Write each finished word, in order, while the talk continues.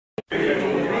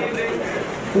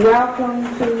Welcome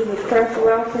to the Cress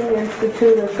Welsing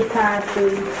Institute of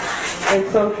Psychiatry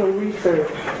and Social Research.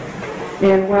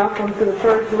 And welcome to the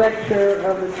first lecture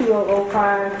of the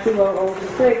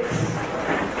 2005-2006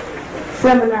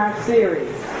 seminar series.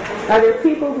 Are there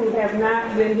people who have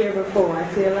not been here before? I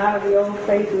see a lot of the old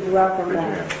faces. Welcome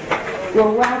back.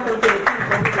 Well, welcome to the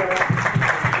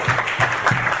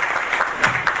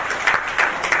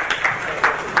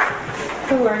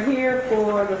people who are here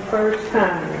for the first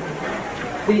time.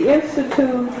 The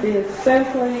Institute is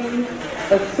simply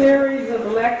a series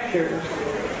of lectures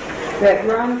that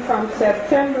run from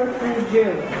September through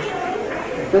June,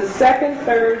 the second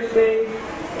Thursday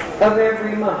of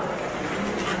every month.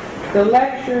 The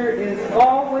lecture is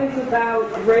always about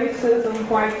racism,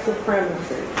 white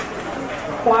supremacy.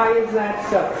 Why is that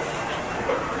so?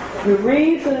 The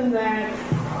reason that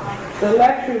the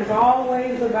lecture is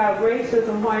always about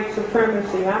racism, white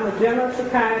supremacy, I'm a general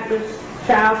psychiatrist,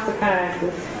 child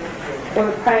psychiatrist for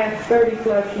the past 30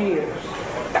 plus years.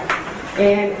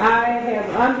 And I have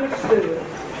understood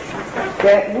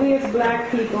that we as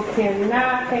black people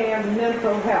cannot have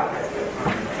mental health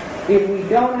if we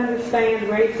don't understand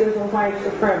racism, white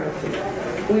supremacy.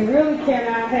 We really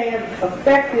cannot have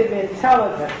effective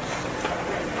intelligence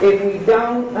if we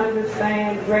don't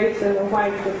understand racism,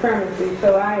 white supremacy.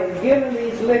 So I have given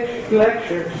these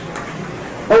lectures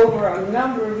over a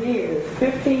number of years,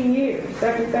 15 years,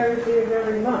 second Thursday of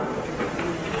every month.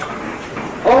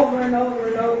 Over and over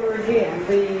and over again.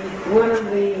 One of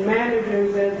the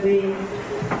managers at the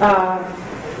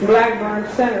Blackburn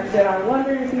Center said, I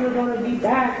wondered if you were going to be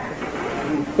back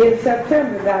in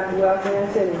September, Dr. Welsing. I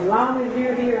said, as long as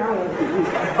you're here, I want to be here.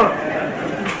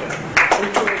 He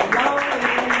said, as long as you're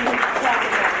here to talk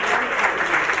about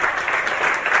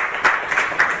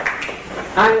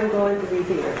racism, I am going to be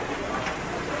here.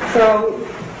 So,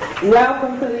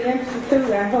 welcome to the Institute.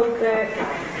 I hope that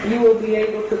you will be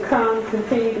able to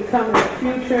continue to come in the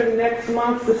future. Next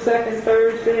month, the second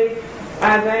Thursday,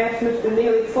 I've asked Mr.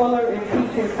 Neely Fuller if he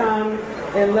can come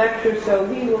and lecture, so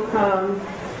he will come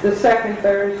the second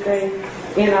Thursday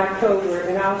in October,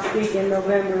 and I'll speak in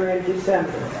November and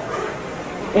December.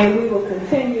 And we will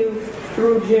continue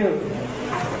through June.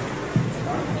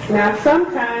 Now,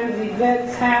 sometimes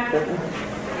events happen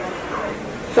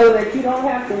so that you don't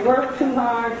have to work too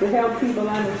hard to help people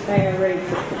understand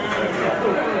racism.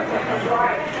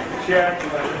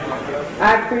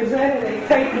 I presented a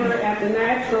paper at the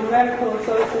National Medical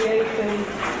Association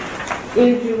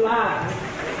in July,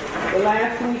 the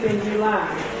last week in July.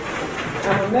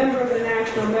 I'm a member of the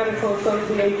National Medical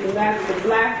Association. That's the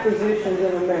Black Physicians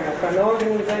in America, an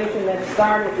organization that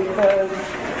started because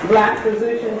black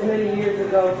physicians many years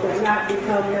ago could not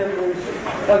become members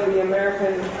of the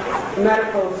American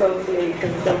Medical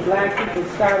Association. So black people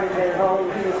started their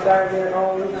own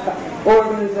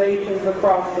organizations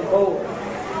across the board.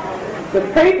 The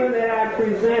paper that I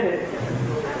presented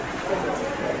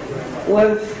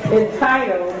was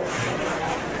entitled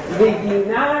The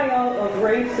Denial of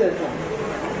Racism,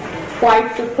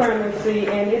 White Supremacy,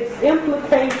 and its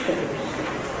Implications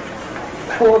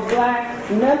for black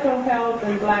mental health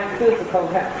and black physical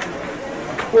health.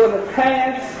 For the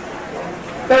past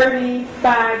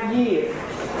 35 years,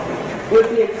 with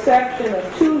the exception of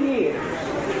 2 years,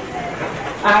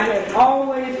 I have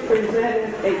always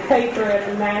presented a paper at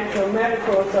the National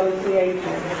Medical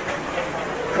Association.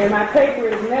 And my paper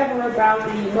is never about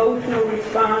the emotional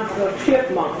response of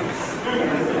chipmunks.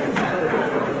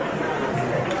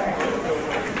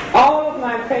 All of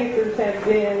my papers have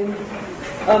been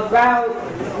about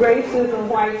racism,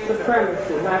 white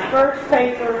supremacy. My first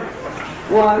paper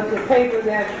was a paper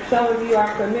that some of you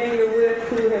are familiar with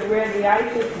who have read the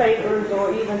ISIS papers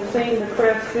or even seen the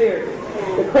Cress theory.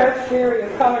 The Cress theory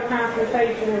of color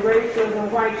confrontation and racism,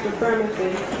 white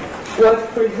supremacy was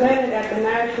presented at the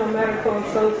National Medical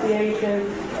Association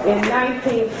in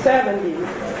 1970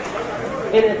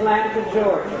 in Atlanta,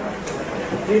 Georgia.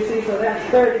 You see, so that's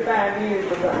 35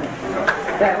 years ago.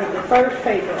 That was the first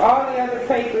paper. All the other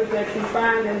papers that you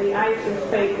find in the ISIS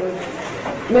papers,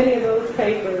 many of those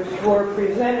papers were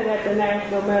presented at the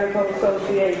National Medical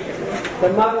Association. The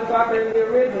motherfucker and the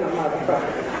original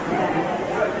motherfucker.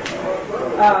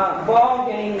 Ball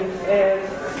games as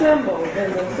symbols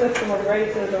in the system of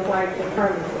racism, white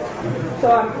supremacy.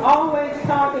 So I'm always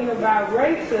talking about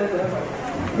racism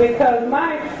because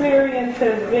my experience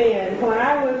has been when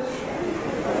I was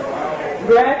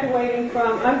graduating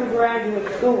from undergraduate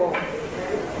school,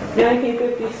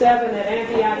 1957 at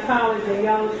Antioch College in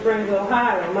Yellow Springs,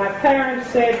 Ohio, my parents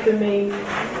said to me,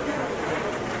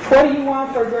 "What do you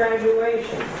want for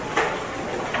graduation?"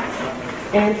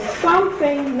 And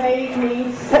something made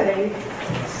me say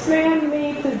send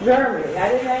me to Germany. I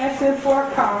didn't ask them for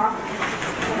a car.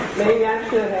 Maybe I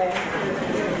should have.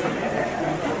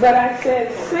 But I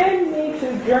said, send me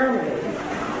to Germany.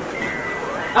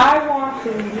 I want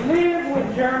to live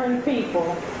with German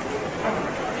people,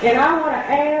 and I want to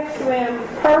ask them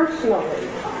personally,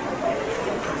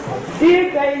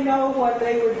 did they know what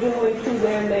they were doing to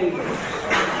their neighbors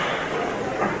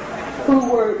who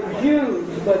were Jews,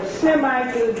 but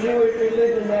Semites of the Jewish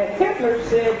religion that Hitler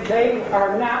said they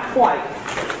are not white?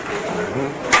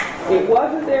 It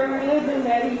wasn't their religion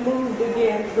that he moved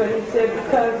against, but he said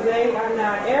because they are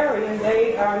not Aryan,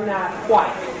 they are not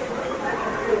white.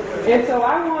 And so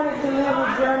I wanted to live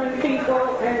with German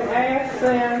people and ask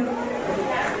them,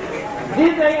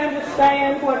 did they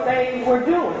understand what they were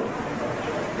doing?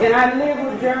 And I lived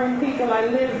with German people. I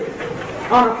lived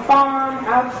on a farm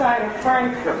outside of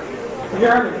Frankfurt,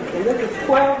 Germany. And this is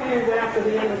 12 years after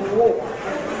the end of the war.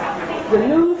 The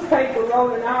newspaper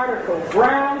wrote an article,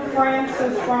 Brown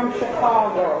Francis from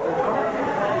Chicago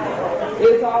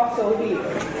is also here.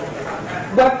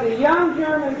 But the young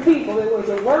German people, it was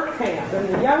a work camp, and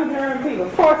the young German people,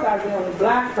 of course I was the only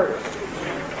black person,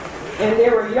 and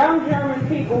there were young German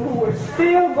people who were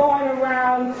still going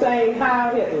around saying,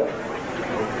 Heil Hitler.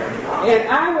 And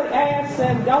I would ask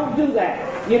them, don't do that.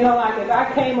 You know, like if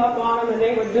I came up on them and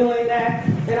they were doing that,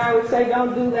 and I would say,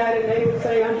 don't do that, and they would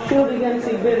say, Entschuldigen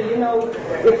Sie bitte, you know,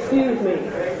 excuse me.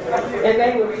 And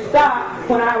they would stop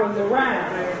when I was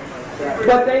around.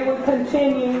 But they would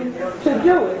continue to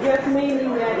do it, just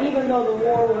meaning that even though the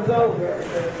war was over,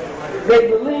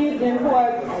 they believed in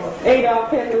what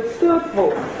Adolf Hitler stood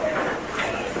for.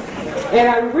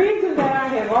 And a reason that I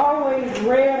have always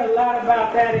read a lot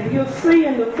about that, and you'll see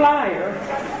in the flyer,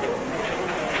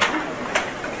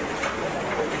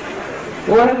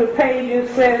 one of the pages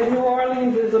says New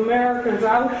Orleans is America's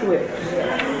Auschwitz.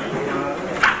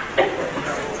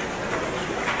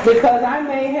 Because I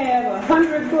may have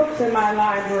 100 books in my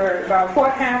library about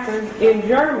what happened in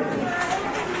Germany.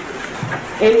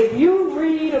 And if you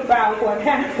read about what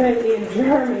happened in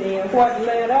Germany and what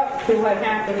led up to what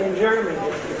happened in Germany,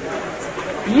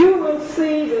 you will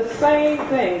see the same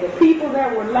thing. The people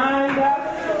that were lined up,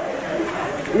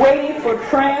 waiting for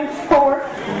transport,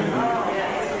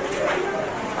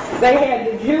 they had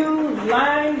the Jews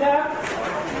lined up.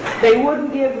 They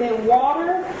wouldn't give them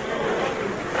water.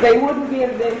 They wouldn't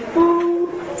give them food,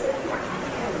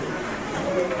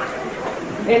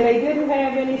 and they didn't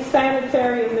have any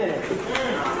sanitary amenities.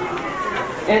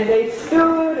 And they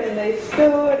stood and they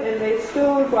stood and they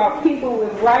stood while people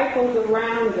with rifles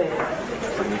around them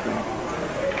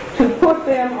to put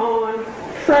them on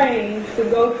trains to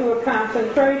go to a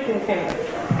concentration camp.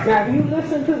 Now, if you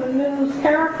listen to the news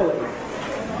carefully,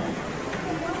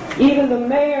 even the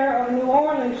mayor of New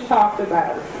Orleans talked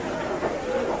about it.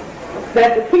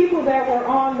 That the people that were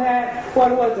on that,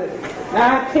 what was it,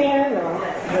 I-10 or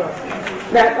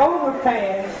that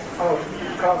overpass,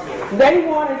 they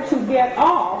wanted to get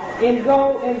off and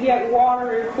go and get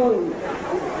water and food.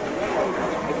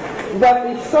 But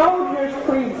the soldiers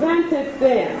prevented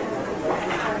them.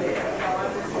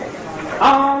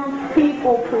 Armed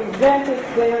people prevented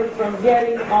them from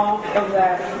getting off of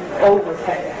that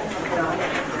overpass.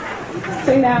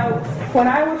 See, now, when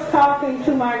I was talking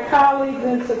to my colleagues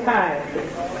in psychiatry,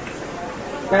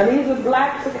 now these are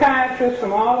black psychiatrists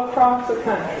from all across the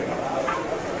country,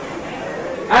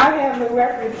 I have the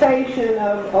reputation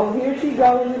of, oh, here she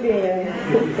goes again,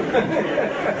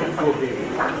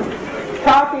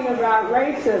 talking about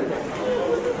racism.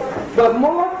 But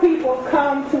more people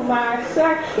come to my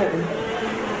section.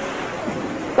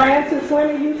 Francis, when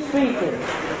are you speaking?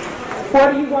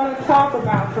 What are you going to talk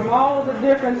about from all of the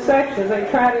different sections? They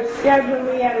try to schedule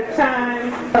me at a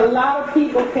time. A lot of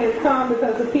people can come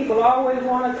because the people always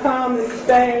want to come and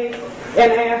stay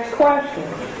and ask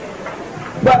questions.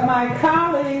 But my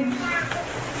colleagues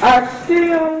are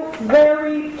still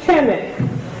very timid.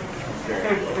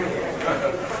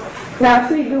 Now,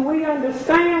 see, do we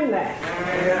understand that?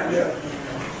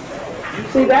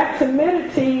 See, that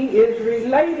timidity is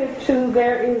related to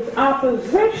there is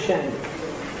opposition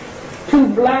to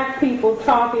black people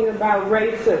talking about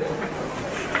racism.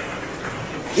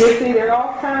 You see, there are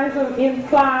all kinds of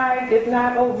implied, if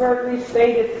not overtly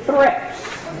stated, threats.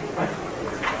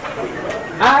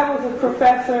 I was a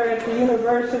professor at the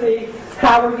university,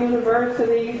 Howard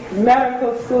University,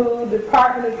 medical school,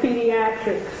 Department of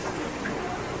Pediatrics,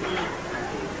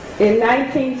 in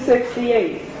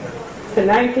 1968 to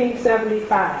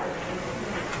 1975.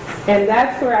 And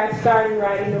that's where I started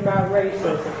writing about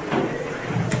racism.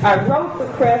 I wrote the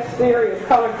Cress theory of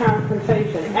color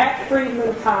confrontation at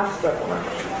Freedman's Hospital.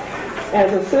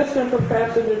 as assistant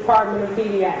professor in the Department of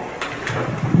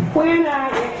Pediatrics. When I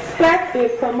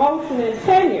expected promotion and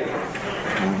tenure,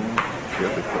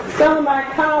 some of my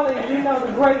colleagues, you know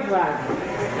the grapevine.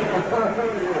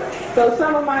 So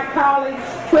some of my colleagues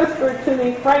whispered to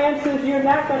me, Francis, you're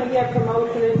not going to get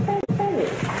promotion and tenure.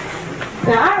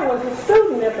 Now, I was a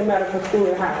student at the medical school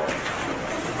at Howard.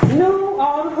 Knew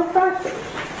all the professors,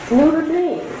 knew the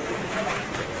dean.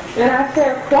 And I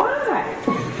said, why?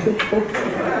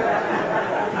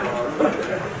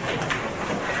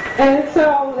 And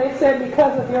so they said,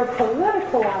 because of your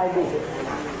political ideas.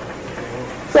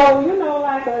 So, you know,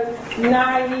 like a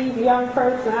naive young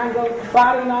person, I go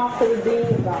trotting off to the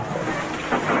dean's office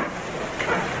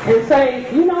and say,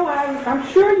 you know, I'm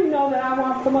sure you know that I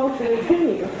want promotion and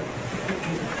tenure.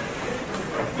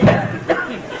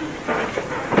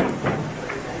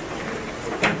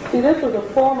 See, this was a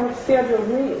former scheduled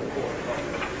meeting.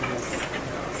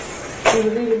 He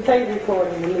was even tape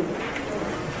recording the meeting.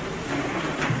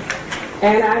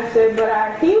 And I said, but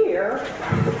I hear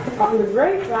on the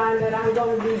grapevine that I'm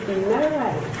going to be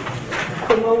denied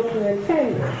promotion and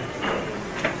tenure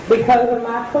because of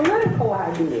my political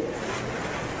ideas.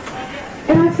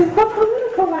 And I said, what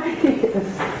political ideas?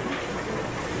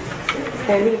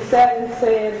 And he sat and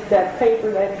said, that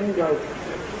paper that you wrote.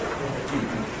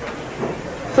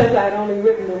 Since I'd only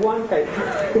written the one paper.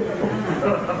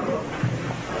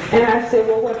 And I said,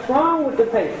 well, what's wrong with the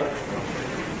paper?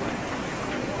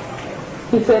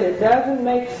 He said, it doesn't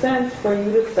make sense for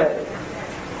you to say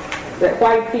that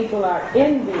white people are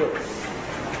envious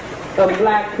of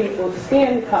black people's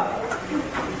skin color.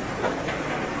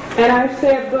 And I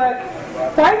said, but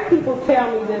white people tell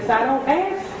me this. I don't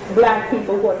ask black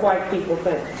people what white people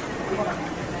think.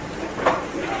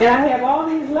 And I have all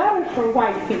these letters from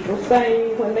white people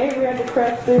saying when they read the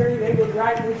Cress theory, they would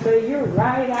write and say, you're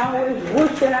right, I always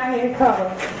wish that I had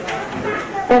color.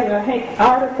 And the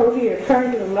article here,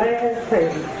 turn to the last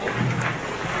page.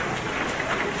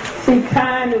 See,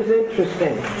 time is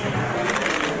interesting.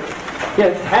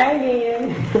 Just hang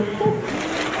in,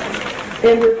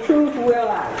 and the truth will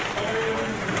out.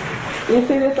 You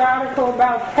see this article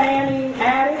about tanning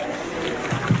addicts?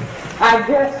 I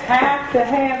just have to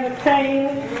have a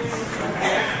tan,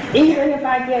 even if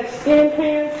I get skin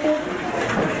cancer.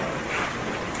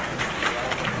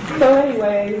 So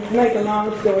anyway, to make a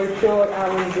long story short, I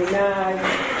was denied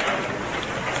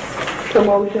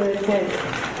promotion and tenure.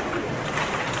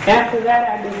 After that,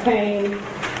 I became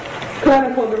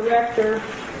clinical director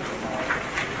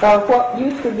of what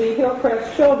used to be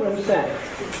Hillcrest Children's Center.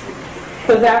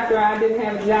 Because after I didn't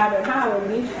have a job at Howard,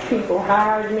 these people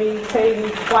hired me, paid me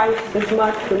twice as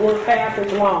much to work half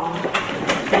as long.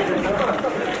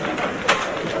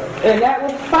 And that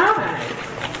was fine.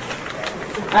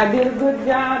 I did a good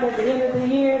job at the end of the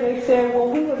year. They said, well,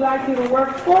 we would like you to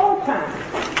work full-time.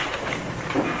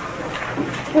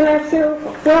 And I said,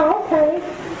 well, okay.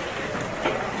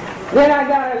 Then I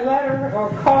got a letter or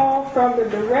call from the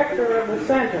director of the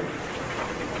center.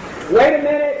 Wait a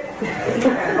minute.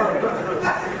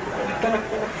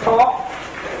 Talk.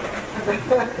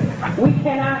 We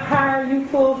cannot hire you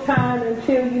full-time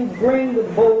until you bring the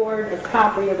board a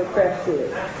copy of the Cress theory.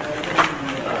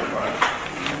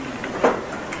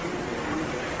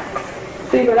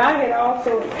 See, but I had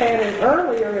also had an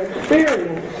earlier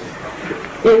experience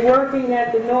in working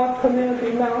at the North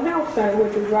Community Mental Health Center,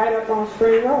 which is right up on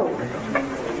Spring Road.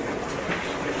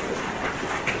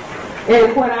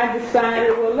 And when I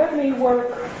decided, well, let me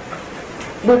work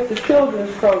with the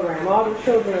children's program. All the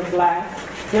children are black.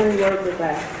 Let me work with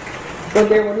that. But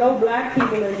there were no black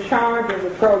people in charge of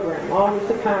the program. All the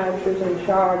psychiatrists in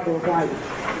charge were white.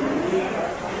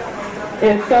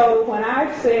 And so when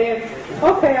I said,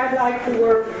 okay, I'd like to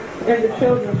work in the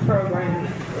children's program,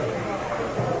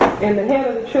 and the head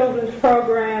of the children's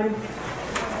program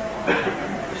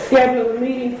scheduled a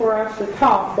meeting for us to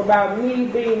talk about me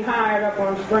being hired up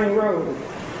on Spring Road.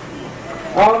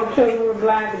 All the children were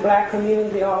black, the black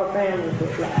community, all the families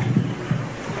were black.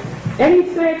 And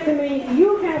he said to me,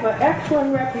 you have an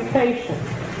excellent reputation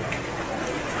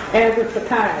as a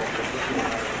psychiatrist.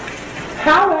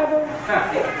 However,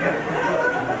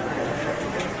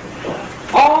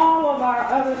 all of our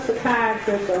other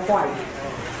psychiatrists are white.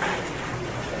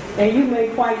 And you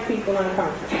make white people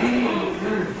uncomfortable.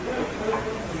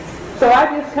 So I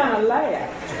just kind of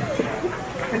laughed.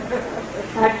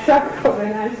 I chuckled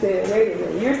and I said, wait a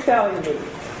minute, you're telling me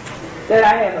that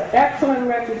I have an excellent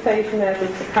reputation as a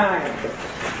psychiatrist,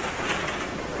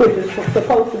 which is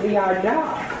supposed to be our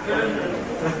job.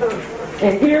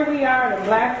 And here we are, the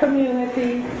black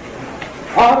community,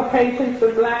 all the patients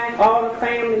are black, all the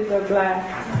families are black,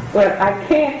 but I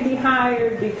can't be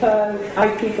hired because I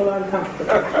make people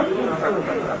uncomfortable.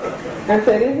 I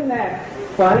said, isn't that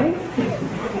funny?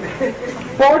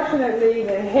 Fortunately,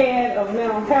 the head of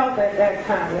mental health at that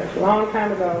time, that's a long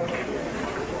time ago,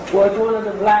 was one of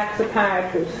the black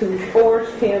psychiatrists who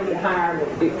forced him to hire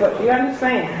me. But you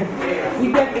understand?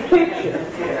 You get the picture.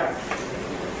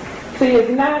 See,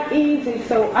 it's not easy,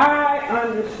 so I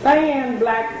understand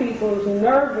black people's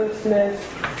nervousness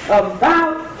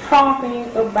about talking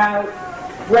about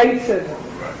racism.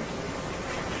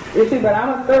 You see, but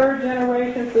I'm a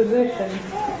third-generation physician.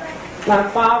 My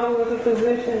father was a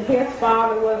physician. His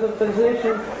father was a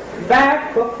physician.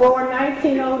 Back before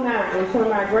 1909 was when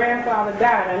my grandfather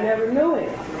died. I never knew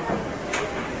him.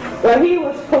 But he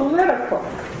was political.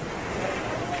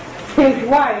 His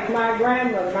wife, my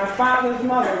grandmother, my father's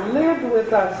mother, lived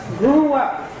with us, grew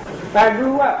up. I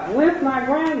grew up with my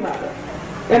grandmother.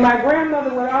 And my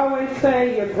grandmother would always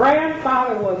say, your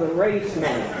grandfather was a race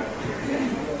man.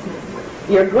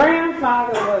 Your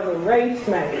grandfather was a race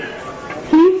man.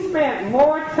 He spent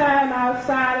more time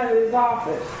outside of his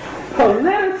office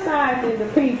politicizing the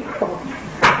people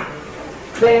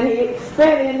than he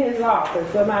spent in his office.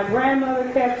 But my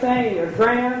grandmother kept saying, your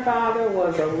grandfather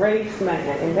was a race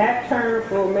man. And that term,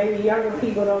 for maybe younger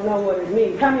people don't know what it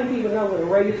means. How many people know what a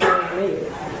race man is?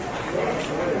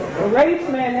 A race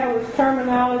man, that was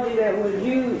terminology that was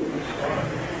used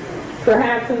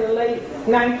perhaps in the late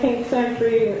 19th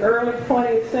century and early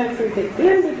 20th century to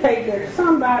indicate that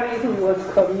somebody who was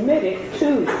committed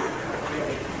to,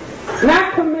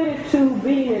 not committed to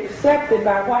being accepted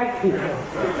by white people,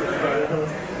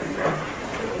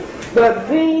 but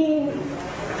being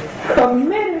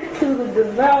committed to the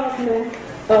development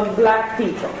of black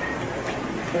people.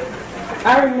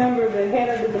 I remember the head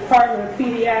of the Department of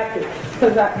Pediatrics,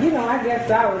 because I guess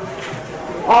I was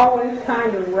always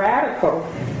kind of radical.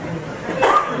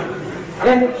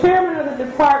 And the chairman of the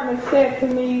department said to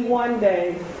me one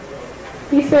day,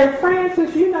 he said,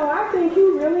 Francis, I think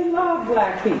you really love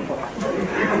black people.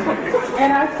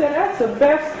 And I said, that's the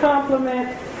best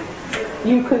compliment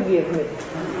you could give me.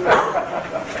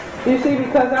 You see,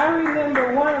 because I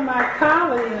remember one of my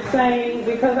colleagues saying,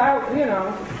 because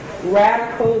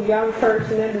radical young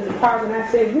person in the department,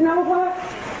 I said, you know what?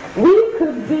 We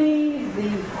could be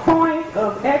the point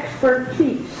of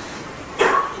expertise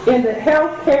in the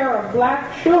health care of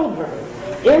black children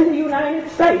in the United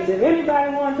States. If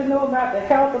anybody wanted to know about the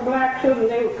health of black children,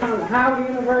 they would come to Howard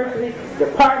University,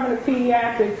 Department of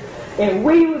Pediatrics, and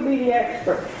we would be the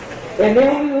experts. And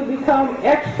then we would become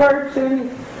experts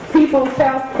in people's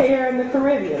health care in the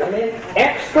Caribbean, and then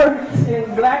experts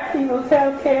in black people's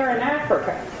health care in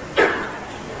Africa.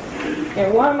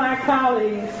 And one of my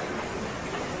colleagues,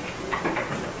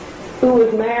 who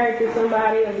was married to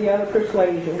somebody of the other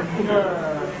persuasion,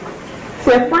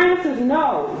 said, Francis,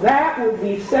 no, that would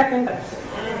be second best.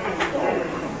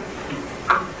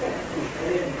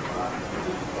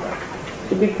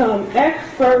 To become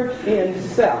experts in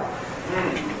self.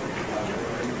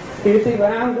 You see,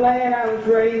 but I'm glad I was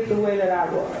raised the way that I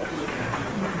was.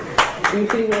 You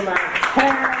see, when my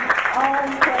parents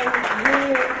always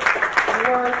lived,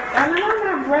 worked, and I'm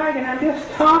not bragging, I'm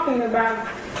just talking about,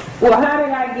 well, how did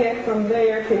I get from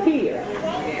there to here?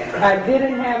 I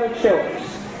didn't have a choice.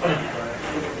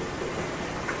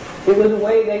 It was the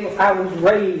way I was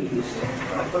raised.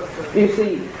 You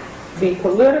see, be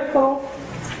political,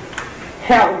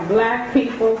 help black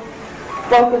people,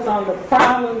 focus on the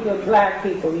problems of black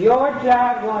people. Your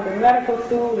job going to medical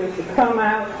school is to come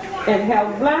out and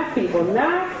help black people,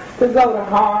 not to go to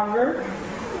Harvard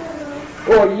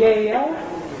or Yale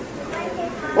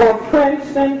or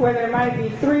Princeton, where there might be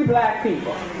 3 black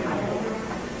people.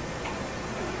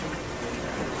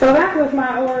 So that was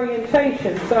my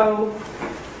orientation. So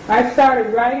I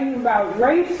started writing about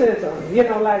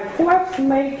racism, like what's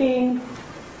making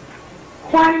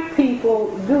white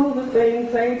people do the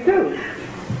things they do.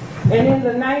 And in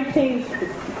the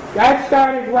I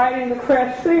started writing the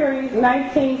Cress series,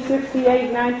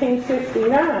 1968,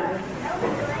 1969.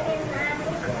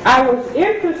 I was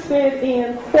interested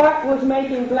in what was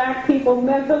making black people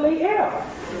mentally ill.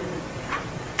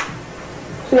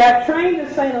 See, I trained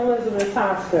at St. Elizabeth's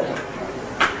Hospital.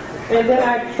 And then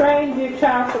I trained in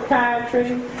child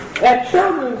psychiatry at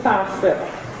Children's Hospital,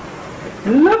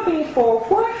 looking for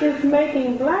what is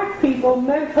making black people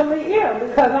mentally ill,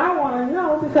 because I want to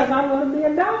know, because I'm going to be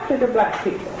a doctor to black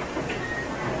people.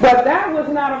 But that was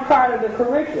not a part of the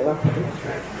curriculum.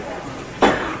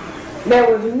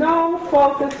 There was no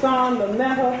focus on the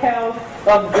mental health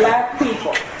of black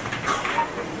people.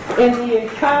 In the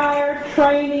entire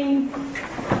training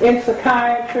in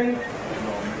psychiatry,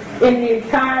 in the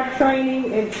entire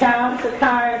training in child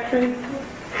psychiatry.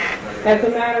 As a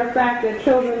matter of fact, at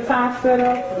Children's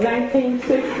Hospital,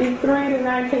 1963 to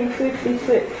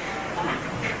 1966,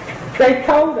 they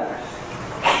told us,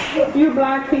 you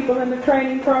black people in the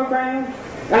training program,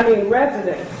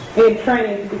 residents in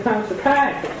training to become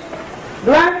psychiatrists,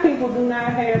 black people do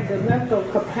not have the mental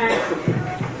capacity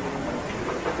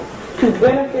to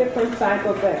benefit from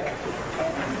psychotherapy.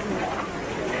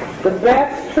 The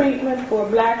best treatment for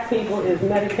black people is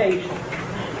medication.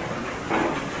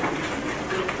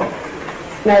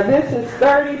 Now this is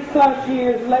 30 plus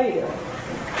years later.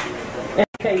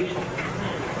 Medication.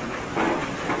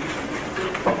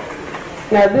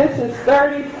 Now this is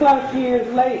 30 plus years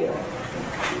later,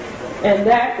 and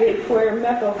that is where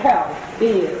mental health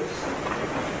is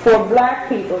for black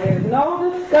people. There's no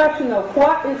discussion of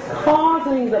what is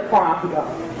causing the problem.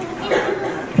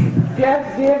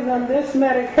 Just give them this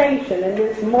medication, and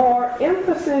there's more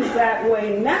emphasis that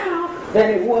way now than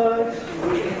it was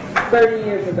 30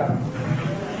 years ago.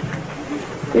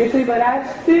 You see, but I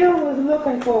still was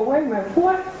looking for, wait a minute,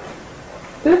 what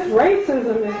this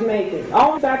racism is making.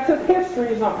 All I took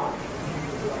histories on.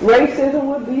 Racism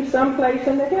would be someplace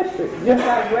in the history, just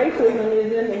like racism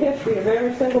is in the history of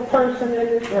every single person in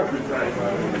this room.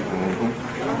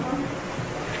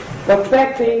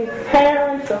 Affecting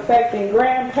parents, affecting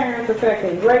grandparents,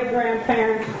 affecting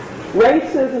great-grandparents.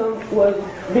 Racism was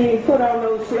being put on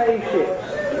those slave ships.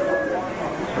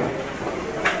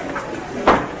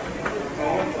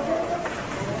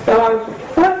 So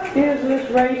what is this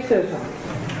racism?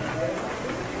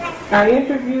 I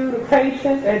interviewed a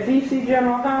patient at D.C.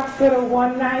 General Hospital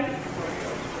one night,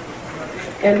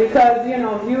 and because,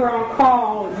 if you're on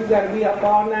call, you got to be up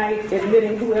all night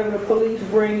admitting whoever the police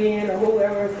bring in or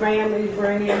whoever families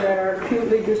bring in that are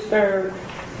acutely disturbed.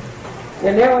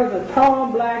 And there was a tall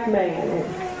black man, and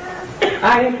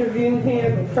I interviewed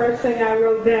him. The first thing I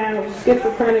wrote down was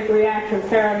schizophrenic reaction,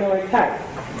 paranoid type.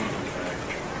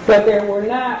 But there were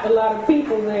not a lot of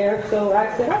people there, so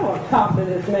I said, I want to talk to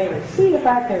this man and see if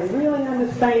I can really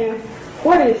understand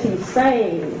what is he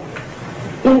saying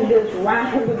in this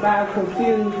roundabout,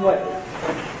 confused way.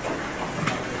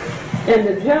 And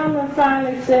the gentleman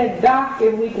finally said, Doc,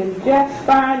 if we can just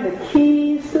find the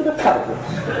keys to the puzzles.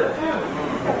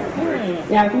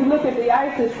 Now, if you look at the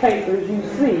ISIS papers, you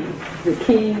see the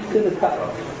keys to the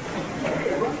puzzles.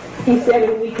 He said,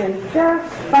 if we can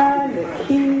just find the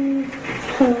keys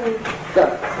to the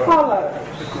colors.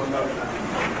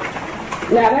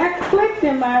 Now that clicked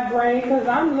in my brain because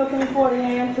I'm looking for the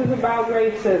answers about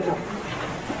racism.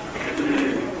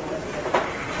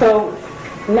 So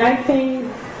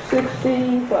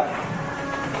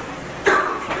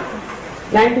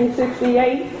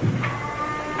 1968,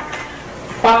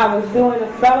 while I was doing a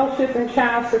fellowship in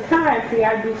child psychiatry,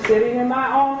 I'd be sitting in my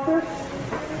office,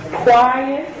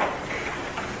 quiet,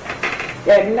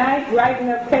 at night writing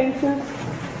up cases,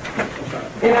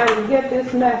 and I would get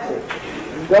this message.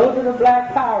 Go to the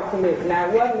Black Power Committee. Now,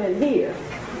 it wasn't in here.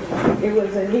 It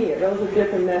was in here. Those are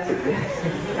different messages.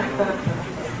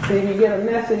 So if you get a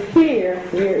message here,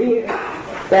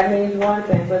 that means one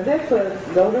thing. But this was,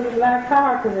 go to the Black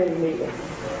Power Committee meeting.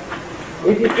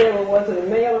 If you said, well, was it a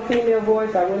male or female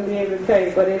voice, I wouldn't be able to tell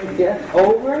you. But it's just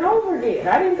over and over again.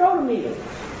 I didn't go to meetings.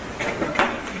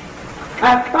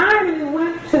 I finally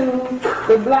went to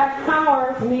the Black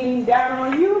Power meeting down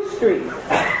on U Street.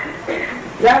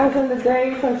 That was in the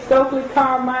days when Stokely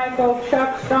Carmichael,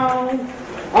 Chuck Stone,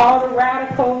 all the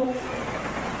radicals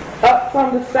up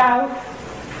from the South.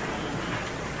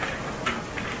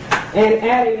 And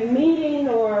at a meeting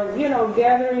or,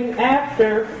 gathering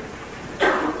after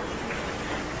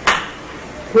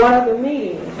one of the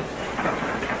meetings,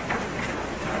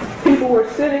 people were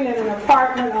sitting in an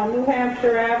apartment on New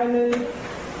Hampshire Avenue,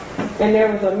 and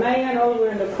there was a man over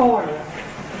in the corner.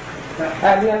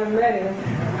 I've never met him.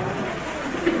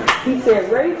 He said,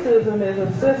 racism is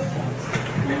a system.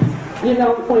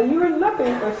 When you're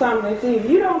looking for something, see, if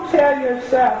you don't tell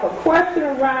yourself, a question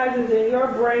arises in your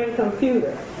brain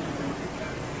computer.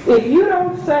 If you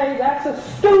don't say, that's a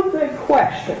stupid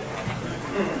question,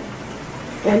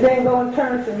 and then go and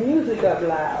turn some music up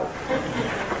loud.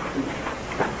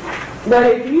 But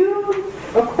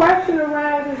if a question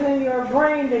arises in your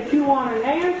brain that you want an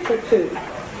answer to,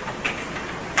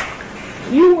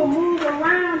 you will move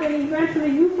around and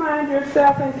eventually you find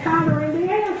yourself encountering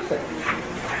the answer.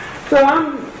 So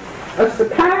I'm a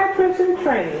psychiatrist in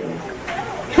training.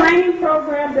 Training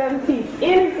program doesn't teach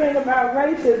anything about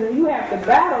racism. You have to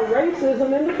battle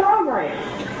racism in the program.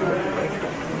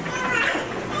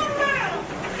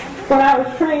 When I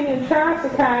was trained in child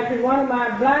psychiatry, one of my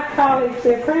black colleagues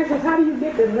said, "Francis, how do you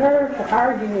get the nerve to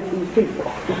argue with these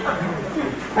people?"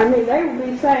 I mean, they would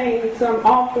be saying some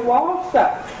off-the-wall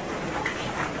stuff.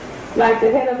 Like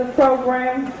the head of the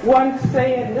program once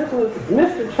said, this was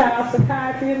Mr. Child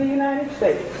Psychiatry in the United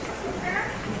States,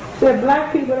 said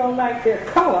black people don't like their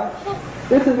color.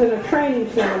 This is in a training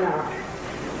seminar.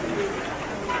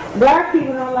 Black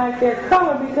people don't like their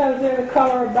color because they're the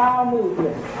color of bowel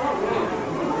movement.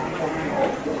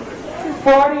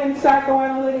 Freudian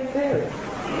psychoanalytic theory.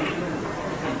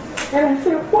 And I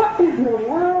said, what in the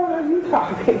world are you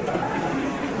talking about?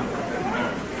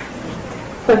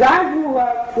 Because I grew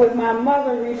up with my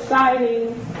mother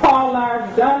reciting Paul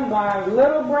Laurence Dunbar's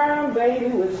Little Brown Baby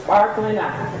with Sparkling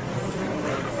Eyes.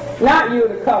 Not you,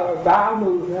 the color of bowel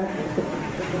movement.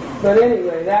 But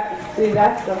anyway, that's the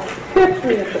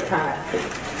history of psychiatry.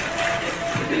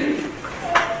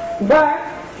 But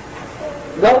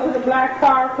go to the Black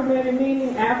Power Committee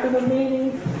meeting. After the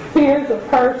meeting, here's a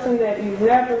person that you've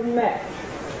never met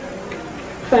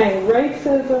saying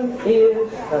racism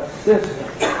is a system.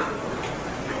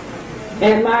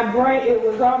 And my brain, it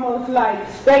was almost like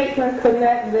statement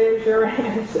connect, there's your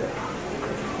answer.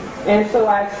 And so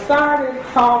I started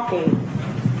talking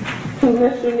to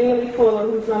Mr. Neely Fuller,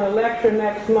 who's going to lecture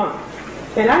next month.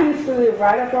 And I used to live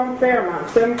right up on Fairmount,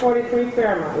 743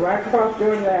 Fairmount, right across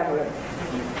Georgia Avenue.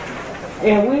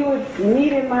 And we would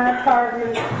meet in my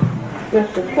apartment,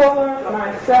 Mr. Fuller,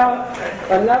 myself,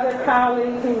 another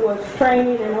colleague who was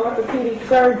training in orthopedic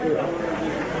surgery.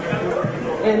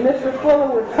 And Mr. Fuller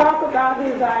would talk about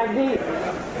his ideas.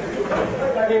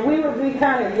 And we would be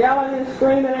kind of yelling and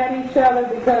screaming at each other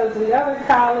because the other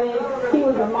colleague, he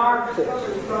was a Marxist.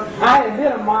 I had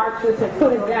been a Marxist and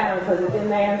put it down because it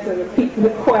didn't answer the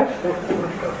question.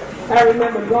 I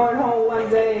remember going home one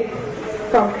day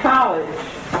from college,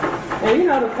 and you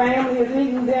know the family is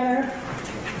eating dinner,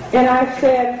 and I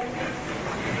said,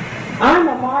 I'm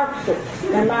a Marxist.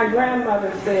 And my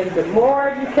grandmother said, the more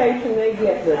education they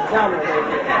get, the dumber they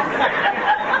get.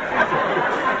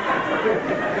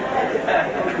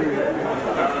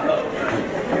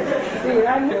 See,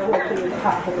 I knew what she was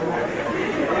talking about.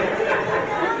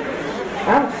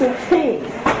 I'm 16.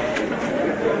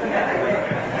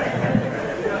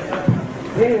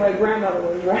 Anyway, grandmother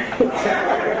was right.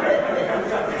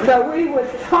 So we would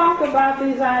talk about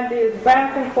these ideas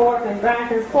back and forth and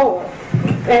back and forth.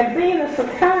 And being a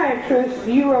psychiatrist,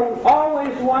 you are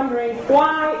always wondering,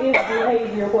 why is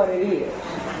behavior what it is?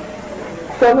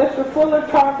 So Mr. Fuller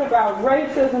talked about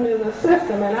racism as a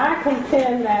system, and I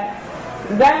contend that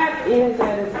that is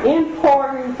as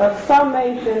important a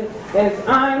summation as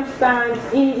Einstein's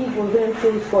E equals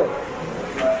MC squared.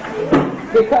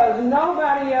 Because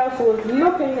nobody else was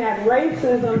looking at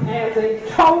racism as a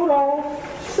total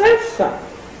system.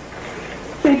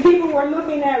 See, people were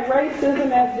looking at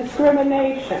racism as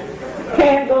discrimination.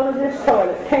 Can't go to this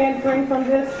toilet, can't drink from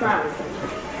this fountain.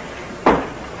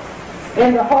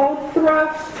 And the whole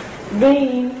thrust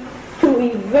being to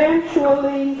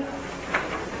eventually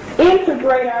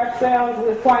integrate ourselves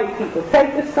with white people.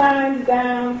 Take the signs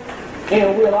down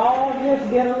and we'll all just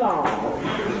get along.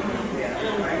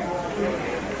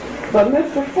 But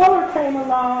Mr. Fuller came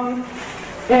along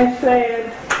and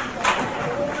said,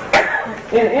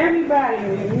 and everybody,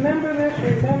 remember this,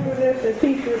 and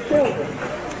teach your children.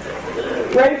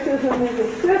 Racism is a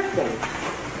system.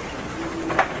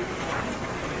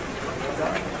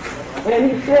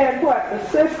 And he said what? The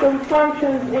system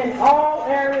functions in all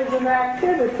areas of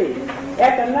activity.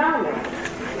 Economics,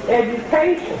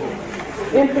 education,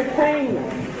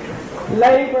 entertainment,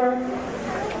 labor,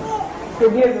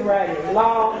 forgive the writing,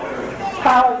 law,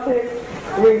 politics,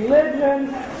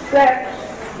 religion, sex,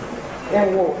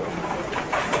 and war.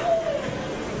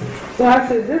 So I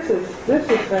said, this is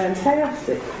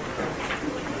fantastic.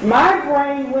 My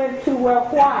brain went to, well,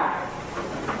 why?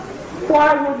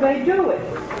 Why would they do it?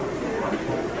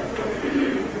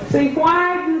 See,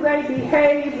 why do they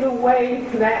behave the way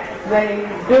that they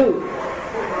do?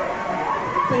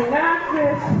 See, not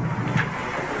this.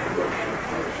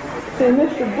 See,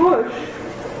 Mr. Bush,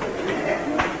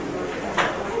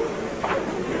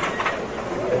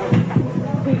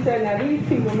 he said, now these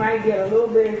people might get a little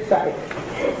bit excited.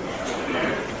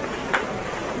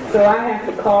 So I have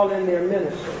to call in their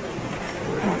minister.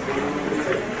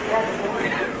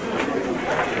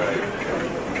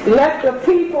 Let the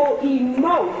people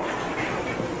emote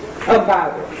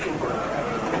about it.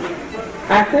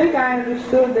 I think I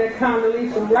understood that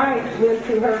Condoleezza Rice went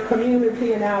to her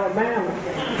community in Alabama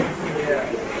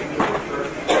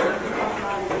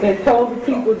and told the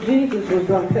people Jesus was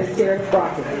going to take care of the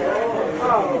property.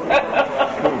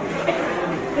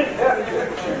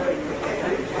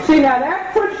 See, now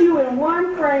that puts you in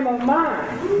one frame of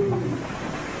mind.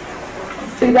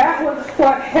 See, that was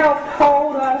what helped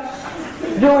hold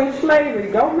us during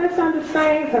slavery. Don't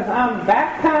misunderstand, because I'm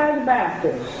baptized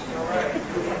Baptist.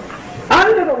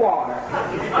 Under the water.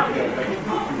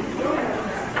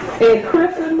 In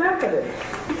Cress and Methodist.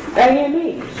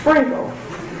 A&E, sprinkle.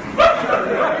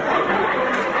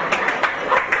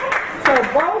 So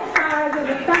both sides of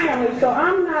the family, so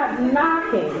I'm not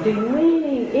knocking,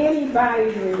 demeaning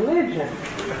anybody's religion.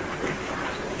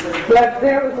 But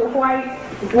there was a white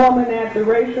woman at the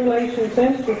Race Relations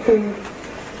Institute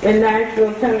in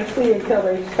Nashville, Tennessee, until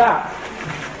they stopped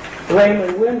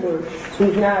Raymond Windward,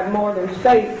 who's now at Morgan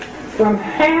State, from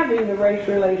having the Race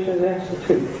Relations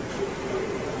Institute.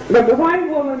 But the white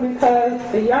woman, because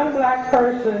the young black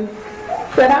person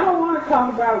said, I don't want to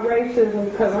talk about racism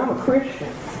because I'm a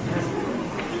Christian.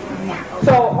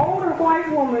 So an older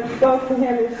white woman spoke to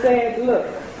him and said, look,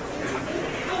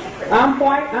 I'm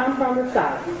white, I'm from the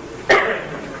South.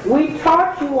 We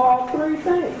taught you all three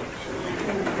things.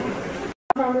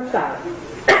 From the South.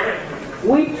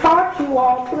 We taught you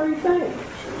all three things.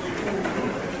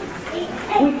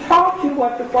 We taught you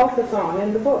what to focus on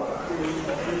in the book.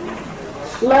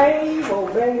 Slave,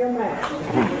 obey your master.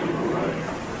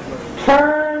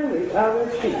 Turn the other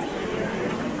cheek.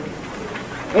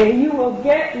 And you will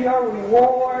get your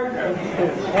reward in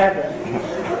heaven.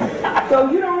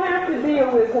 So you don't have to deal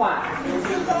with why.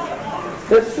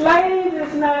 The slave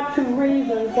is not to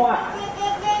reason why.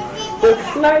 The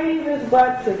slave is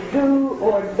but to do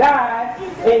or die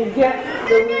and get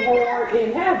the reward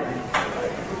in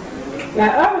heaven.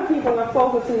 Now other people are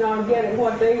focusing on getting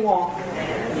what they want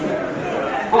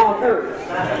on earth.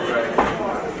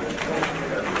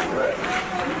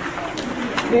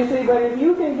 You see, but if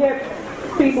you can get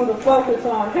people to focus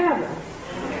on heaven,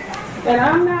 and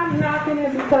I'm not knocking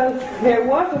it because there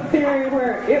was a period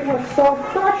where it was so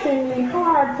crushingly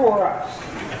hard for us.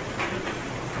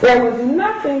 There was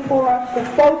nothing for us to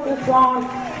focus on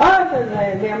other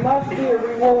than there must be a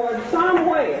reward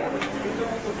somewhere.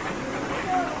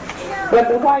 But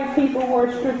the white people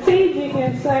were strategic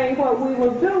in saying what we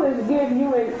will do is give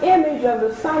you an image of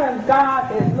the Son of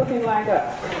God as looking like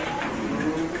us.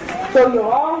 So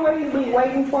you'll always be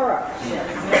waiting for us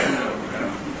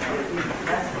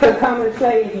to come and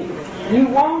save you. You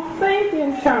won't think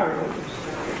in terms.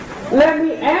 Let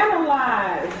me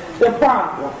analyze the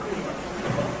problem.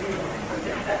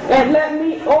 And let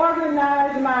me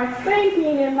organize my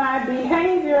thinking and my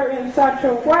behavior in such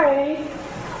a way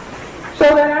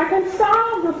so that I can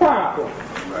solve the problem.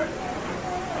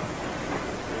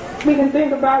 We can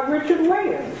think about Richard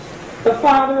Williams, the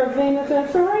father of Venus and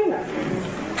Serena.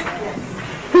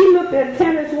 He looked at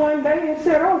tennis one day and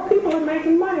said, oh, people are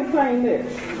making money playing this.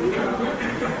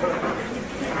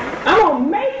 I'm going to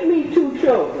make me 2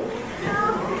 children.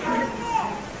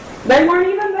 They weren't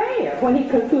even there when he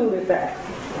concluded that.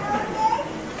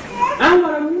 I'm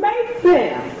going to make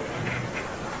them.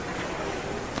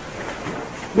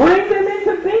 Bring them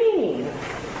into being.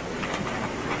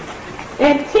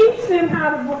 And teach them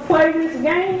how to play this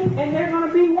game, and they're going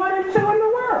to be 1 and 2 in the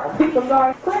world. People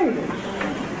go crazy.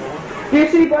 You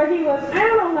see, but he was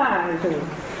analyzing.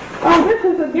 Oh, this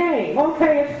is a game.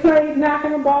 Okay, it's played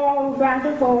knocking the ball back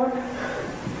and forth.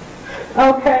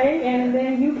 Okay, and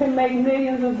then you can make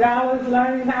millions of dollars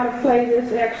learning how to play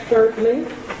this expertly.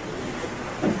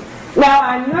 Now,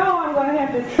 I know I'm going to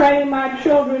have to train my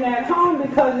children at home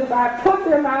because if I put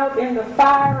them out in the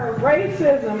fire of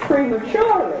racism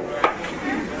prematurely,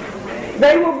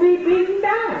 they will be beaten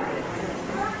down.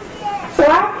 So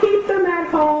I'll keep them at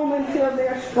home until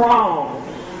they're strong.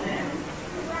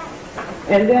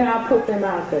 And then I'll put them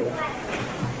out there.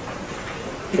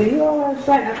 Do you all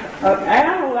understand?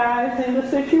 Analyzing the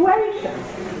situation.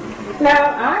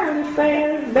 Now, I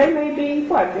understand they may be,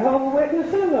 Jehovah's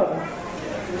Witnesses or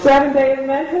Seventh-day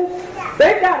Adventists?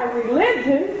 They've got a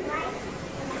religion.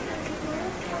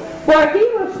 But he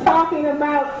was talking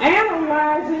about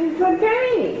analyzing the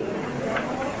game.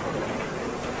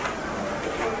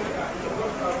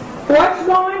 What's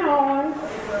going on?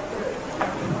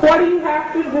 What do you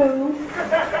have to do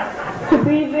to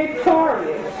be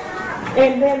victorious?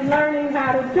 And then learning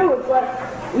how to do it. But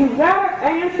you've got to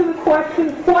answer the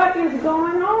question, what is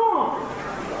going on?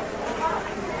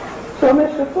 So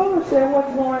Mr. Fuller said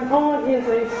what's going on is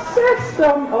a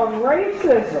system of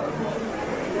racism.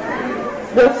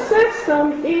 The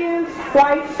system is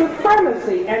white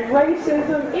supremacy, and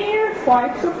racism is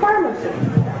white supremacy.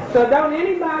 So don't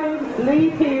anybody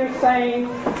leave here saying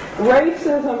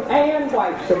racism and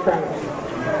white supremacy.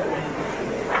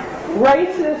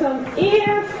 Racism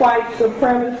is white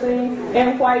supremacy,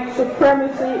 and white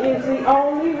supremacy is the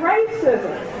only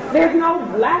racism. There's no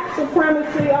black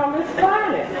supremacy on this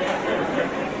planet.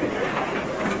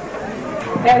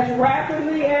 As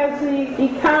rapidly as the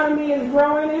economy is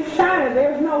growing in China,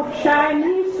 there's no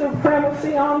Chinese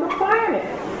supremacy on the planet.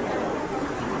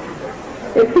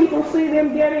 If people see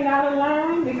them getting out of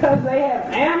line because they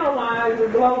have analyzed the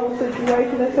global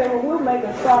situation, they say, well, we'll make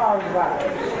a SARS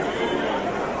virus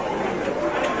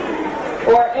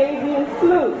or avian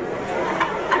flu.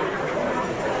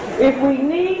 If we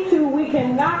need to, we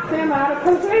can knock them out of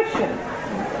position.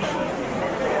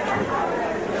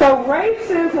 So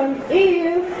racism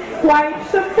is white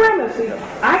supremacy.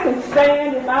 I can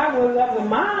stand, if I was of the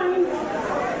mind,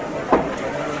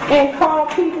 and call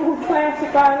people who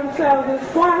classify themselves as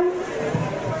white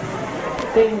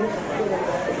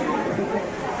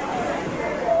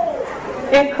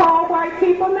and call white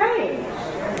people names.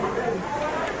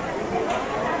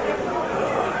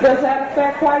 Does that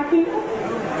affect white people?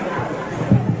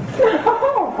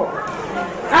 No.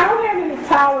 I don't have any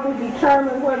power to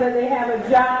determine whether they have a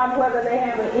job, whether they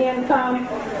have an income,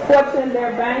 what's in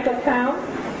their bank account.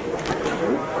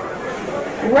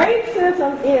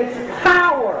 Racism is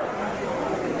power.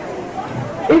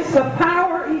 It's the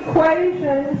power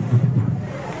equation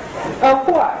of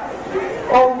what?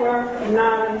 Over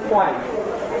non-white.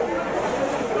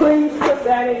 Please put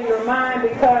that in your mind,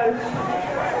 because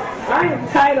I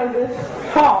entitled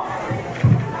this talk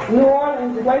New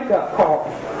Orleans Wake-Up Call.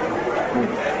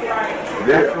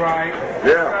 That's right.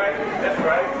 Yeah. That's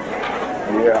right.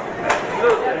 Yeah.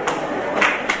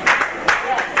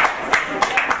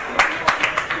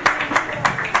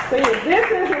 See, if this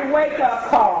is a wake-up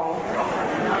call,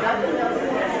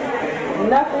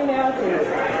 nothing else is.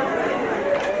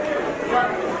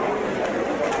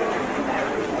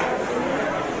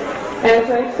 As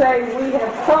they say, we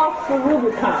have crossed the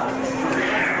Rubicon.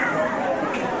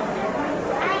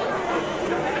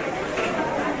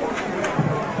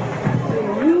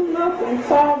 You look and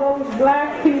saw those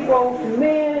black people,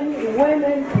 men,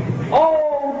 women,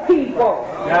 old people.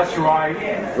 That's right.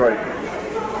 Right.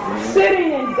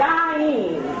 Sitting and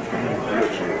dying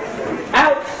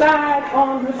outside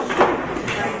on the street.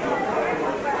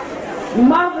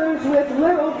 Mothers with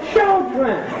little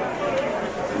children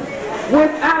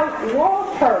without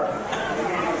water,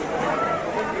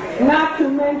 not to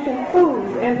mention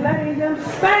food, and letting them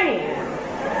stand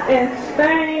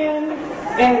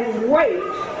and wait,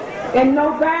 and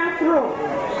no bathrooms.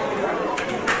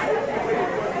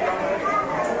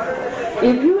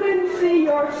 If you didn't see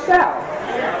yourself,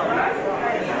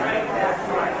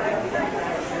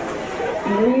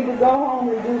 you need to go home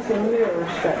and do some mirror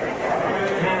study.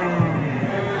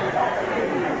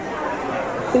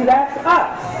 See, that's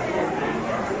us.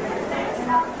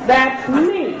 That's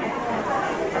me.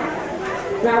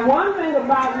 Now, one thing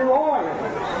about New Orleans,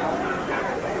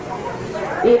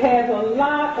 it has a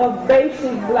lot of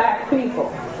basic black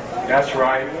people. That's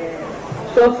right.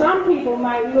 So some people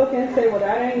might look and say, well,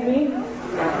 that ain't me.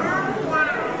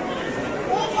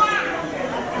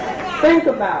 Think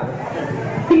about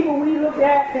it. People we look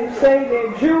at and say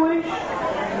they're Jewish,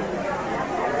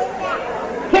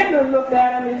 Hitler looked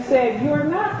at them and said, you're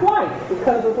not white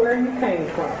because of where you came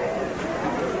from.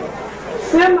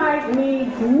 Semite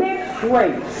means mixed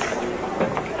race,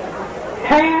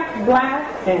 half black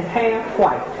and half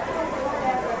white.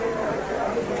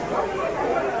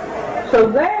 So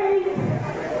they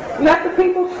let the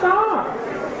people starve.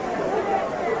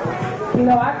 You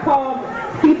know, I called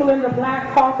people in the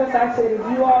black caucus, I said, if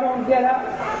you all don't get up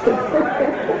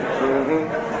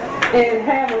and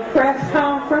have a press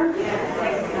conference,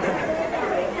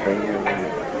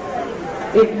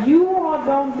 if you all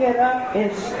don't get up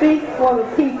and speak for the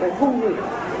people, who will?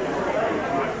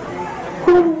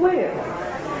 Who will?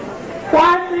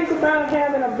 Why think about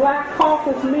having a black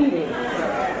caucus meeting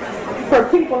where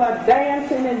people are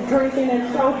dancing and drinking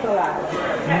and socializing?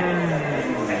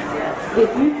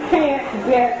 If you can't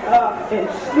get up and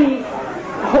speak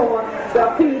for the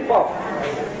people.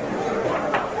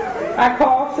 I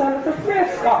called Senator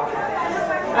Cress off.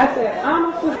 I said,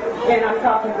 and I'm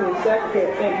talking to his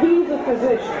secretary, and he's a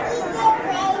physician.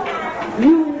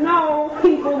 You know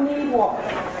people need water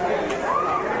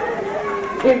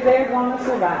if they're going to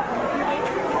survive.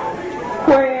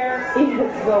 Where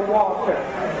is the water?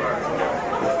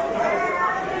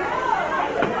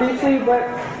 You see, but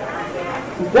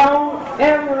don't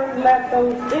ever let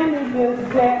those images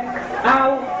get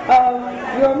out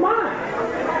of your mind.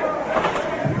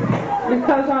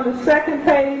 Because on the second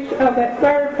page of that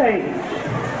third page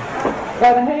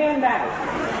of the handout,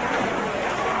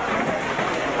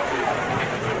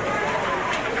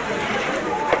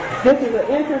 This is an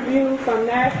interview from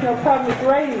National Public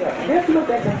Radio. Just look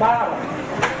at the bottom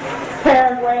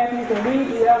paragraph. You can read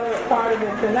the other part of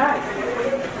it tonight.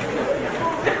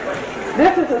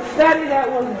 This is a study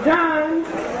that was done,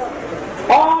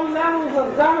 all levels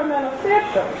of government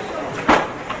officials,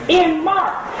 in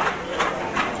March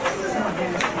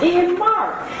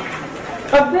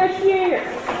of this year.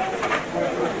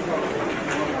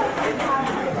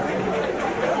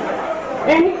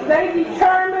 And they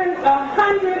determined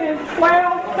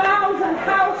 112,000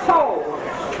 households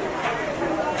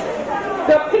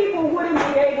the people wouldn't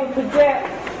be able to get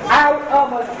out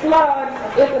of a flood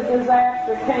if a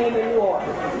disaster came in New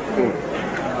Orleans.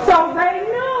 So they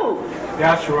knew.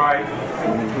 That's right.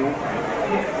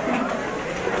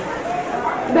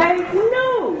 They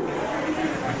knew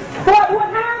what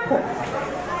would happen.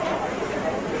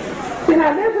 See,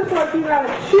 now this is what you got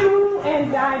to chew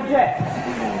and digest.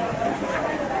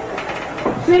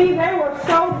 See, they were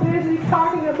so busy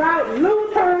talking about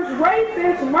looters,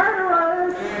 rapists,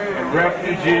 murderers,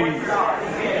 Refugees.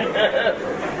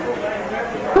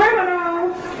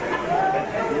 criminals,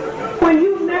 when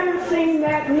you've never seen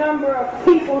that number of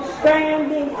people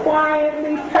standing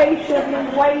quietly, patiently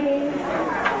waiting.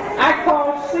 I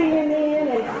called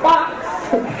CNN and Fox.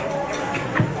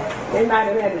 They might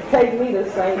have had to take me to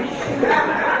say.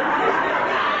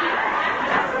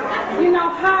 You know,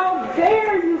 how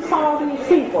dare you call these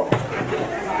people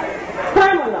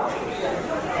criminals?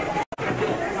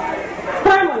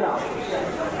 Criminals.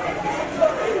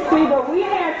 See, but we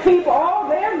had people, oh,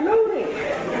 they're looting.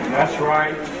 That's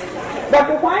right. But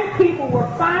the white people were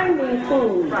finding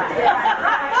food. That's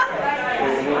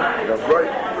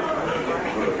right.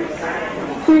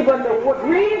 See, but the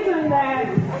reason that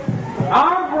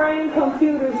our brain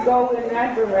computers go in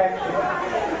that direction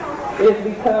is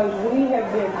because we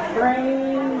have been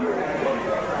trained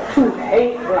to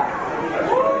hate black.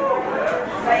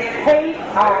 Hate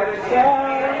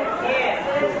ourselves,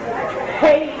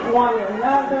 hate one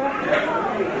another,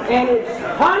 and it's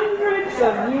hundreds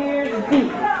of years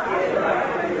deep.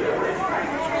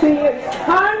 See, it's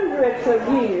hundreds of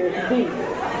years deep.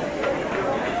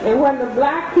 And when the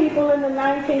black people in the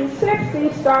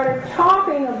 1960s started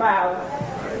talking about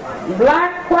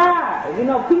black pride, you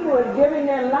know, people are giving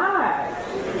their lives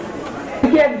to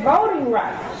get voting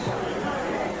rights,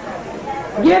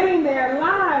 giving their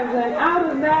lives, and out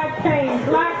of that came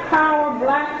black power,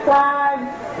 black pride,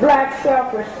 black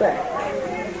self-respect.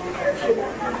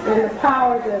 And the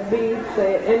powers that be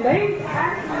said, and they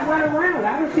actually went around.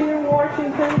 I was here in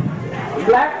Washington,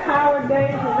 Black Power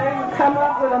days, and they would come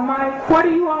up with a mic. What do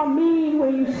you all mean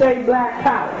when you say black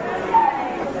power?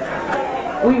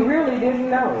 We really didn't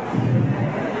know.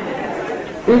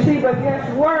 You see, but just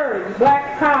words,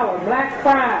 black power, black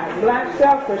pride, black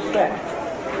self-respect.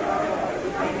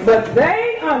 But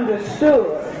they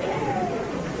understood,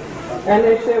 and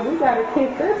they said, we got to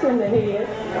kick this in the head.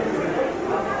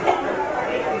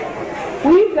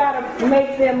 We've got to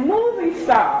make them movie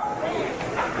stars.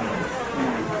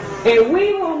 And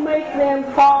we will make them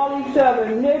call each other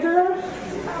niggers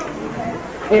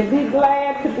and be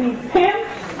glad to be pimps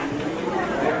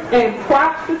and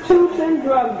prostitutes and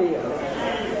drug dealers.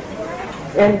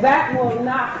 And that will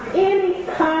knock any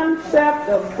concept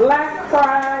of black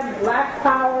pride, black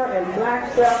power, and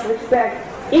black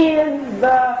self-respect in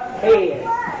the head.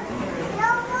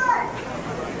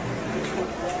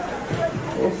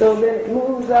 And so then it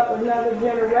moves up another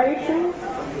generation.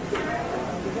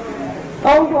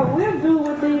 Oh, what we'll do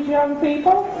with these young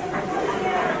people,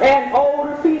 and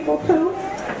older people too,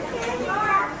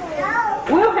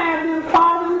 we'll have them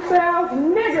call themselves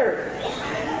niggers,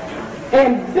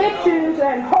 and bitches,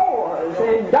 and whores,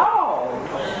 and dogs,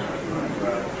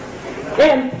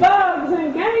 and thugs,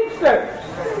 and gangsters.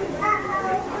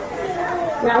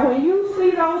 Now, when you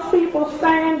see those people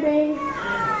standing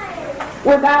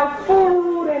without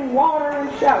food and water and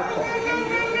shelter,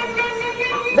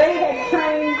 they had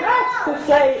trained us to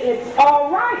say it's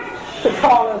all right to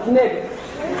call us niggers.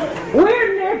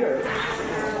 We're niggers.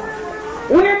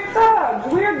 We're thugs.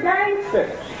 We're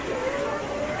gangsters.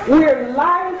 We're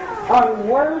life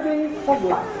unworthy of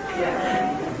life.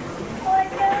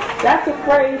 That's a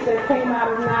phrase that came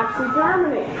out of Nazi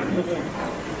Germany.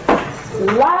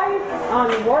 Life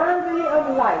unworthy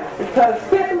of life, because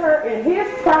Hitler and his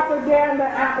propaganda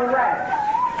apparatus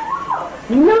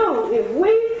knew if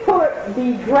we put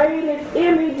degraded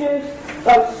images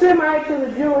of Semites to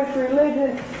the Jewish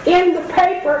religion in the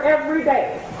paper every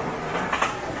day,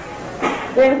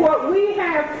 then what we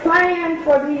have planned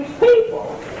for these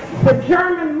people, the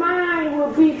German mind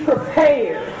will be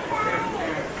prepared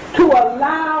to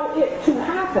allow it to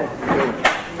happen.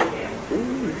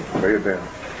 Lay it down.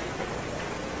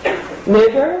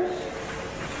 Niggers.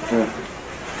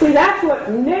 See, that's what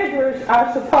niggers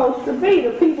are supposed to be,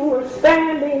 the people who are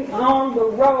standing on the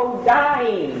road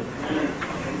dying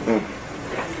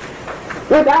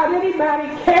without anybody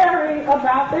caring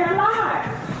about their lives.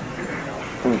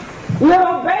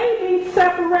 Little babies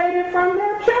separated from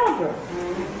their children.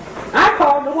 I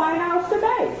called the White House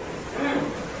today.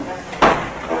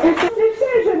 It's a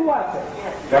decision, wasn't it?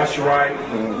 That's right.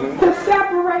 To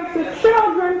separate the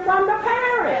children from the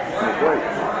parents.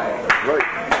 Right.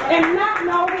 And not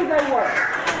know who they were.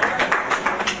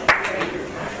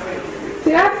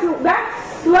 See, that's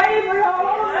slavery all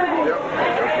over again.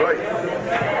 That's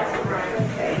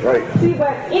right. See,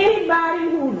 but anybody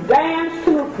who danced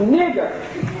to nigger,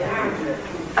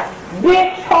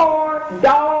 bitch, whore,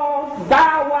 dog,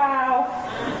 bow wow,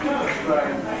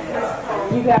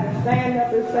 you got to stand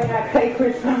up and say, I take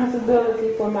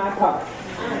responsibility for my part.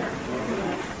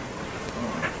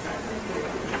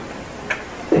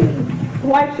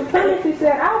 White supremacy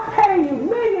said, I'll pay you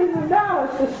millions of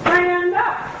dollars to stand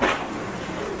up.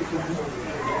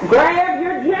 Grab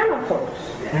your genitals.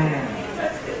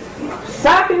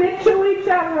 Sucking it to each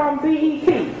other on BET.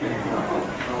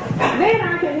 Then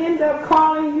I can end up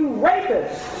calling you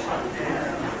rapists,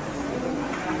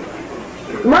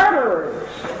 murderers,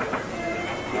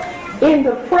 in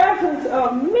the presence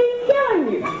of me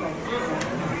killing you.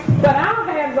 But I'll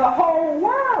have the whole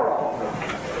world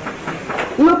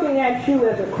looking at you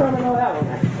as a criminal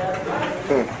element.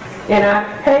 And I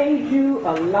paid you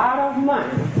a lot of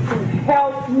money to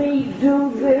help me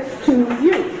do this to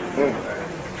you.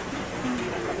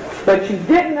 But you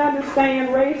didn't understand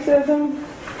racism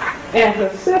as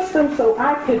a system, so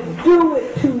I could do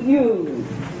it to you.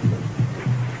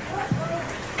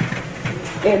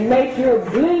 And make your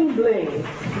bling bling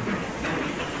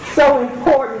so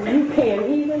important you can't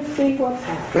even see what's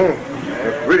happening.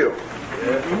 That's real.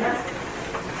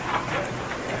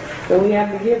 So we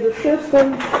have to give the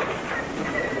system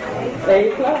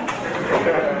A+.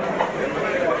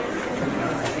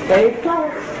 A+.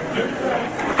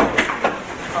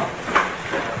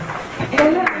 So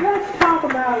let's talk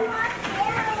about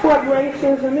what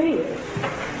racism is.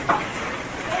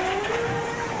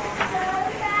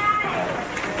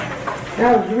 I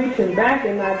was reaching back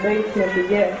in my basement to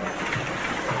get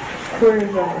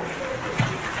where's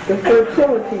the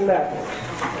fertility levels.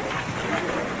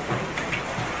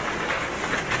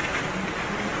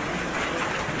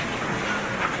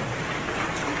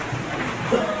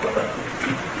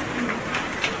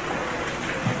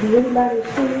 Does anybody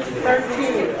see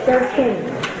it? 13.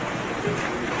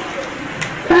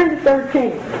 Turn to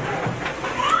 13.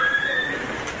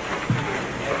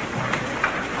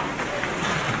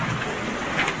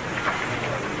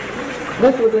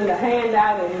 This was in the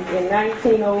handout in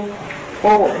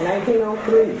 1904,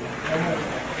 1903.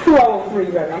 203,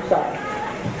 rather, I'm sorry.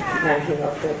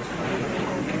 1906.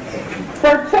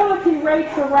 Fertility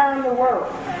rates around the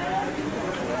world.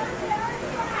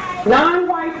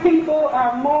 Non-white people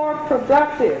are more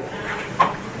productive,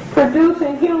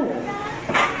 producing humans.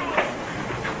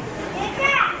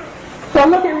 So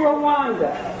look at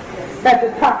Rwanda at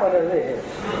the top of the list.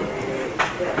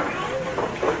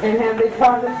 And have they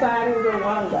particide in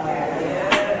Rwanda?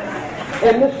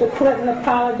 And Mr. Clinton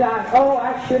apologized, oh,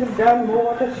 I should have done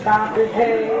more to stop it.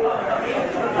 Hey,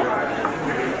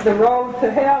 the road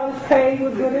to hell is paved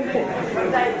with good intentions.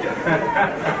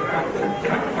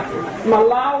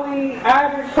 Malawi,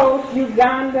 Ivory Coast,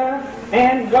 Uganda,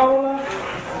 Angola,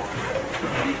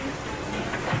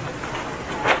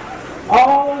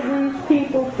 all of these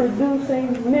people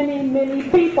producing many, many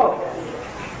people.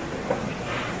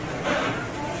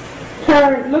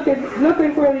 Look at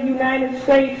where the United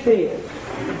States is.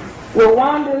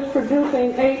 Rwanda is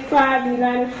producing 8.5, the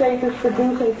United States is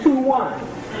producing 2.1.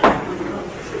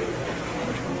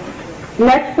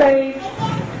 Next page,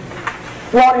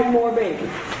 wanted more babies.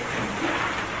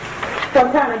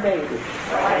 What kind of babies?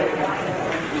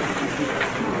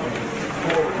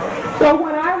 So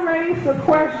when I raise the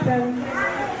question,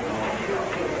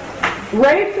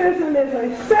 racism is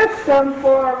a system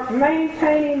for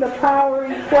maintaining the power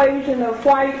equation of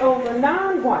white over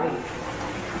non-white.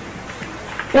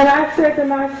 And I said to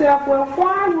myself, well,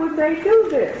 why would they do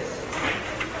this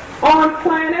on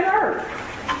planet Earth?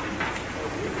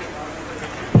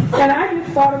 And I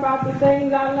just thought about the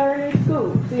things I learned in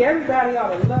school. See, everybody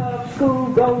ought to love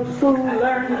school, go to school,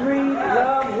 learn to read,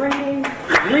 love reading,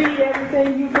 read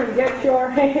everything you can get your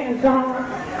hands on.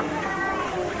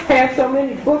 Have so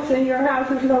many books in your house,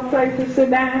 there's no place to sit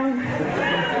down.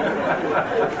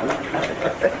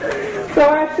 So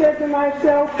I said to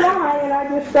myself, why? And I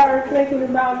just started thinking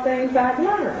about things I've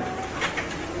learned.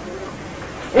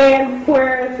 And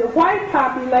whereas the white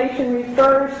population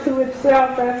refers to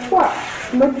itself as what?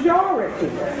 Majority.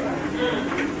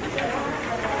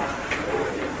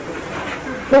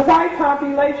 The white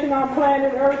population on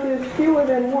planet Earth is fewer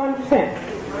than 1/10.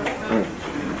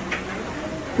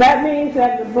 That means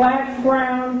that the black,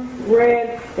 brown,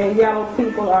 red, and yellow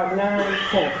people are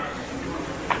 9/10.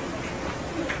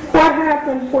 What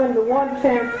happens when the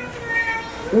 1/10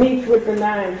 meets with the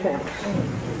 9/10?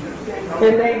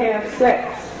 And they have sex?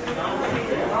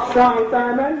 Strong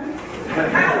Thurman?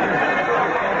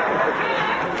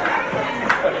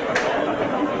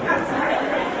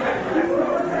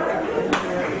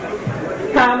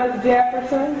 Thomas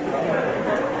Jefferson?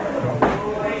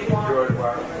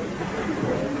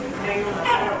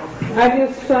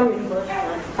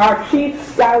 Our Chief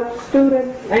Scout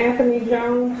student, Anthony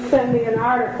Jones, sent me an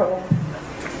article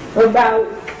about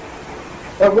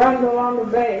Arundel on the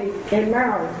Bay in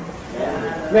Maryland,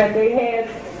 that they had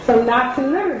some Nazi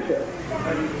literature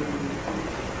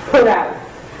put out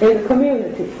in the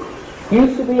community.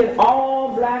 Used to be an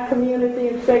all-black community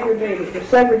in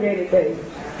segregated days.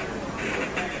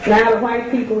 Now the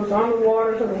white people was on the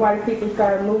water, so the white people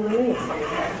started moving in.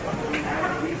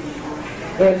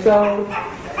 And so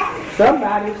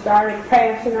somebody started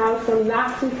passing out some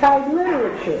Nazi-type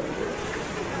literature.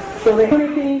 So the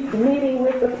community meeting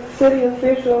with the city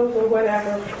officials or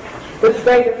whatever, the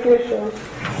state officials,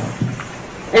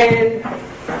 and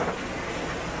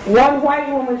one white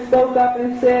woman spoke up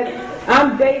and said,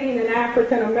 "I'm dating an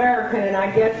African American, and I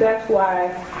guess that's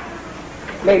why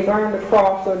they burned the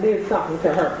cross or did something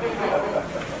to her."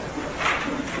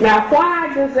 Now, why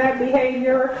does that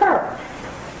behavior occur?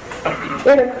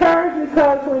 It occurs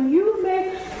because when you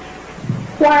mix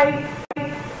white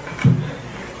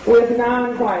with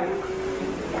non-white,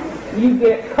 you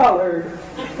get colored.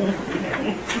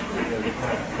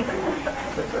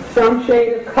 Some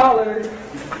shade of colored.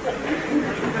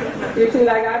 You see,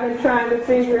 like I've been trying to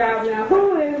figure out now,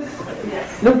 who is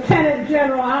Lieutenant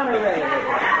General Honorary?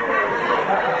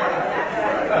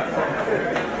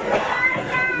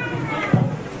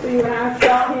 See, when I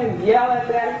saw him yell at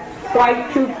that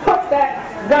white troop, "Put that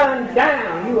gun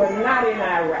down, you are not in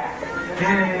Iraq."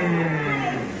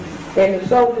 And the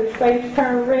soldier's face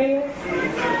turned red.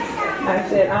 I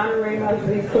said, "Honorary must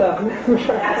be club member."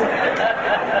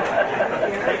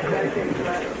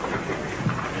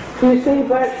 You see,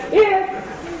 but if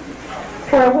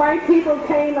when white people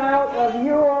came out of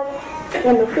Europe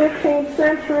in the 15th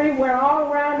century, went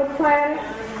all around the planet,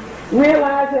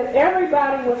 realized that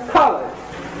everybody was colored,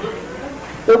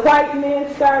 the white men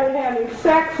started having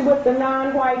sex with the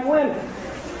non-white women.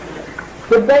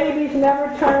 The babies never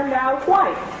turned out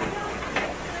white.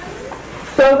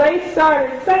 So they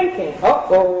started thinking,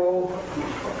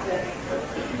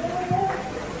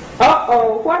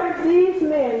 what if these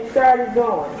men started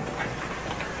going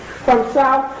from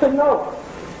south to north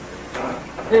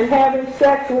and having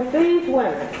sex with these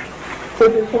women,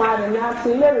 which is why the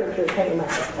Nazi literature came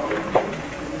out,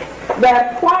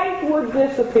 that white would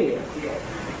disappear.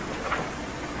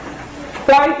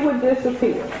 White would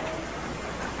disappear.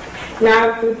 Now,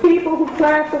 if the people who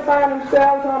classify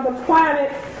themselves on the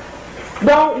planet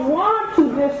don't want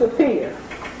to disappear.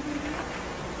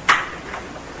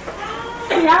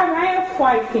 See, I've asked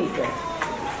white people.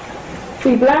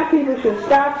 See, black people should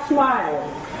stop smiling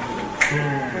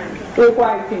with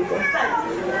white people.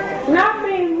 Not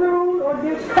being rude or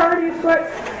discourteous, but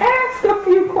ask a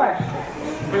few questions.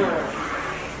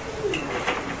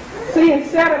 See,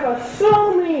 instead of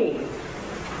assuming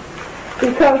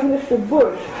because Mr.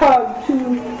 Bush hugged to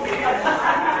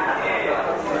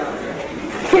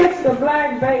kiss the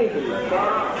black baby,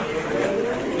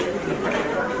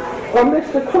 or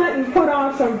Mr. Clinton put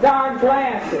on some dark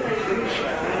glasses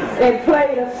and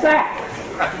played a sax,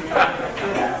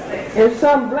 and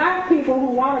some black people who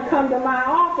want to come to my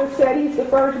office said he's the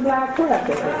first black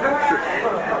president.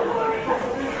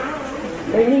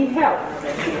 They need help.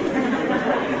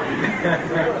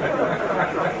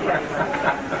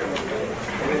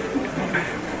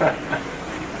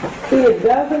 See, it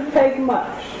doesn't take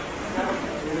much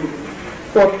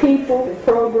for people in the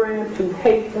program to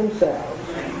hate themselves.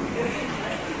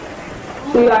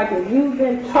 See, like if you've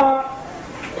been taught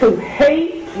to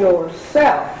hate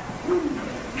yourself,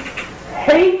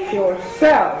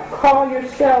 call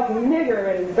yourself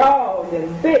nigger and dog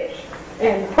and bitch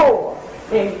and whore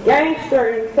and gangster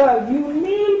and thug, you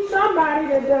need somebody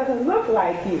that doesn't look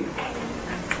like you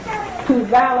to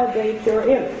validate your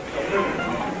image.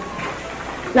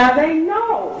 Now they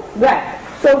know that,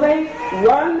 so they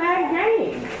run that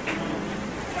game.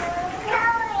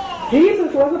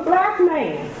 Jesus was a black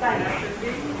man.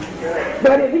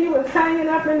 But if he was hanging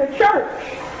up in the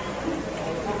church,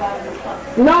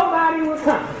 nobody would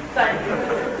come.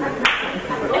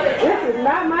 This is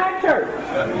not my church.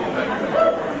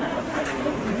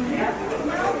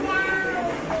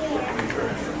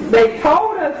 They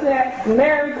told us that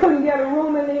Mary couldn't get a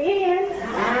room in the inn.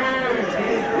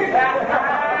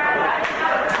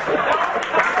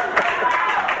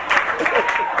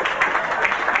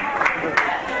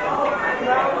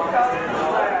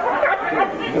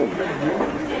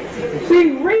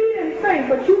 See, read and think,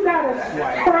 but you got to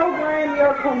program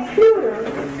your computer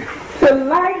to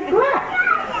like black.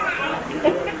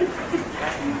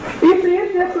 You see,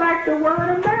 it's just like the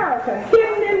word America.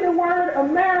 Hidden in the word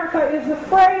America is the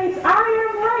phrase, I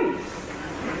am race.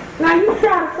 Now you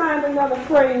try to find another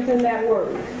phrase in that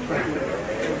word.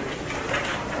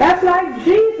 That's like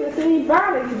Jesus in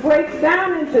Ebonics breaks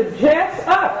down into just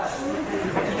us.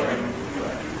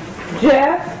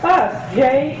 Just us.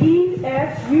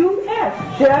 J-E-S-U-S.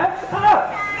 Just us.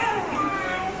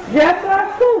 Just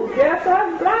us who? Just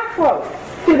us black folks.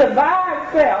 See, the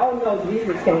vibe fell. Oh no,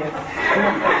 Jesus can't.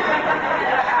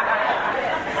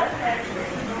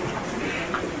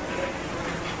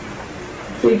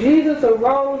 See, Jesus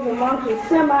arose amongst the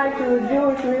Semites of the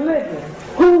Jewish religion,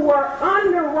 who were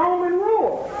under Roman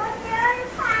rule.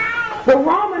 The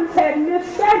Romans had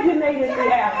miscegenated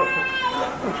the Africans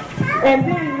and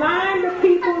then lined the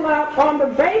people up on the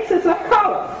basis of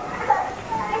color.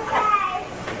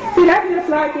 See, that's just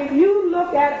like if you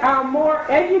look at our more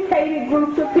educated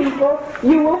groups of people,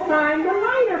 you will find the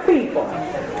lighter people.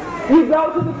 You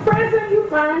go to the prison, you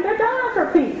find the darker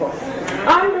people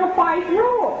under white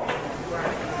rule.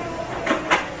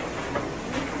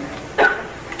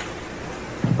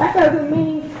 That doesn't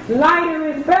mean lighter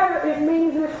is better. It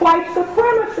means it's white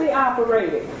supremacy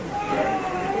operating.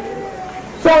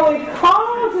 So it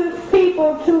causes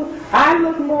people to, I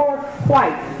look more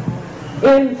white.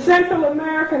 In Central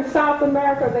America and South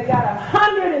America, they got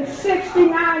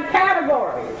 169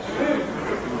 categories.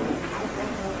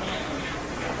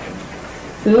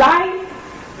 Light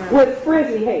with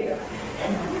frizzy hair.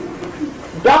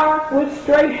 Dark with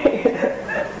straight hair.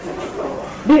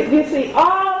 You see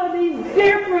all of these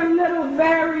different little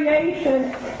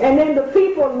variations, and then the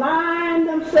people line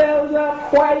themselves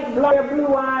up, white, black,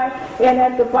 blue eyes, and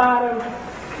at the bottom,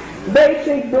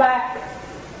 basic black,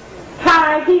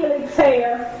 high helix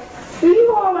hair. Do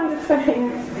you all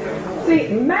understand? See,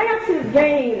 massive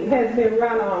game has been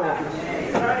run on us,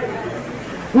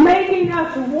 making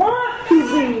us want to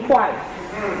be white,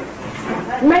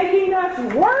 making us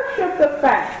worship the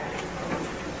fact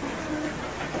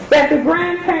that the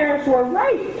grandparents were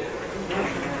raped.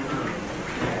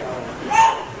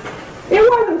 It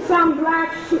wasn't some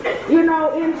black,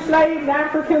 enslaved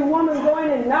African woman going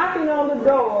and knocking on the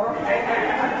door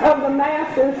of the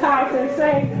master's house and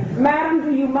saying, "Madam,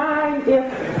 do you mind if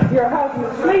your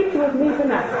husband sleeps with me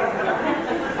tonight?"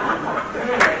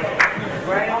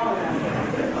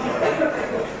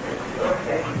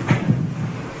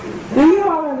 Do you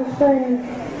all understand?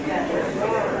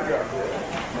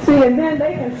 See, and then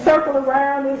they can circle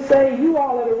around and say, you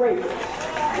all are the rapists.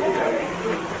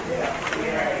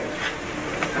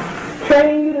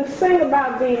 Train you to sing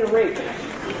about being a rapist.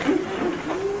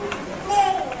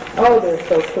 Oh, they're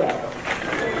so clever.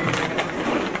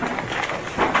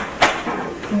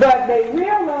 But they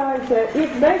realized that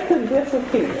if they could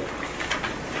disappear,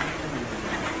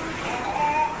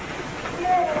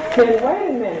 then wait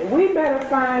a minute, we better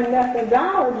find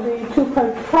methodology to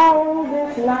control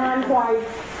this non-white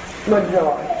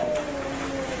majority.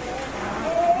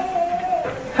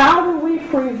 How do we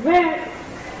prevent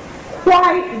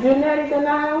white genetic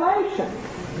annihilation?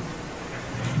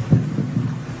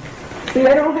 See,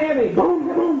 they don't have any boom,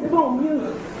 boom, boom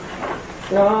music.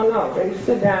 No, they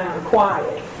sit down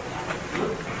quiet,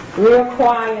 real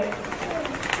quiet,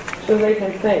 so they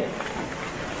can think.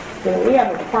 We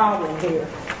have a problem here.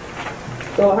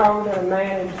 So how are we going to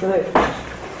manage this?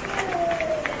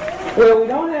 Well, we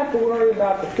don't have to worry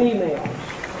about the females.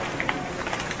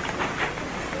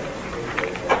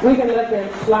 We can let them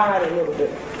slide a little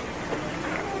bit.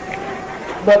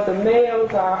 But the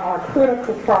males are our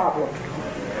critical problem.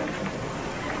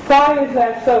 Why is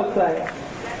that so, class?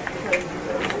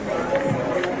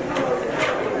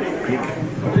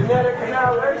 Genetic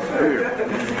annihilation.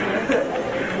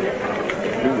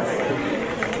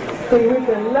 See, we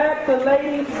can let the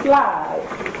ladies slide.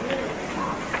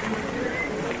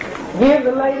 Give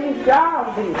the ladies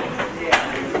jobs even.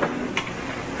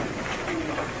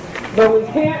 But we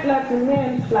can't let the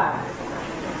men slide.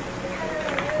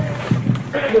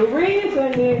 The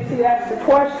reason is, see, that's the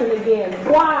question again,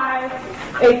 why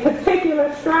a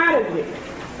particular strategy?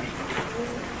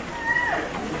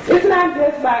 not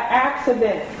just by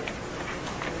accident.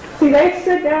 See, they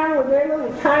sit down with their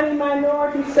little tiny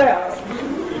minority selves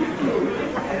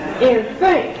and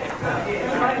think.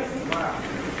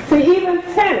 See, even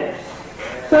tennis.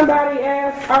 Somebody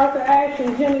asked Arthur Ashe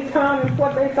and Jimmy Connors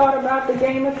what they thought about the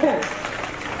game of tennis.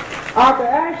 Arthur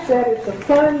Ashe said it's a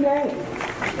fun game.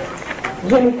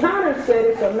 Jimmy Connors said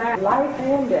it's a matter of life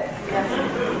and death.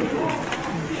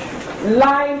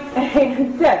 Life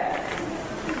and death.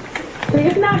 See,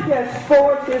 it's not just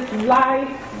sports, it's life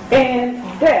and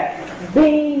death.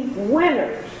 Being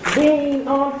winners, being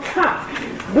on top,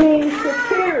 being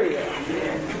superior.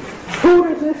 Who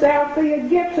does this Althea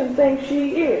Gibson think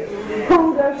she is?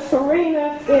 Who does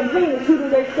Serena and Venus, who do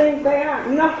they think they are?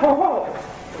 No.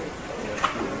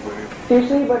 You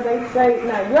see what they say?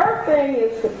 Now, your thing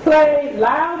is to play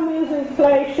loud music,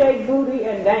 play, shake booty,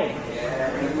 and dance.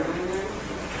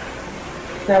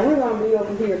 Now, we're going to be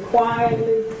over here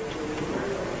quietly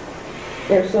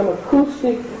in some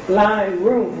acoustic line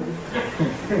room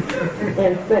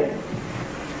and think.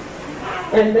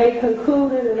 And they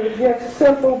concluded it was just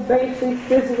simple, basic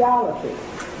physiology.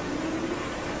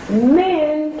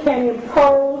 Men can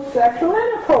impose sexual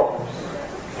intercourse.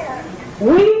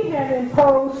 We have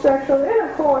imposed sexual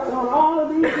intercourse on all of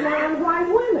these non-white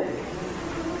women.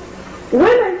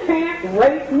 Women can't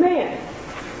rape men.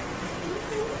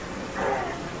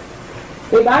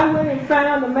 If I went and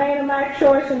found the man of my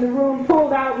choice in the room,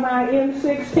 pulled out my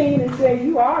M16 and said,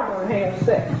 you are going to have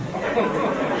sex,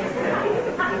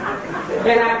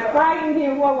 and I frightened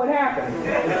him, what would happen?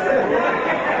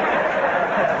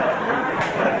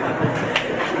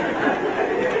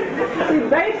 See,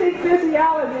 basic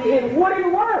physiology, it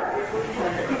wouldn't work.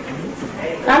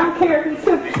 I don't care if he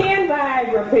took 10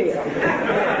 Viagra pills.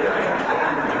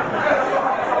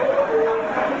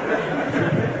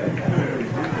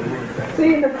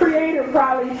 See, the Creator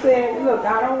probably said, look,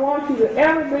 I don't want you to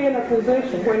ever be in a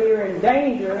position when you're in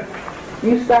danger,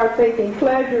 you start taking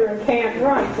pleasure and can't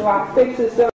run, so I'll fix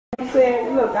it so. He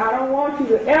said, look, I don't want you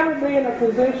to ever be in a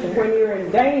position when you're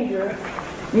in danger,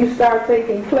 you start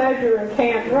taking pleasure and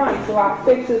can't run, so I'll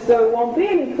fix it so it won't be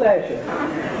any pleasure,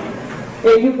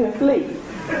 and you can flee.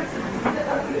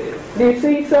 You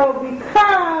see, so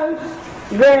because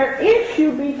their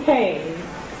issue became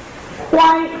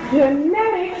white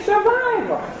genetic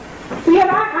survival. See, and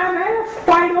I've asked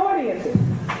white audiences,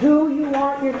 do you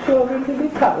want your children to be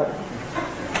colored?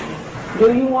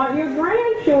 Do you want your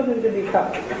grandchildren to be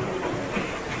colored?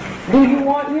 Do you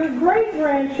want your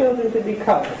great-grandchildren to be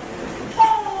colored?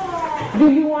 Do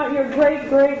you want your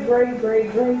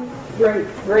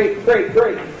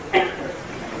great-great-great-great-great-great-great-great?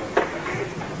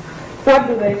 What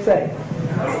do they say?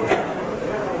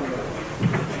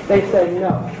 They say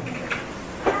no.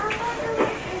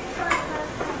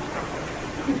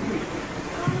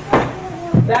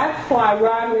 That's why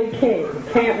Rodney King,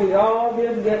 can't we all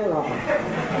just get along?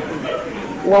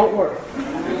 Won't work.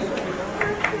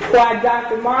 Why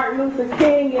Dr. Martin Luther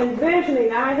King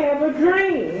envisioning, I have a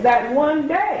dream that one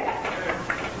day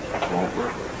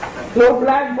little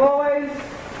black boys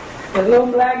and little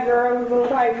black girls, little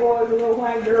white boys and little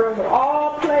white girls will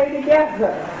all play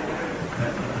together.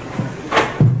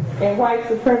 And white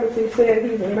supremacy said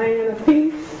he's a man of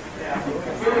peace,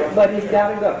 but he's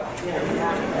got to go.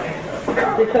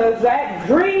 Because that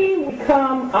dream will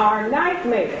become our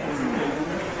nightmare.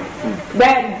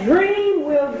 That dream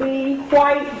will be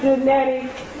white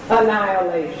genetic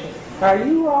annihilation. Are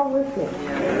you all with me?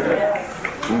 Yes.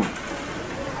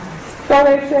 So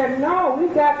they said, no,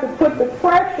 we've got to put the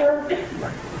pressure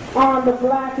on the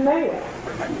black male.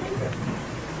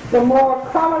 The more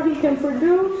color he can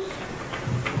produce,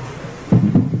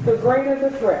 the greater the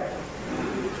threat.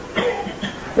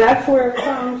 That's where it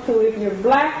comes to, if you're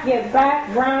black, get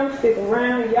back, brown, stick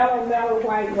around, yellow, mellow,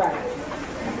 white, right.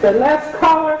 The less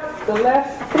color, the less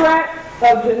threat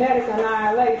of genetic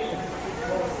annihilation.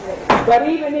 But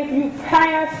even if you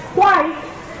pass white,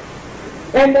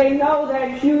 and they know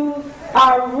that you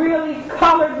are really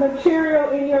colored material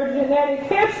in your genetic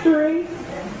history,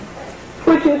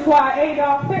 which is why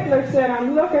Adolf Hitler said,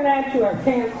 I'm looking at you, I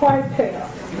can't quite tell.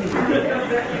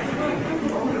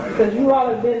 Because you all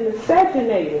have been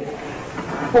miscegenated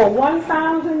for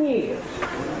 1,000 years.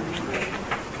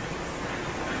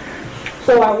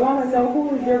 So I want to know,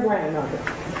 who is your grandmother?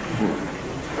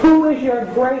 Who is your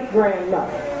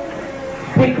great-grandmother?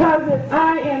 Because if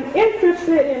I am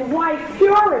interested in white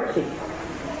purity,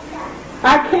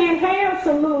 I can't have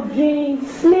some little genes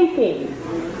sneaking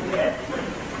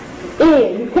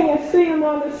in. You can't see them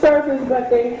on the surface, but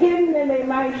they're hidden and they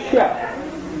might show.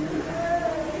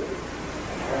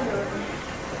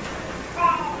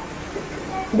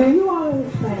 Do you all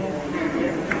understand?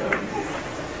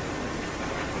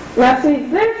 Now see,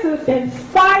 this is in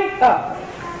spite of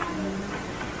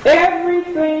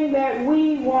everything that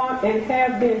we want and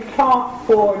have been taught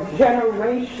for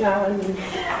generations.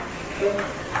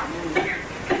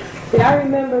 See, I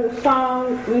remember the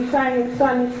song we sang in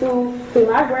Sunday school. See,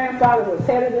 my grandfather was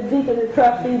head of the deacon and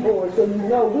trustee board, so you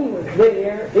know we was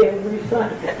there every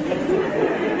Sunday.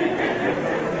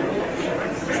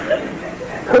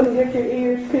 Couldn't get your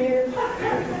ears pierced.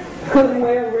 Couldn't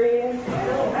wear red.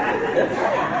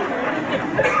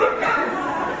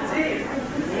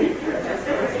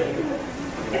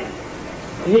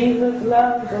 Jesus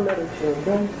loves the little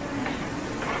children,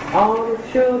 all the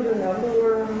children of the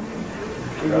world,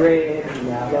 red,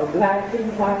 yellow, black,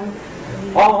 and white,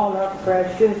 all are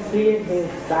precious in His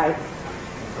sight.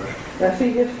 Now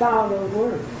see, just follow those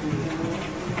words.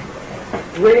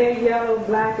 Red, yellow,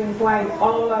 black, and white,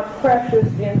 all are precious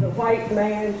in the white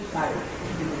man's sight.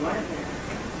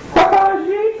 What calls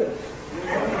Jesus?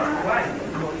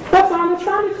 What's on the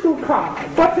Sunday school card?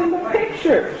 What's in the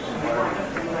pictures?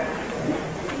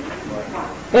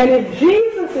 And if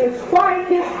Jesus is white,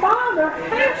 His Father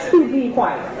has to be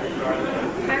white.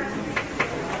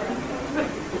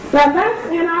 Now that's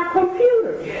in our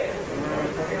computers.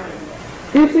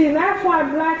 You see, that's why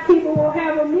black people will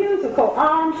have a musical,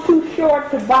 Arms Too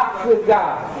Short to Box with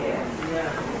God.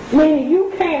 Meaning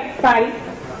you can't fight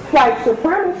white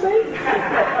supremacy.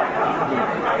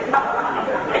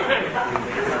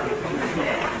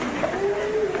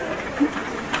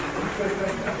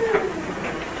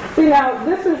 See, now,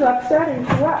 this is upsetting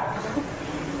to us.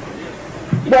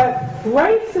 But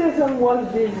racism was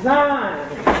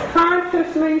designed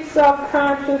consciously,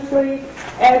 subconsciously,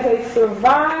 as a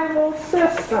survival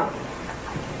system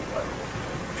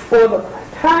for the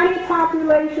tiny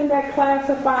population that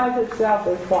classifies itself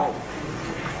as white.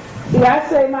 See, I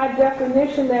say my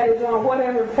definition that is on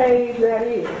whatever page that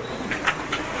is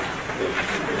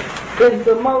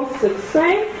the most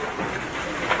succinct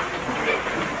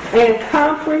and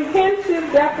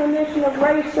comprehensive definition of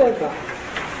racism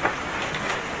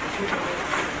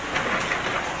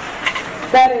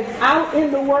that is out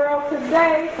in the world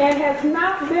today and has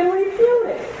not been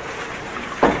refuted.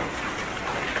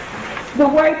 The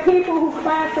way people who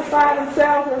classify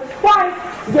themselves as white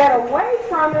get away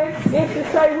from it is to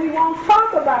say we won't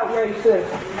talk about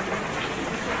racism.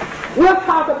 We'll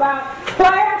talk about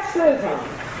classism.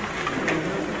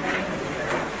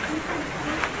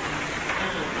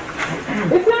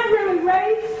 It's not really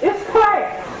race, it's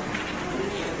class.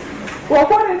 Well,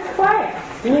 what is class?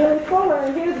 Neely Fuller,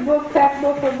 in his book,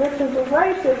 Textbook for Victims of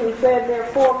Racism, said there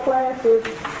are 4 classes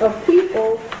of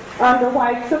people under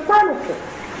white supremacy.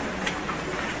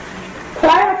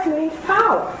 Class means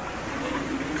power.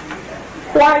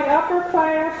 White upper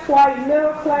class, white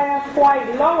middle class,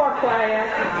 white lower class,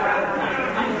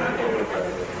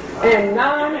 and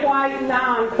non-white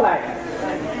non-class.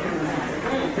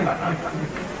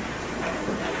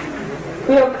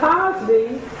 Bill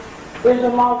Cosby is a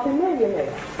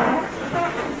multimillionaire.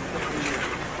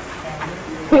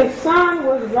 His son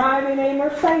was driving a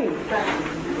Mercedes.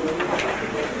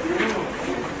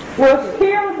 Was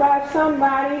killed by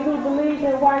somebody who believed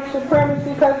in white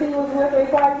supremacy because he was with a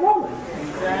white woman.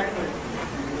 Exactly.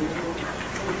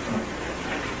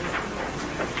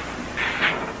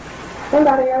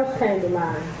 Somebody else came to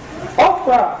mind.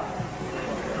 Oprah,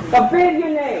 a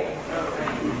billionaire,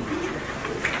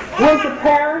 went to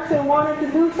Paris and wanted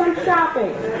to do some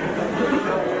shopping.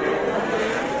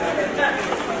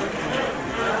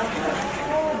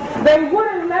 They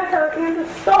wouldn't let her in the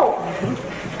store.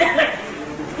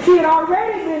 She had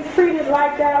already been treated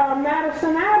like that on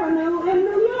Madison Avenue in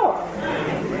New York.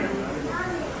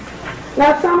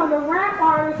 Now some of the rap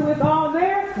artists with all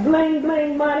their bling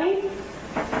bling money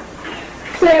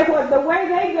said what the way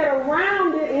they get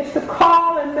around it is to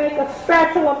call and make a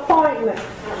special appointment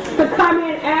to come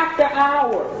in after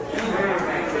hours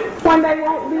when they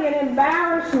won't be an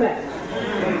embarrassment.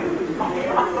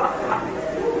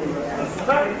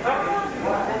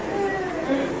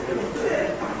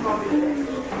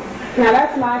 Now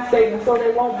that's my statement, so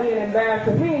they won't be an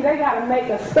embarrassment. Meaning they got to make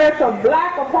a special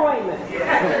black appointment.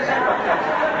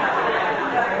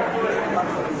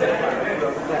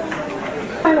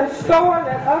 In a store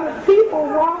that other people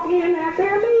walk in at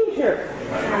their leisure.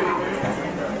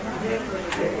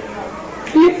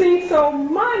 You see, so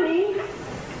money,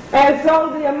 as though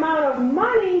the amount of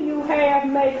money you have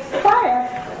makes class,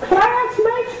 class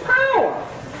makes power.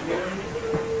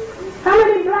 How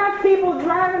many black people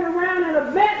driving around in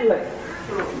a Bentley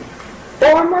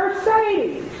or a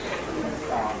Mercedes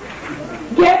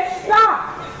get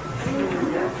stopped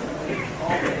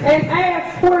and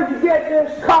ask, where'd you get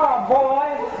this car, boy?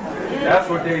 That's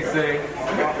what they say.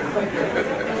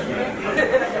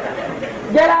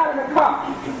 Get out of the car.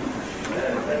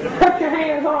 Put your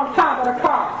hands on top of the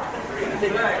car.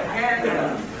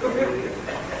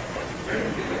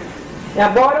 Now,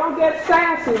 boy, don't get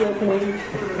sassy with me,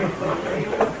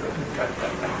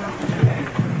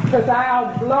 because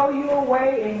I'll blow you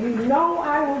away, and you know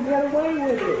I will get away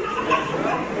with it.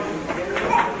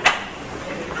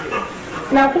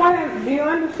 Now, do you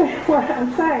understand what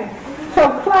I'm saying? So,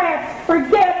 class,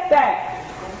 forget that.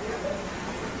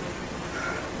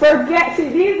 See,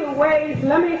 these are ways, I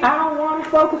don't want to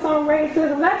focus on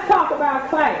racism. Let's talk about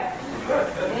class.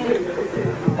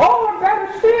 Or better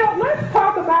still, let's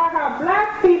talk about how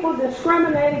black people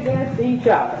discriminate against each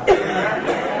other.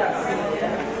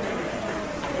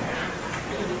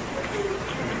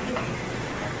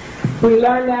 We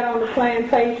learned that on the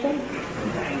plantation.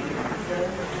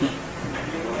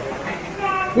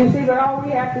 You see, but all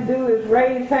we have to do is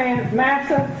raise hands.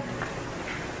 Massa,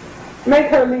 make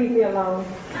her leave me alone.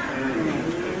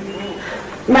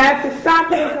 Massa,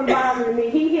 stop him from bothering me.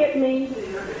 He hit me.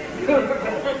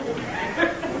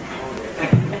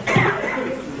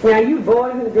 Now, you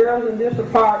boys and girls in this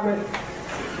apartment,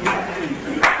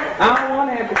 I don't want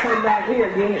to have to come back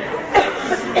here again.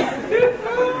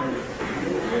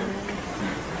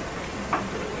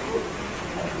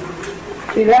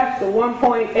 See, that's the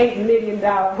 $1.8 million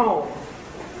home.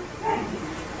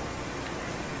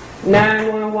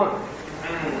 911.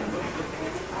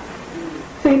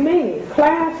 See, meaning,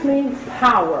 class means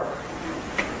power.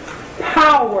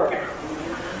 Power.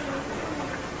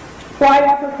 White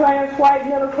upper class, white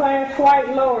middle class, white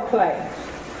lower class.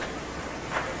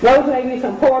 Those may be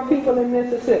some poor people in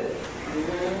Mississippi.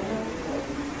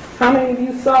 How many of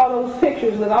you saw those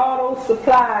pictures with all those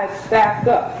supplies stacked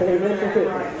up in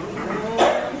Mississippi?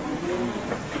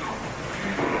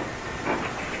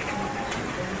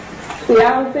 See, I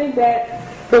don't think that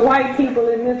the white people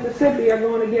in Mississippi are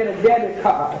going to get a debit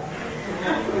card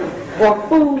or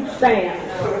food stamps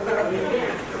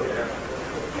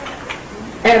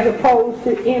as opposed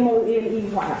to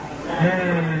M-O-N-E-Y.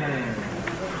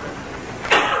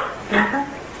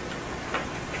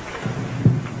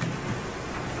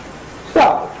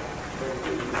 So,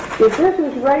 if this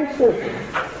is racism,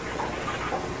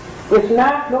 it's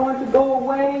not going to go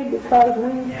away because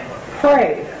we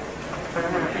pray.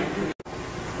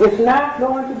 It's not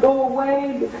going to go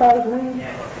away because we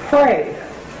pray.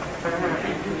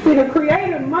 See, the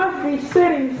Creator must be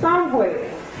sitting somewhere.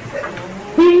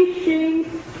 He, she,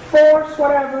 force,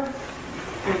 whatever.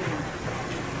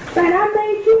 Saying, I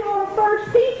made you all the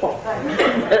first people.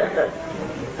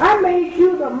 I made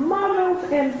you the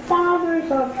mothers and fathers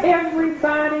of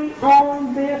everybody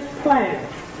on this planet.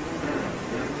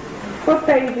 What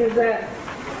page is that?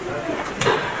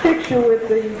 Picture with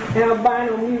the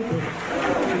albino mutant.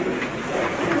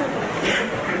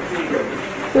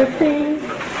 15.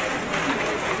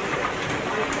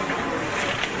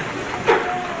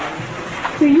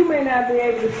 See, you may not be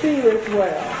able to see this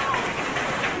well.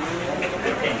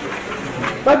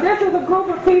 But this is a group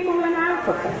of people in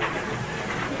Africa.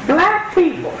 Black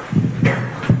people.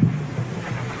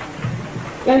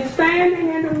 And standing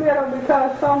in the middle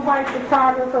because some white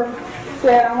photographer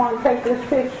said, I want to take this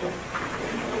picture,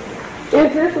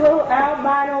 is this little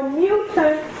albino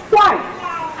mutant white.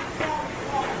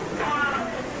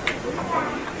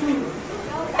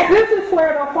 This is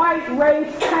where the white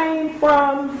race came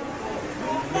from.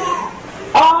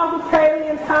 All the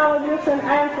paleontologists and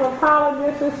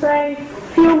anthropologists are saying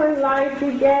human life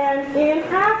began in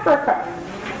Africa.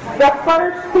 The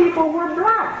first people were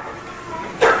black.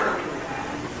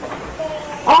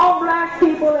 All black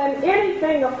people and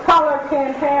anything of color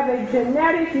can have a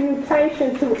genetic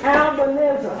mutation to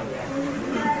albinism.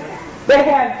 They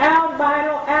have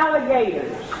albino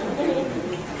alligators.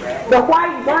 The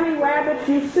white bunny rabbit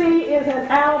you see is an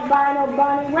albino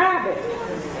bunny rabbit.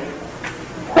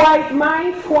 White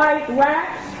mice, white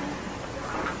rats.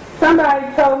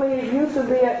 Somebody told me it used to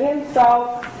be an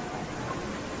insult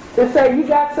to say, you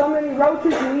got so many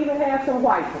roaches, you even have some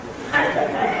white ones.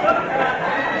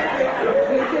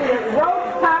 You see, the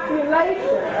roach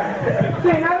population.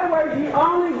 See, in other words, you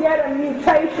only get a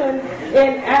mutation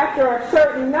after a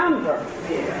certain number.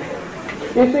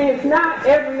 You see, it's not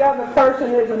every other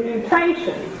person is a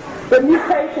mutation. But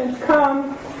mutations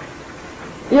come,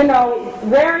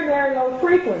 very, very low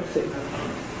frequency.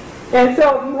 And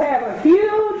so if you have a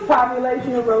huge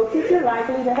population of roaches, you're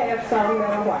likely to have some that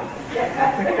are white.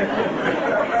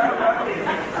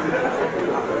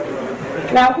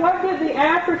 Now, what did the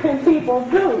African people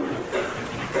do?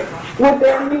 with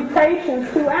their mutations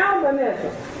to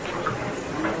albinism.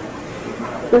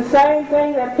 The same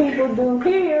thing that people do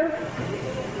here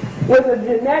with a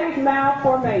genetic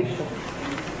malformation.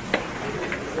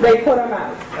 They put them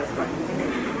out.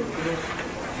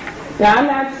 Now, I'm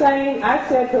not saying, I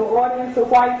said to an audience of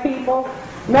white people,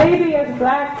 maybe as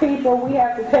black people we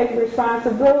have to take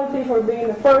responsibility for being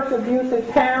the first abusive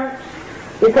parents,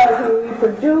 because when we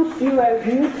produced you as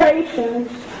mutations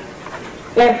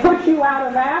and put you out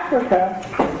of Africa,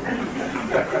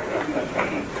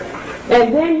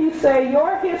 and then you say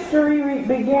your history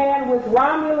began with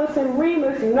Romulus and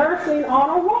Remus nursing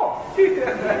on a wolf.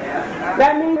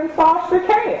 That means in foster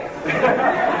care.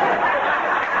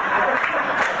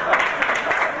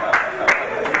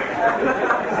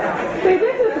 See,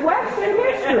 this is Western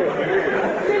history.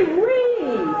 See,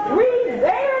 read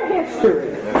their history.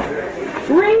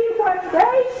 Read what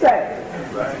they say.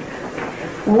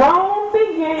 Rome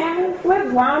began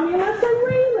with Romulus and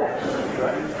Remus.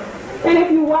 And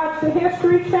if you watch the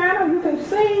History Channel, you can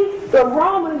see the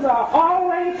Romans are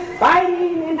always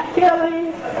fighting and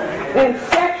killing and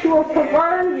sexual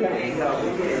perversion.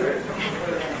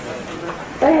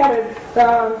 They had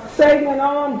a segment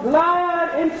on blood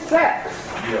and sex.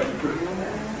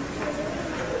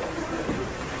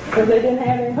 Because they didn't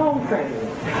have any home training.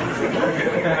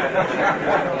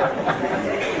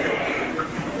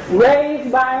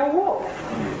 Raised by a wolf.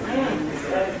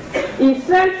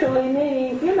 Essentially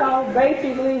meaning,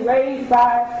 basically raised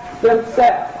by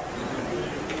themselves.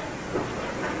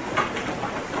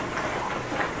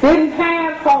 Didn't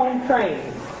have home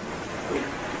training.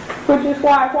 Which is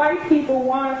why white people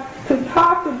want to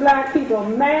talk to black people,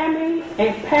 Mammy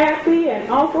and Pappy and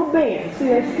Uncle Ben. See,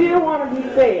 they still want to be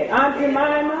fed. Aunt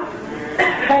Jemima,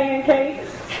 pancakes.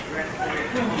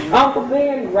 Uncle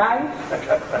Ben, rice.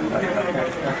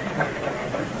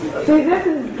 See, this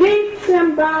is deep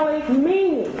symbolic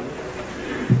meaning.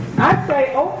 I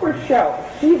say Oprah show.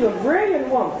 She's a brilliant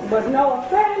woman, but no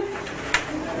offense.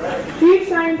 She's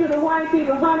saying to the white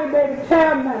people, honey, baby,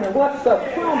 tell me what's the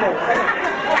problem?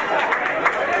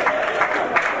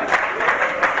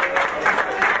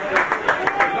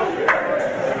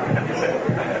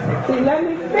 See, let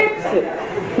me fix it.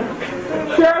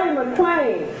 Shirley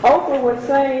MacLaine, Oprah was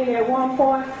saying at one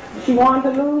point she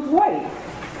wanted to lose weight.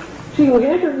 She was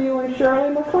interviewing Shirley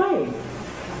MacLaine.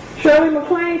 Shirley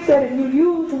MacLaine said, if you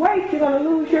lose weight, you're going to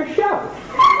lose your show.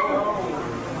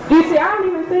 You see, I don't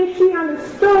even think she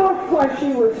understood what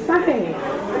she was saying.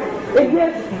 It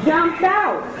just jumped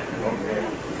out.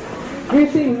 You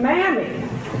see, Mammy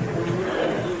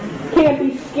can't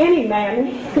be skinny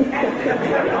Mammy.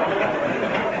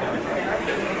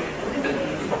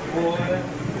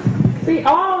 See,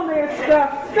 all their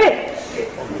stuff fits.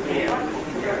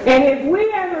 And if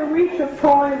we ever reach a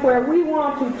point where we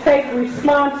want to take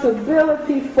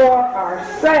responsibility for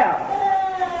ourselves,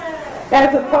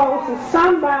 as opposed to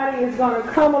somebody is going to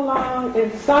come along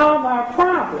and solve our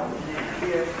problem.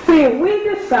 See, if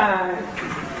we decide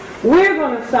we're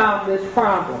going to solve this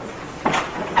problem,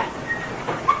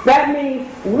 that means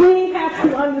we have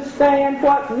to understand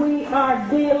what we are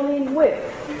dealing with.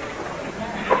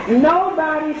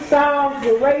 Nobody solves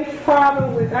the race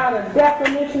problem without a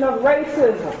definition of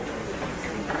racism.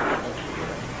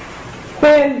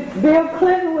 When Bill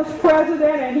Clinton was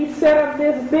president and he set up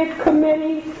this big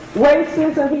committee,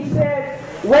 racism, he said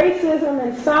racism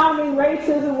and solving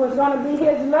racism was going to be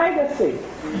his legacy.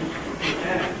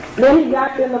 Then he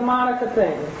got the Monica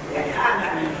thing.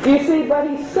 You see, but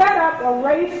he set up a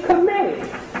race committee.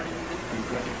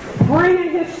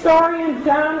 Brilliant historian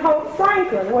John Hope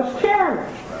Franklin was chairman.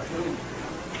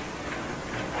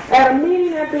 At a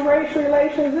meeting at the Race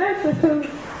Relations Institute,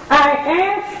 I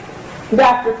asked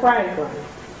Dr. Franklin,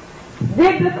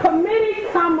 did the committee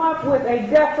come up with a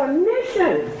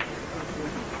definition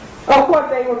of what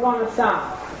they were going to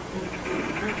solve?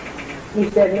 He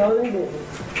said, no, they didn't.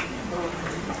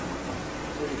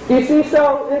 You see,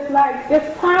 so it's like,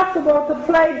 it's possible to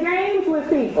play games with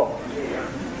people.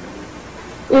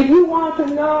 If you want to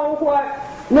know what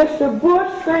Mr.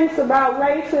 Bush thinks about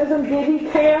racism, did he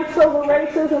cancel the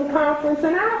racism conference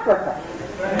in Africa?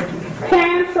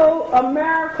 Cancel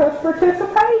America's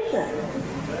participation.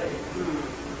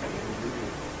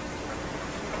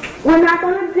 We're not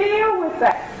going to deal with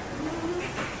that.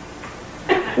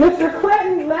 Mr.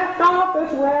 Clinton left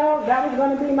office, well, that was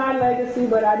going to be my legacy,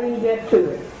 but I didn't get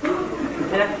to it.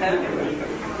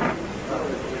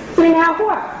 See, now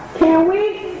what? Can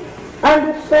we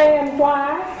understand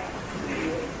why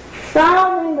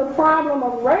solving the problem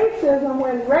of racism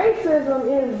when racism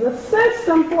is the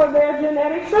system for their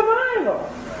genetic survival?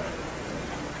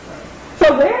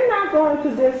 So they're not going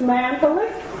to dismantle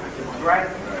it. Right.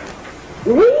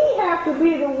 We have to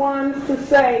be the ones to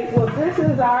say, well, this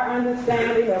is our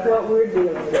understanding of what we're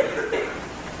dealing with.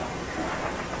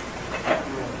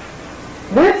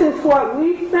 This is what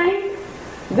we think.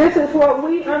 This is what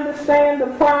we understand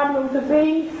the problem to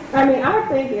be. I mean, I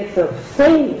think it's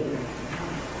obscene.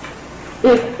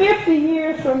 If 50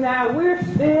 years from now we're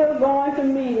still going to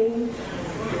meetings,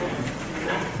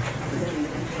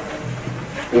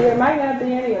 there might not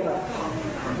be any of us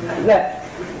left.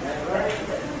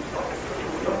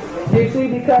 You see,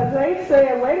 because they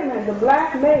said, wait a minute, the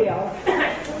black male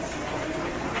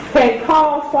can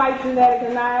cause white genetic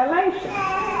annihilation.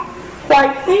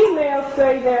 White females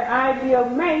say their ideal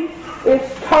mate is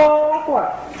tall,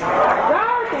 what?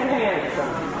 Dark and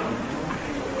handsome.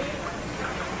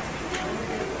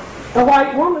 A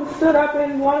white woman stood up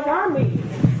in one of our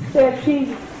meetings, said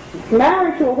she's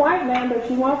married to a white man, but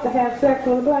she wants to have sex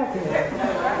with a black man.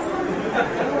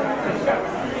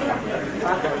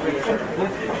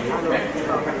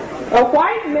 A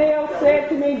white male said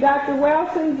to me, Dr.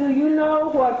 Welsing, do you know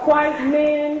what white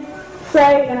men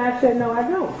say? And I said, no, I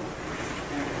don't.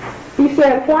 He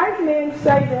said, white men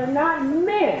say they're not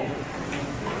men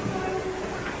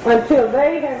until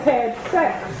they have had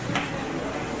sex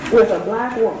with a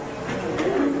black woman.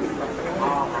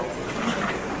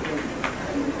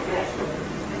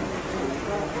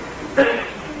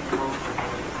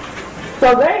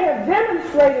 So they have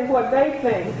demonstrated what they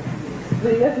think.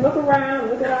 See, let's look around,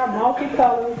 look at our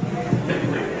multicolored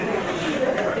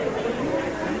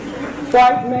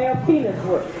white male penis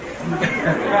work. I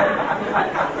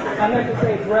meant to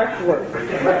say brush work.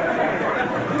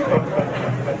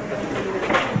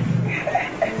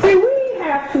 See, we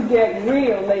have to get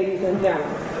real, ladies and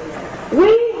gentlemen.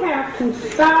 We have to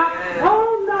stop.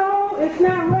 Oh no, it's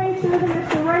not racism,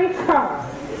 it's the race card.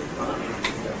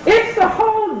 It's the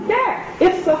whole deck.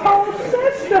 It's the whole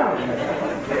system.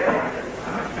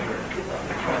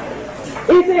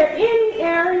 Is there any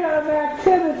area of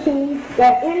activity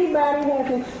that anybody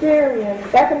has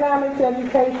experienced, economics,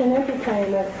 education,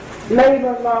 entertainment,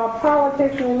 labor law,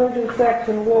 politics, religion, sex,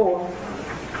 and war,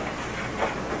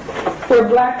 where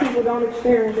black people don't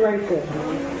experience racism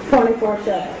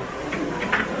 24/7?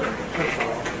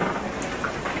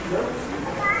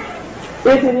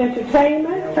 Is it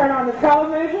entertainment? Turn on the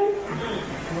television.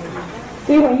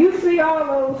 See, when you see all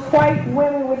those white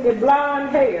women with their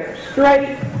blonde hair,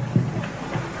 straight,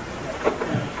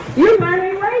 you're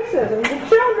learning racism. The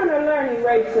children are learning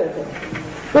racism.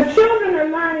 The children are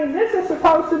learning this is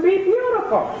supposed to be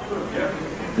beautiful.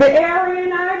 The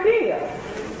Aryan ideal.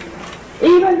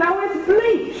 Even though it's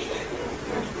bleached.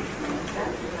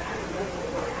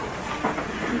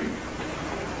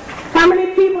 How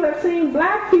many people have seen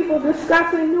black people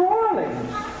discussing New Orleans?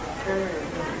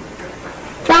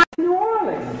 New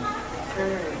Orleans.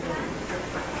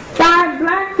 5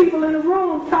 black people in a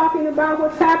room talking about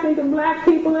what's happening to black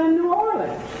people in New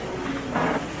Orleans.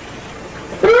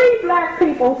 3 black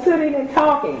people sitting and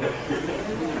talking.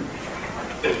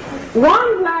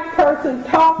 1 black person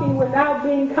talking without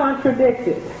being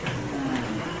contradicted.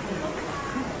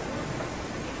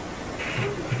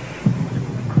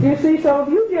 You see, so if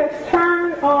you just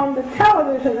turn on the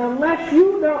television, unless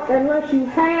you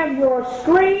have your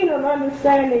screen of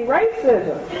understanding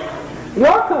racism,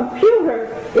 your computer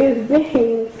is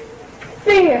being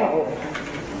filled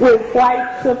with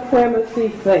white supremacy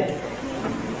things.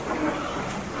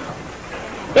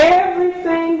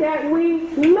 Everything that we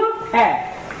look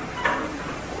at,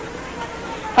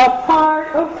 a part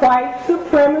of white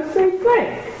supremacy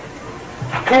thing.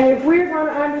 And if we're going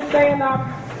to understand our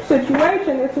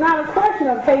situation, it's not a question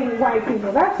of hating white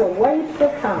people. That's a waste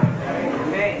of time.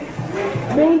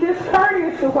 Being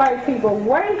discourteous to white people,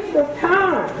 waste of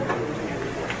time.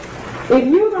 If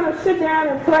you're going to sit down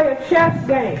and play a chess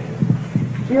game,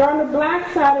 you're on the black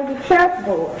side of the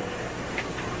chessboard.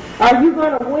 Are you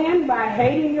going to win by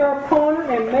hating your opponent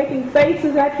and making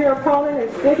faces at your opponent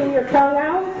and sticking your tongue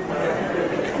out?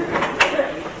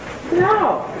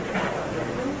 No.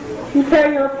 You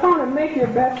tell your opponent, make your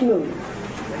best move.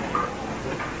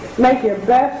 Make your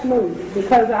best move,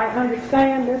 because I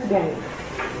understand this game.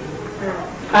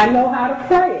 I know how to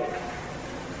play it.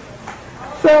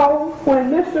 So when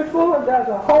Mr. Fuller does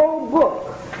a whole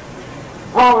book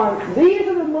on these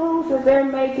are the moves that they're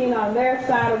making on their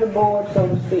side of the board, so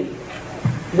to speak.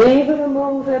 These are the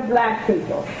moves that black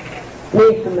people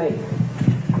need to make.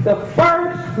 The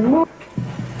first move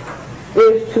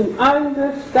is to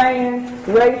understand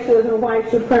racism, white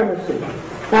supremacy.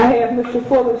 I have Mr.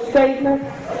 Fuller's statement.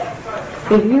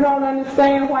 If you don't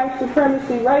understand white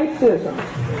supremacy, racism,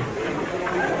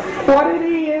 what it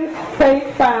is,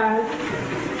 page 5,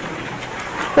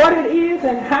 what it is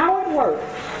and how it works.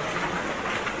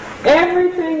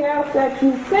 Everything else that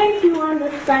you think you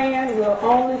understand will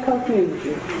only confuse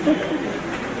you.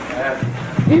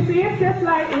 You see, it's just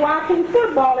like watching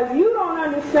football. If you don't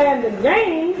understand the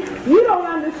game, you don't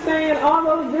understand all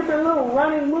those different little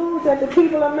running moves that the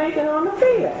people are making on the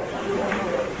field.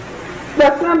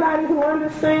 But somebody who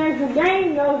understands the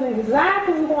game knows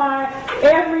exactly why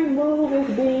every move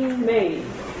is being made.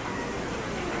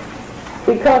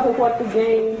 Because of what the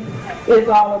game is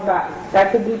all about.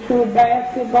 That could be true of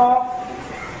basketball,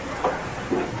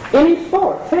 any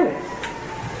sport, tennis,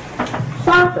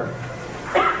 soccer.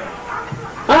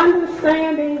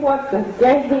 Understanding what the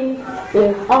game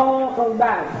is all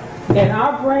about. And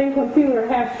our brain computer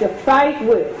has to fight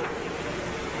with.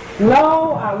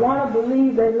 No, I want to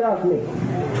believe they love me.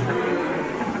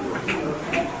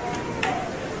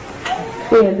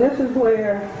 See, and this is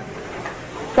where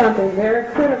something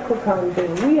very critical comes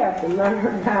in. We have to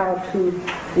learn how to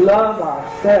love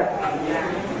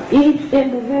ourselves. Each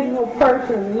individual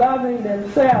person loving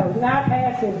themselves, not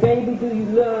asking, baby, do you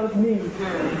love me?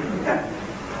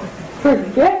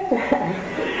 Forget that.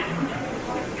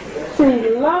 See,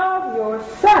 love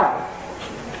yourself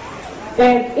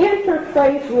and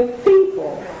interface with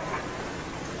people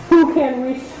who can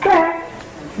respect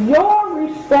your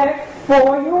respect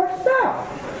for yourself.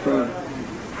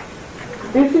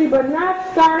 You see, but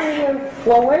not starting with,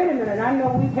 well, wait a minute, I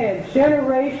know we've had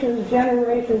generations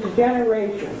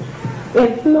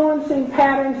influencing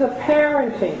patterns of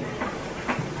parenting,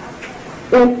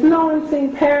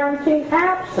 influencing parenting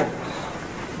absence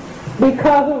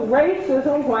because of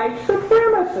racism, white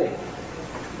supremacy.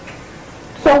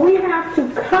 So we have to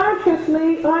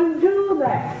consciously undo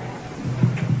that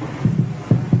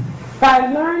by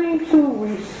learning to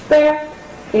respect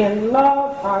and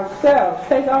love ourselves.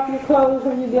 Take off your clothes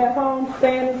when you get home,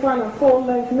 stand in front of a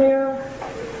full-length mirror,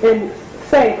 and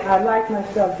say, I like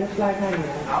myself just like I am.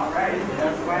 All right.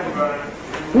 That's right, brother.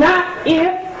 Not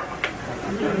if.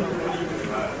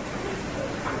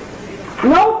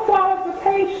 No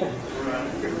qualifications.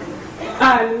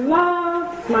 I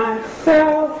love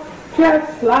myself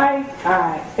just like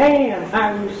I am.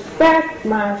 I respect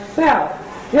myself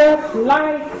just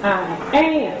like I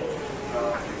am.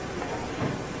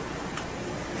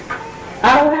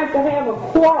 I don't have to have a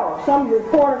quarrel. Some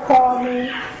reporter called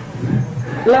me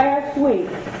last week.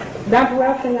 Dr.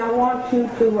 Welsing, I want you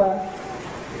to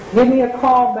give me a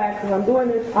call back because I'm doing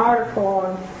this article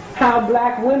on how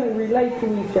black women relate to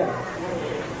each other.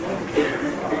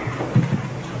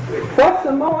 What's the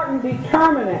important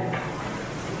determinant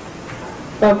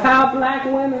of how black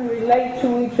women relate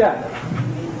to each other?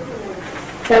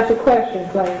 That's a question,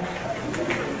 class.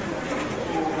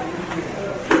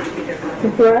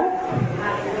 Right?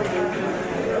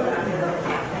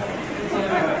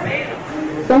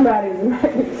 Somebody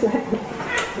might say.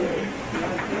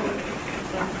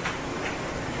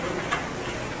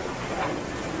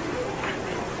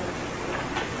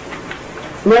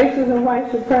 Racism,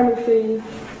 white supremacy,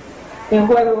 and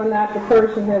whether or not the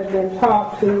person has been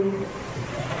taught to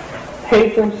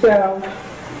hate themselves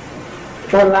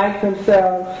or like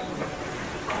themselves,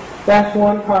 that's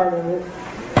one part of it.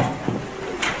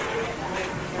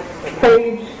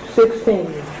 Page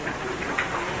 16.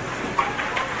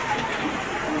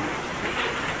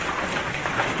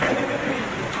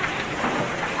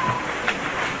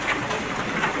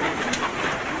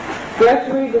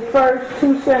 Let's read the first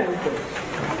two sentences.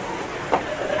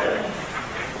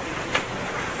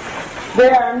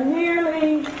 There are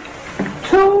nearly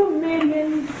 2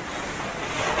 million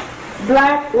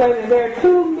there are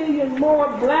 2 million more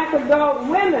black adult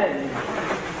women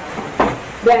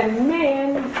than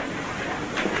men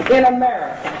in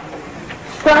America.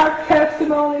 Stark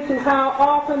testimony to how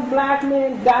often black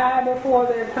men die before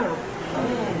their time.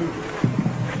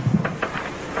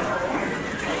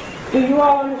 Do you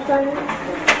all understand?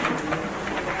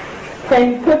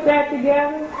 Can you put that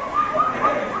together?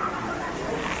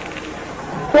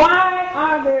 Why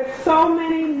are there so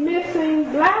many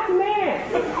missing black men?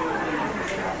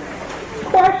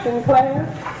 Question, class.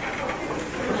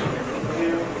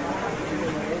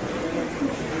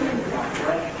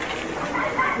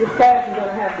 This class is going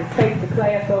to have to take the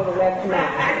class over that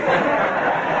tonight.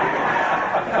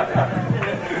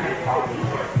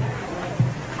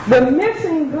 The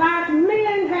missing black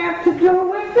men have to do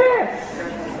with this.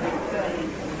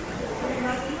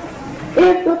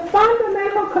 If the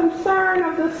fundamental concern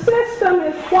of the system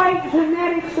is white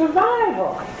genetic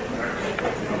survival,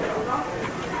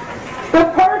 the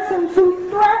persons who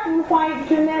threaten white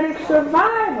genetic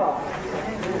survival,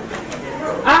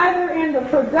 either in in the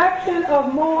production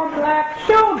of more black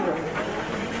children,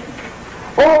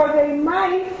 or they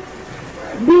might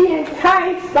be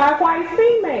enticed by white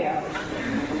females.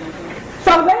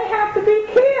 So they have to be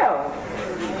killed.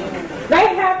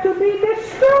 They have to be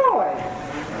destroyed.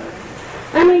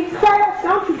 I mean, Cress,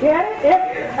 don't you get it?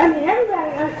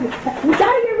 Everybody, we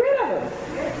got to get rid of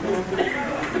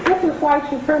them. This is white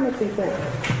supremacy thing.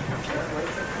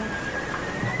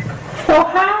 So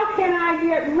how can I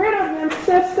get rid of them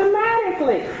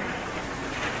systematically?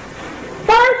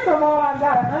 First of all, I've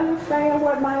got to understand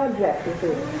what my objective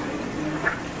is.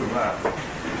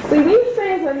 See, these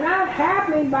things are not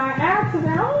happening by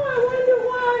accident. Oh, I wonder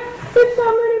why there's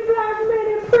so many black men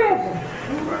in prison.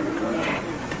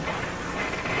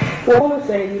 Well, I'm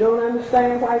saying you don't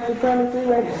understand white supremacy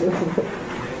racism.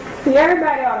 See,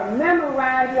 everybody ought to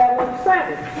memorize that little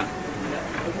sentence.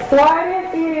 What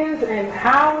it is and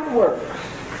how it works.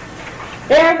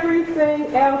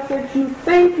 Everything else that you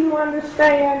think you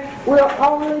understand will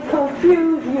only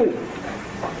confuse you.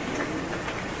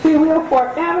 See, we'll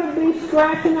forever be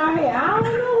scratching our head. I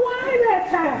don't know why that's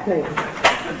happening.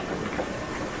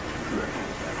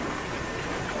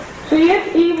 See,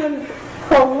 it's even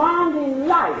prolonging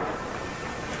life.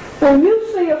 When you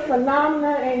see a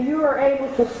phenomenon and you are able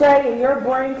to say, and your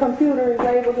brain computer is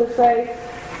able to say,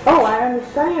 oh, I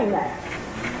understand that.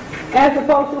 As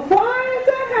opposed to, why is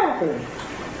that happening?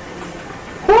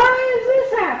 Why is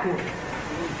this happening?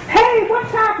 Hey,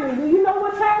 what's happening? Do you know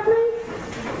what's happening?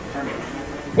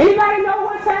 Anybody know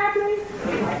what's happening?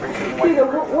 See, the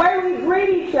way we greet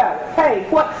each other. Hey,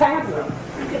 what's happening?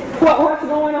 What's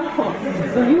going on?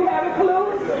 Do you have a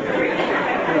clue?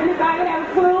 Anybody have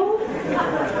a clue?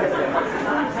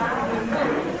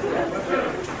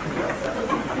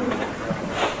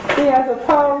 See, as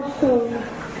opposed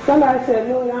to, somebody said,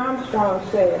 Louis Armstrong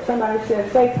said, somebody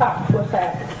said, say, Pops, what's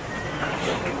happening?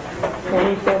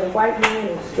 And he said, the white man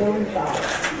is still in charge.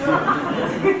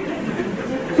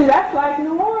 See, that's like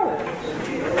New Orleans.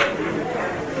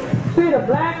 See, the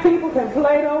black people can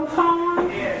play those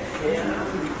horns,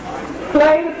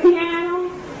 play the piano,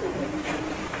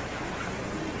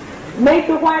 make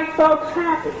the white folks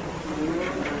happy.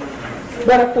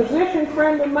 But a physician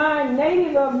friend of mine,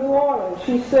 native of New Orleans,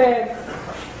 she said,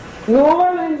 New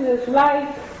Orleans is like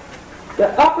the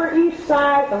Upper East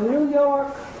Side of New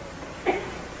York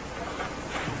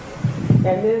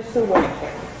and this the West.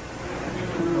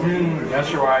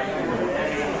 That's right.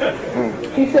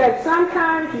 She said,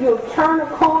 sometimes you'll turn a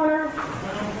corner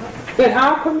in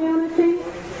our community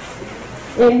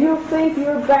and you'll think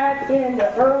you're back in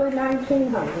the early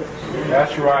 1900s.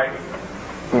 That's right.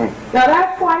 Now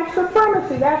that's white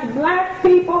supremacy. That's black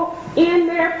people in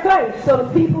their place. So the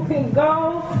people can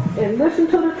go and listen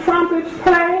to the trumpets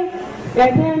play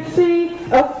and then see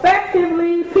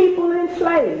effectively people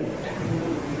enslaved.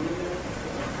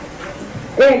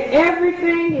 And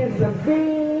everything is a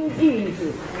big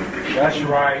easy. That's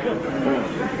right.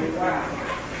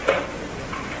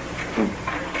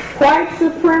 White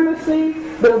supremacy,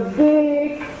 the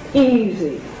big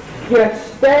easy.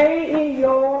 Just stay in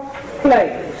your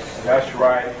place. That's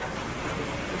right.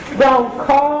 Don't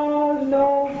cause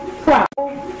no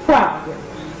problems.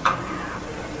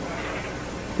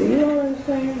 Do you know what I'm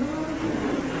saying?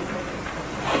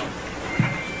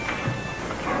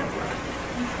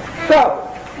 So,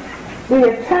 the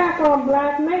attack on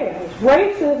black males.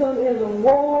 Racism is a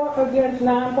war against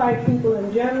non-white people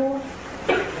in general,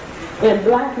 and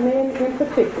black men in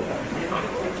particular.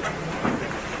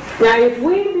 Now, if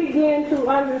we begin to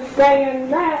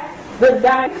understand that, the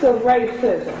dynamics of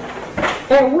racism,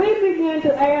 and we begin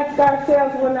to ask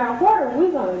ourselves, well, now, what are we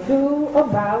going to do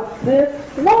about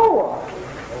this war?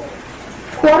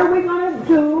 What are we going to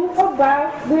do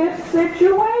about this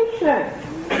situation?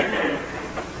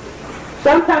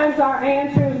 Sometimes our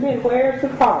answer has been, where's the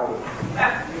party?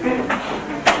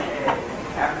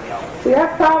 See,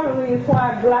 that probably is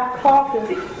why Black Caucus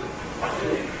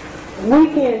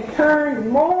weekend turned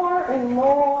more and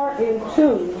more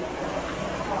into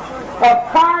a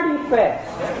party fest.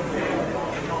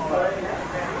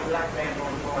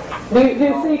 Do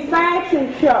you see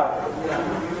fashion show?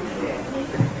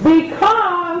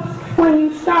 Because when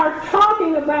you start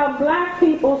talking about black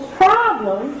people's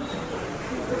problems,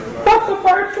 what's the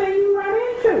first thing you run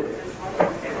into?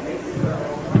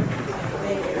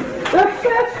 The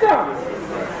system.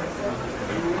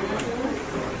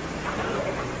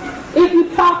 If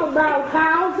you talk about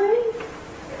housing,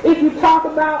 if you talk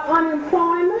about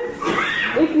unemployment,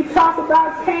 if you talk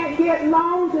about can't get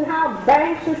loans and how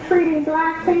banks are treating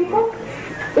black people,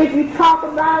 if you talk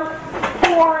about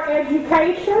poor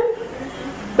education,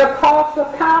 the cost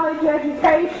of college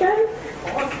education,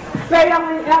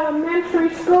 failing elementary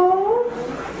schools.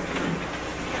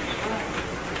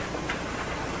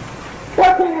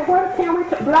 What can we,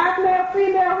 black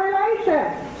male-female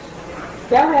relations.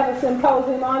 They'll have a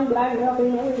symposium on black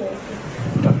male-female relations.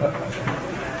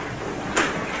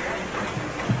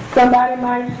 Somebody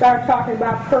might start talking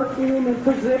about perfume and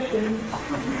positions.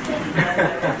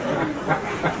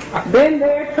 Been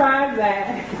there, tried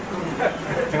that.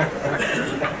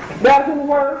 Doesn't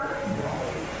work.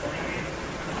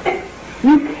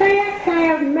 You can't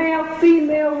have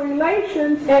male-female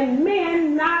relations and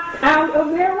men knocked out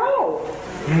of their roles.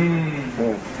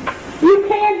 You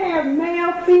can't have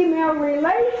male-female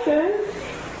relations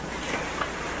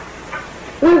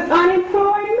with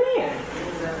unemployed men.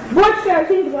 Bush says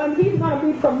he's going to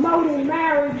be promoting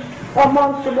marriage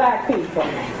amongst the black people.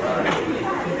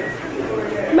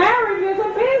 Marriage is a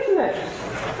business.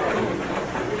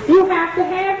 You have to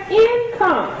have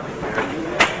income.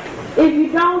 If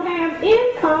you don't have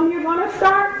income, you're going to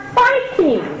start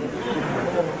fighting.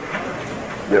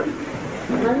 Yep.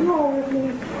 Are you all with me?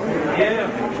 Yeah.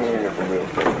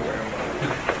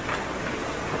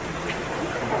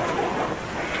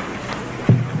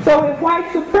 So if white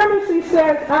supremacy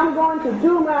says, I'm going to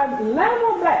do my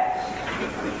level best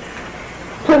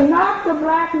to knock the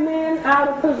black men out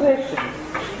of position,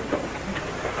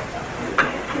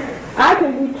 I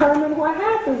can determine what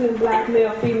happens in black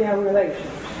male-female relations.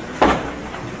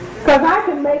 Because I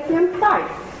can make them fight.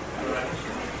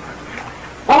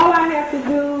 All I have to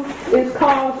do is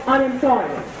cause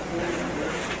unemployment.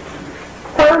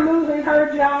 Her losing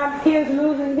her job, his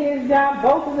losing his job,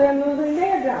 both of them losing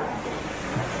their job.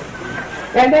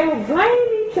 And they will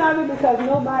blame each other because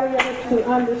nobody else can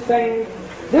understand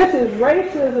this is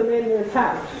racism in this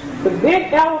house. The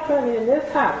big elephant in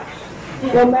this house,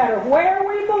 no matter where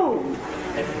we move.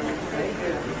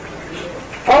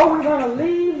 Oh, we're going to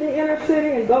leave the inner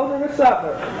city and go to the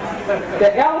suburbs.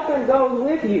 The elephant goes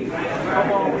with you.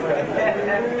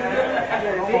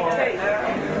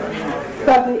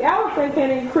 Because the elephant can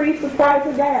increase the price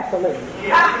of gasoline.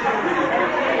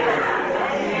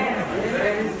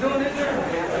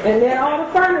 And then all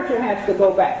the furniture has to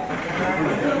go back.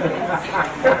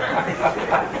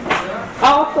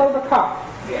 Also the car.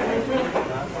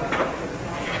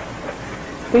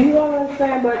 Do you all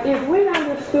understand? But if we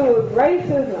understood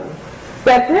racism,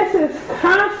 that this is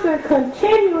constant,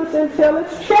 continuous until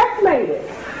it's checkmated.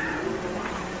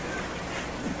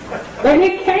 And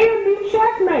it can be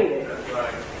checkmated.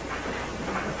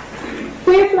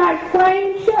 See, it's like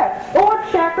playing chess or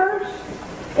checkers,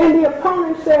 and the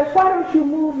opponent says, why don't you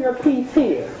move your piece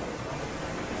here?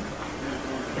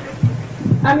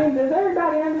 I mean, does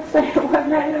everybody understand what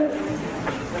that is?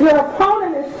 Your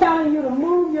opponent is telling you to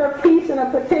move your piece in a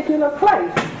particular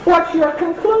place. What's your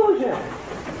conclusion?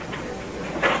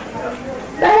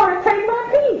 They want to take my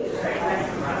piece.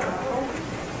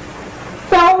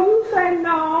 So you say,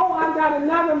 no, I've got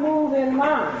another move in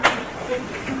mind.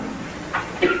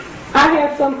 I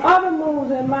have some other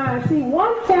moves in mind. See,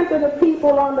 1/10 of the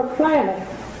people on the planet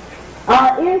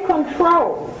are in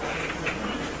control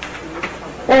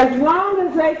as long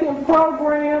as they can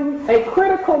program a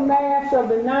critical mass of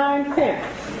the 9/10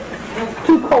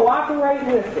 to cooperate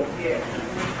with them.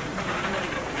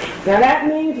 Now that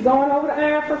means going over to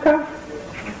Africa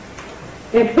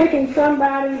and picking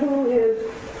somebody who is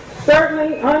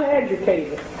certainly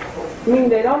uneducated, meaning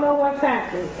they don't know what's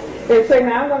happening, and say,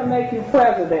 now I'm going to make you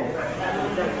president.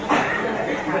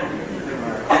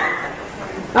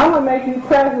 I'm going to make you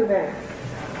president.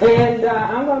 And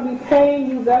I'm going to be paying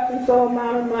you thus and so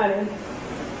amount of money.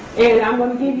 And I'm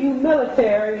going to give you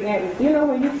military. And you know,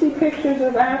 when you see pictures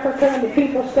of Africa and the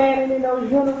people standing in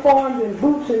those uniforms and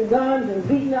boots and guns and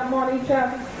beating up on each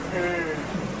other,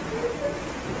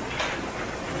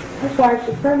 that's white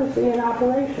supremacy in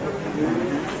operation.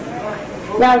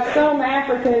 Now, if some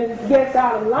African gets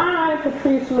out of line,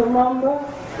 Patrice Lumumba,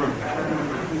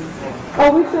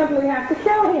 oh, we simply have to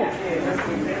kill him.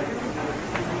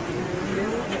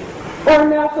 Or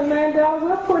Nelson Mandela,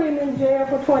 we'll put him in jail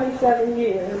for 27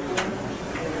 years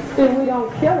if we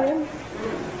don't kill him.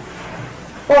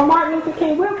 Or Martin Luther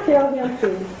King, we'll kill him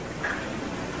too.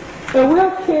 And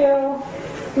we'll kill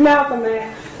Malcolm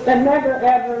X and Medgar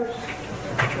Evers,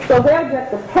 so they'll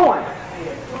get the point.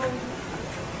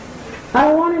 I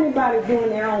don't want anybody doing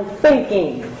their own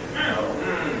thinking.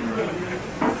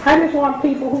 I just want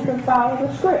people who can follow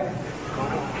the script.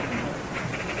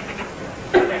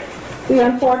 See,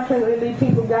 unfortunately,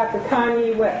 people got the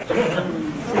Kanye West.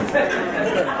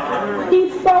 He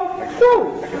spoke the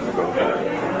truth.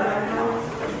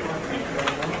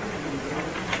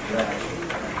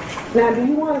 Now, do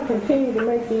you want to continue to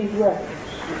make these records?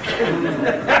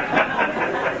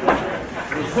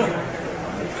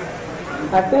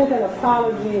 I think an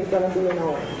apology is going to be in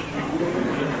order.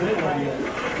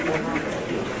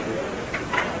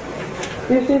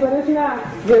 You see, but it's not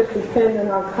just dependent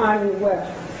on Kanye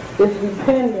West. It's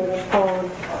dependent upon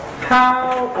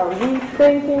how are we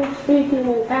thinking, speaking,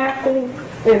 and acting,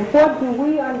 and what do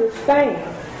we understand.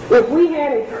 If we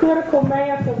had a critical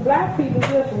mass of black people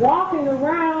just walking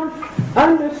around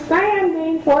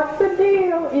understanding what the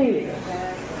deal is.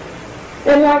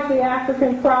 And like the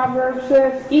African proverb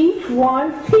says, each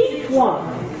one teach one.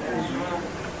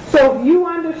 So if you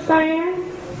understand,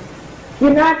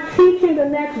 you're not teaching the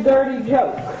next dirty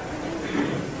joke,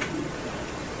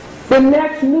 the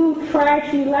next new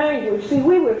trashy language. See,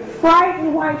 we would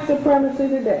frighten white supremacy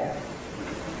to death.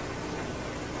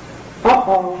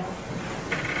 Uh-oh.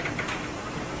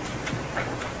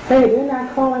 Hey, they're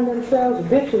not calling themselves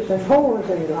bitches and whores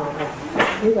any longer.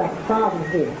 We got a problem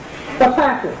here. What's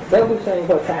happening? They'll be saying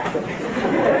what's happening.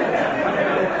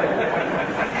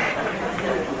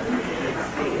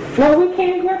 No, we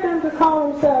can't get them to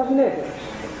call themselves niggers.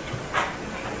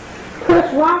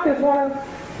 Chris Rock is going to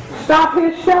stop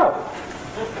his show.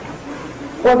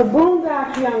 Or the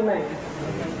Boondocks young man,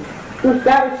 who's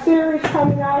got a series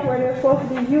coming out where they're supposed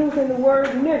to be using the word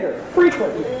nigger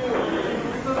frequently.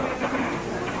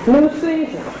 New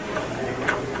season.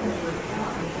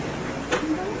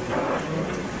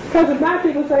 Because if black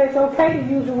people say it's okay to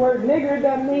use the word nigger, it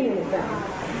doesn't mean anything.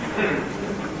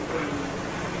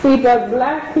 See, but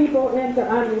black people into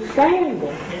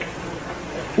understanding,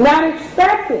 not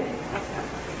expecting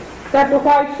that the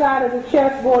white side of the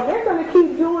chessboard, they're going to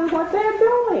keep doing what they're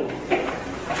doing.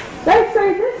 They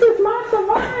say, this is my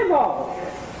survival.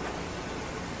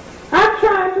 I'm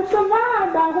trying to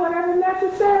survive by whatever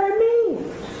necessary means.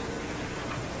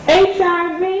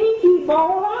 HIV,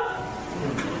 Ebola,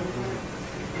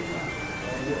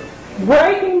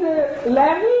 breaking the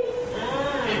levee.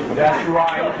 That's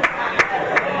right.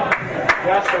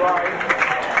 That's right.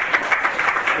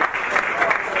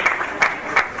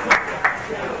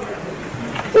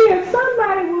 See, if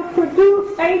somebody would produce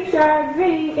HIV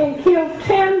and kill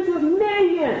tens of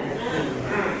millions,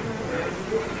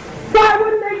 why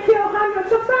wouldn't they kill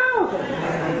hundreds of thousands?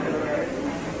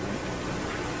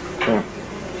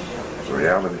 It's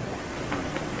reality.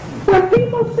 When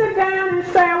people sit down and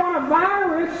say, I want a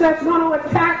virus that's going to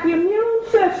attack the immune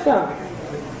system.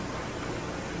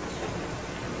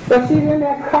 But see, then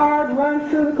that card runs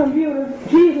through the computer.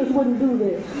 Jesus wouldn't do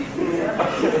this.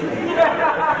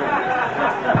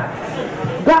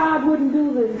 God wouldn't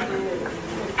do this.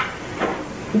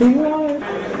 Do you know?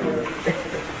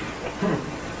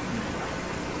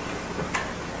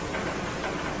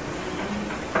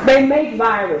 They make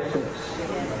viruses.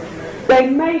 They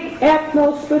make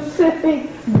ethno-specific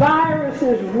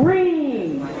viruses.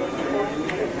 Read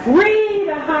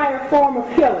a higher form of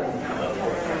killing.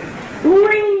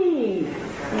 Read.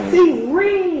 See,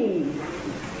 read.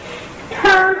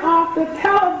 Turn off the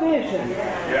television.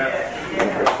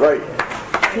 That's right.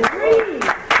 Read.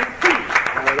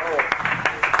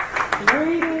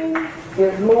 Reading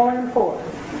is more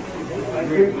important.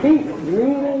 Repeat.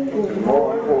 Reading is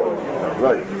more important.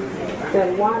 Right.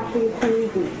 Than watching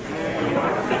TV.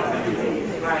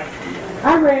 I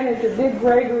ran into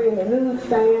D.Gregory in the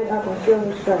newsstand up in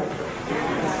Silver Spring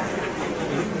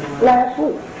last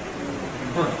week.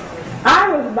 I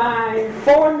was buying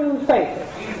 4 newspapers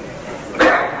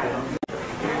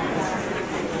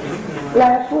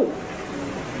last week.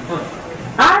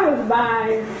 I was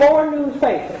buying 4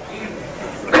 newspapers.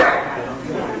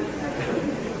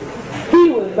 He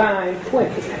was buying 20.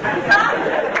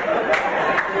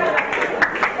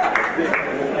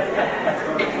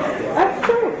 That's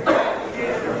true.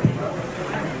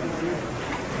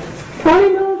 20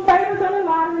 newspapers and a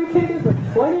lottery ticket for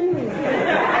 20 years.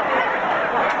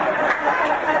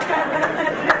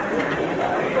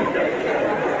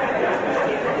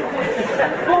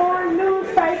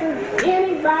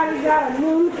 Anybody got a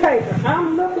newspaper?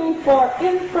 I'm looking for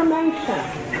information.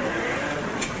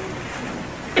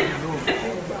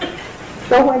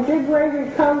 So when D.Gregory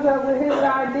comes up with his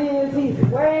ideas, he's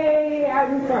way out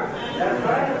in front.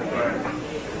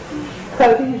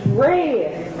 Because he's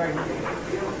read.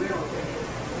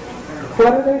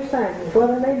 What are they saying? What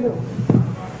are they doing?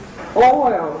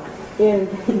 Oil in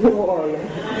New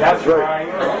Orleans. That's right.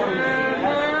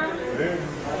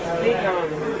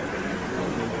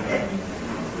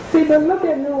 See, but look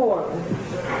at New Orleans.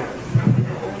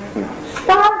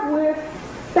 Start with,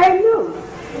 they knew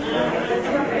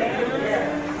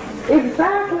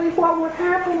exactly what would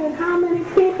happen and how many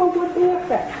people would be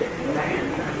affected.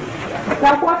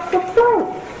 Now, what's the proof?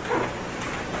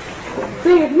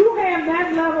 See, if you have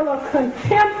that level of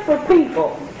contempt for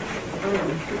people,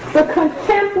 the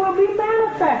contempt will be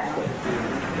manifested.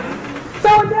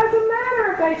 So it doesn't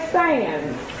matter if they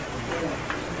stand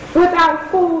without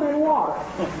food and water.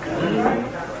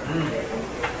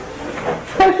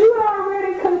 Because you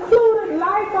already concluded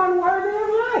life unworthy of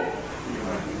life.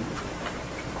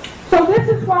 So this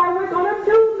is why we're going to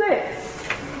do this.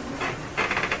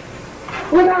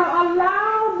 We're going to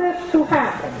allow this to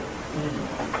happen.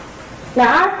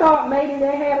 Now I thought maybe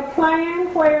they had a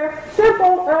plan where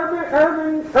simple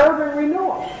urban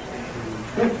renewal.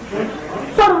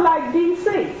 Sort of like D.C.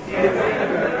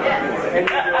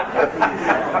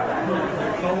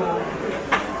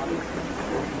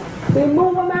 They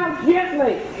move them out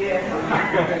gently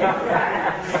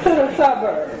to the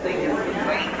suburbs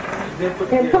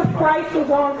and put prices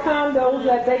on condos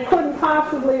that they couldn't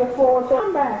possibly afford, so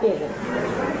I'm back in it.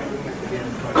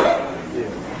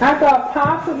 I thought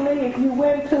possibly if you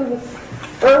went to the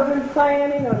urban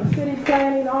planning or the city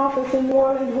planning office in New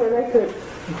Orleans where they could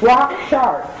drop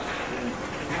charts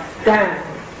down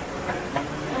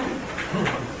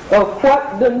of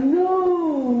what the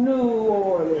new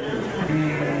Orleans,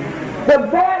 the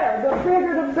better, the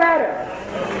bigger the better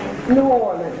New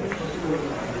Orleans.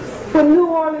 When New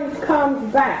Orleans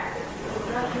comes back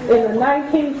in the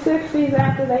 1960s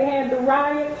after they had the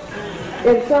riots,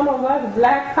 and some of us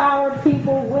black-collar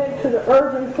people went to the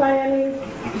urban planning,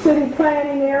 city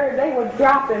planning area, they were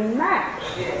dropping maps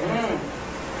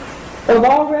of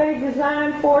already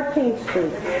designed 14th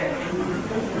Street.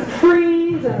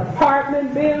 Trees and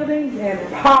apartment buildings and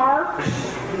parks.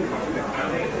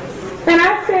 And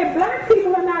I said, black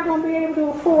people are not going to be able to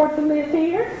afford to live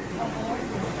here.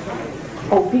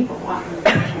 Oh, be quiet.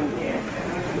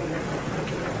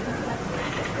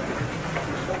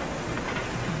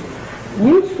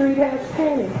 U Street has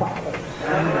tanning parlors.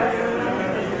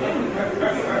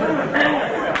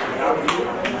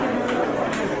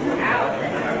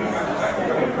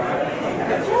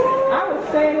 I was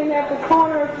standing at the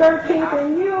corner of 13th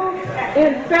and U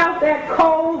and felt that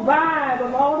cold vibe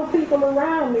of all the people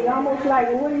around me, almost like,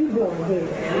 well, what are you doing here?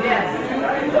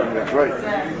 That's right.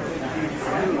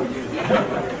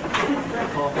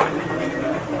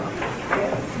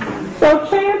 So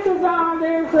chances are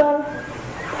there's a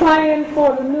plan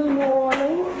for the new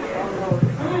Orleans.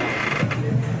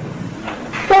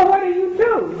 So what do?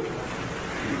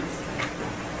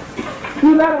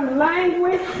 You let them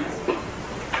languish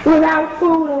without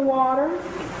food and water.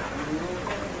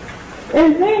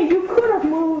 And then you could have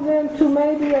moved them to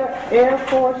maybe an Air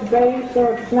Force base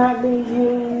or it's not being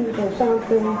used or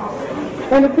something.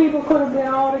 And the people could have been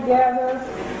all together.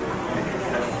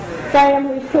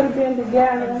 Families could have been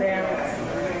together.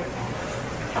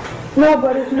 No,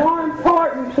 but it's more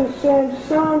important to send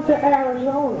some to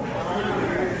Arizona,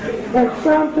 and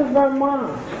some to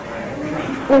Vermont,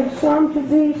 and some to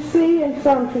D.C., and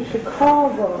some to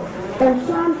Chicago, and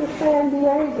some to San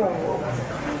Diego.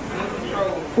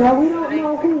 Now, we don't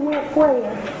know who went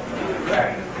where.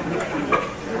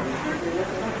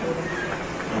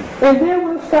 And then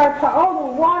we'll start to, oh,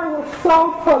 the water was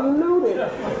so polluted.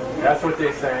 That's what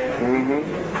they say.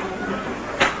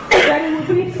 That it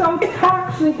would be so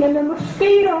toxic, and the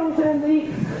mosquitoes and the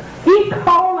E.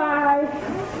 coli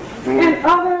and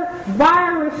other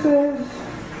viruses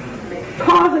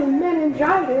causing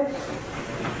meningitis.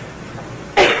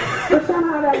 But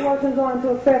somehow that wasn't going to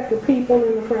affect the people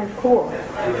in the French Quarter.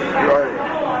 Right.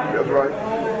 That's right.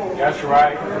 That's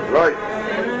right. That's right.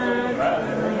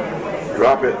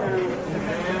 Drop it.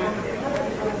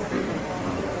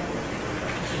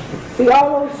 See,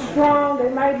 all those strong, they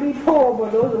might be poor,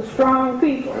 but those are strong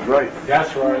people. That's right.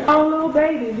 That's right. All little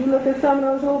babies. You look at some of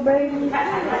those little babies.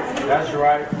 That's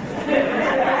right.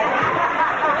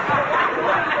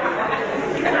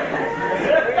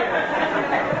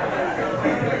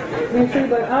 You see,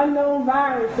 but unknown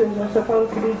viruses are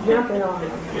supposed to be jumping on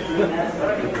them.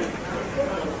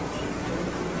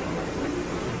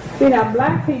 See, now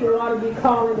black people ought to be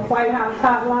calling the White House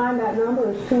hotline. That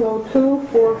number is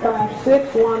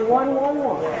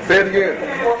 202-456-1111. Say it again.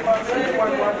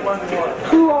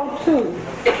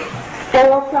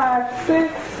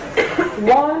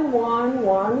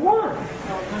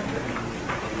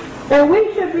 202-456-1111. And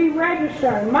we should be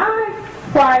registering. My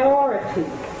priority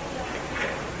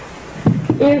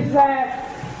is that,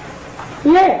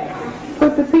 yes,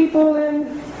 put the people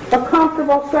in a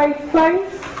comfortable, safe place.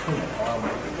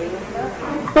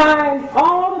 Find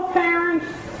all the parents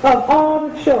of all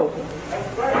the children.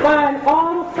 Find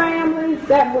all the families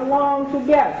that belong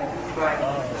together.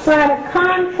 Sign a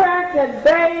contract that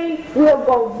they will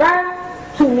go back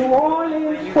to New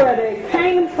Orleans where they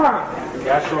came from.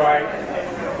 That's right.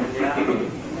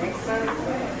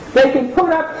 They can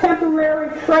put up temporary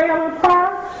trailer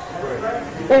parks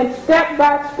and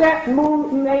step-by-step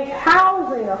make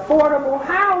housing, affordable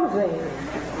housing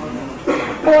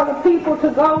for the people to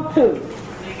go to.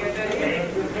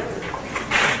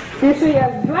 You see,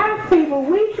 as black people,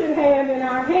 we should have in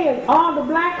our heads, all the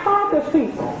black caucus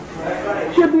people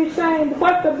should be saying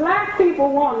what the black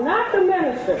people want, not the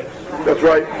ministers. That's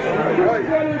right. That's right.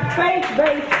 Getting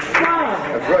faith-based funds.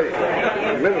 That's right.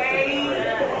 Minister.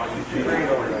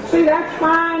 See, that's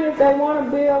fine if they want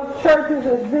to build churches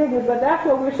as big as, but that's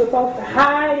what we're supposed to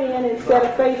hide in instead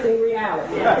of facing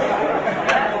reality.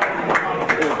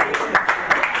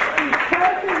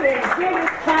 Churches as big as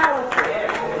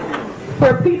palaces,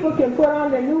 where people can put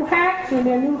on their new hats and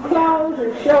their new clothes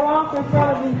and show off in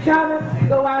front of each other,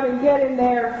 go out and get in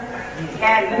their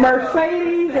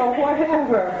Mercedes or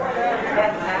whatever.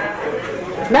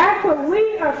 That's what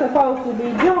we are supposed to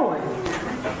be doing.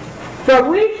 So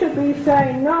we should be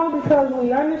saying no because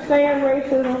we understand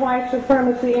racism and white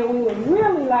supremacy and we would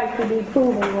really like to be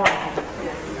proven wrong.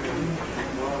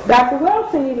 Dr.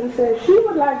 Welsing even says she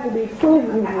would like to be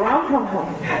proven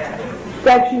wrong.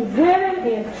 That you didn't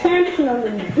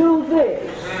intentionally do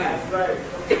this.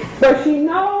 But she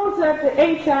knows that the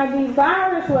HIV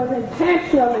virus was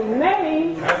intentionally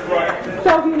made.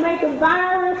 So if you make a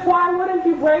virus, why wouldn't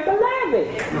you break a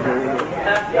levee?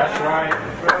 That's right.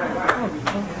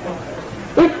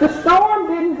 If the storm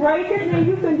didn't break it, then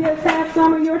you can just have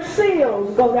some of your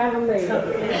seals go down there.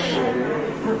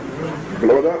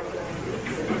 Blow it up.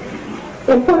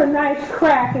 And put a nice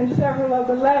crack in several of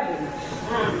the levees.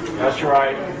 That's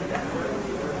right.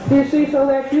 You see, so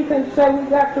that you can say we've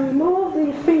got to remove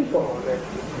these people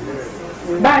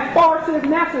by force if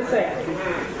necessary.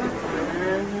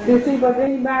 You see, but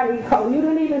anybody, you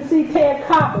didn't even see Ted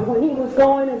Koppel when he was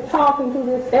going and talking to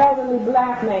this elderly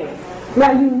black man.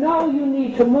 Now you know you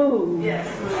need to move. Yes.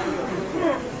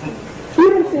 You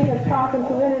didn't see him talking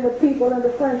to any of the people in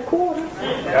the French Quarter.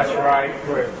 That's right.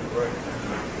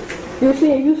 You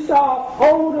see, you saw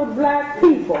older black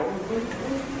people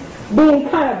being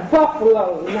kind of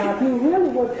buffaloed. Now, if you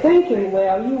really were thinking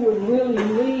well, you would really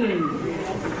leave.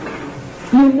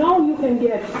 You know you can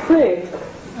get sick.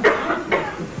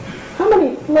 How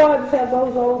many floods have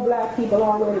those old black people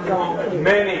already gone through?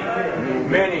 Many.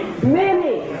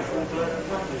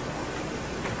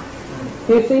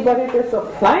 You see, but if it's a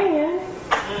plan,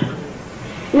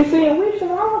 you see, and we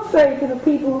should all say to the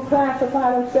people who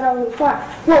classify themselves as white,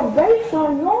 well, based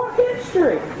on your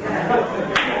history,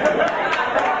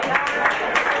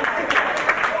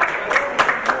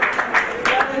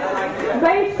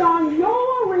 based on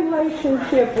your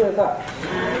relationship with us.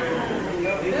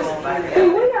 See,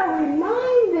 we are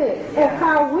reminded of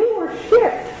how we were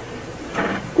shipped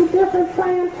to different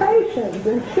plantations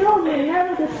and children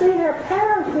never to see their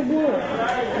parents again.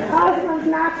 Husbands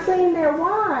not seeing their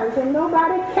wives and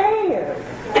nobody cared.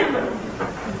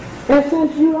 And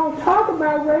since you don't talk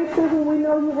about racism, we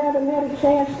know you haven't had a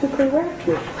chance to correct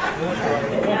it.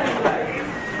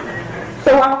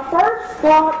 So our first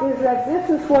thought is that this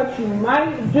is what you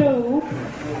might do,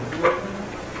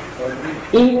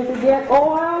 either to get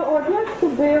oil or just to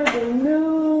build a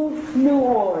New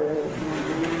Orleans.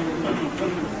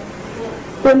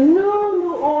 The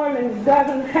New Orleans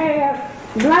doesn't have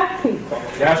black people.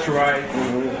 That's right.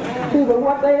 See, but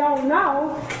what they don't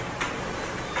know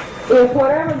is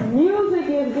whatever music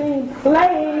is being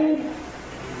played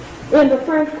in the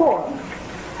French Quarter,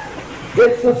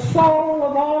 it's the soul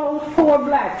of all those poor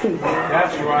black people.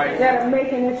 That's right. That are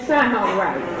making it sound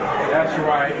right. That's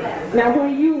right. Now,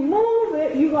 when you move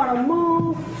it, you're going to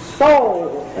move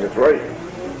soul. That's right.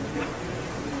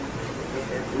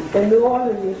 And New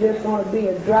Orleans is just going to be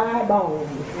a dry bone.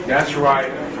 That's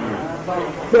right.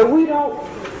 But we don't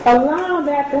allow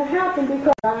that to happen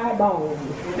because dry bones.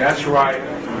 That's right.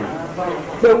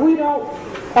 But we don't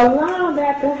allow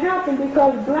that to happen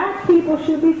because black people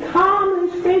should be calmly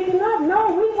speaking up.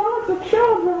 No, we want the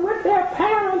children with their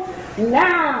parents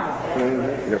now.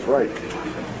 That's right.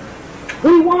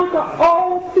 We want the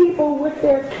old people with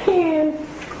their kin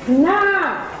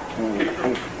now.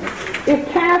 If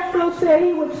Castro said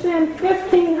he would send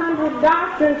 1,500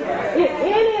 doctors, if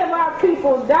any of our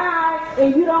people die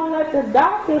and you don't let the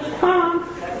doctors come,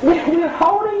 we're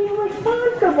holding you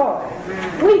responsible.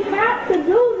 We have to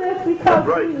do this because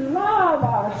we love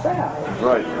ourselves.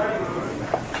 Right.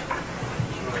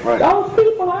 Right. Those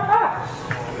people are us.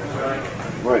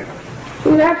 Right.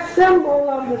 See that symbol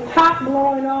of the top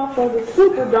blowing off of the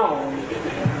Superdome?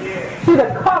 See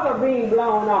the cover being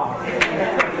blown off.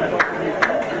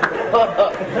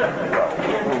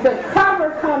 The cover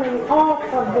coming off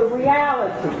of the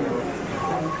reality.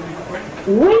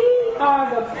 We are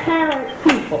the parent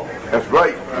people. That's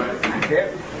right.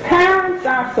 Parents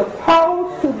are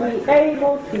supposed to be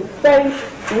able to face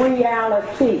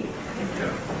reality.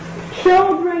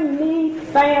 Children need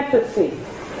fantasy.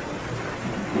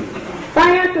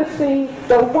 Fantasy,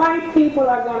 the white people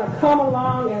are going to come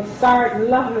along and start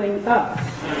loving us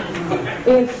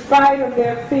in spite of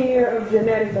their fear of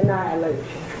genetic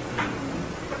annihilation.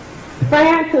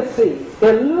 Fantasy,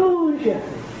 illusion,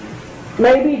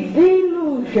 maybe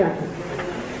delusion.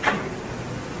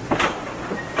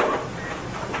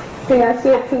 See, I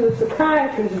said to the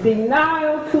psychiatrist,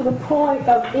 denial to the point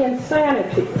of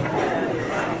insanity,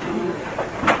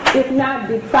 if not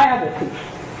depravity.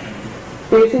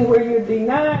 You see, where you're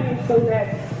denying so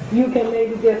that you can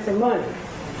maybe get some money.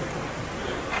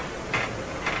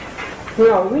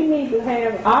 No, we need to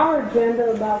have our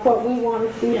agenda about what we want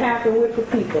to see happen with the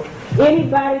people.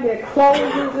 Anybody that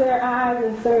closes their eyes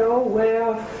and say, oh,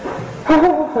 well,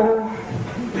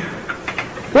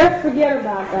 just forget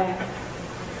about that.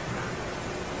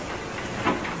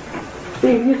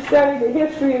 See, if you study the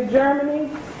history of Germany,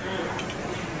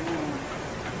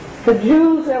 the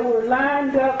Jews that were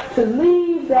lined up to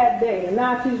leave that day, the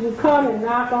Nazis would come and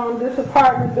knock on this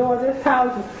apartment door, this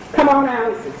house, come on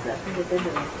out.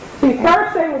 See,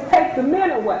 first they would take the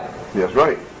men away. That's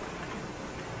right.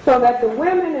 So that the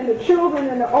women and the children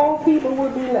and the old people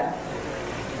would be left.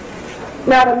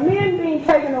 Now the men being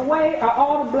taken away are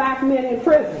all the black men in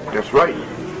prison. That's right.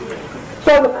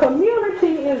 So the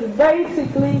community is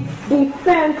basically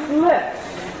defenseless.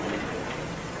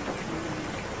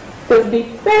 The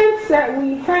defense that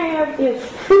we have is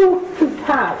truth to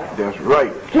power. That's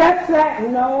right. Just that,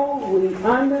 no, we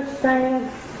understand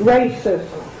racism.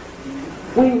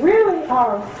 We really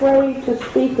are afraid to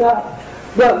speak up,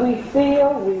 but we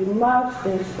feel we must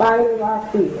in spite of our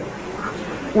fear.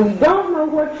 We don't know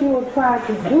what you will try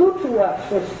to do to us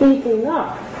for speaking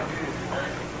up,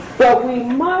 but we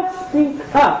must speak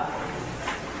up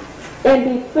and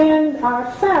defend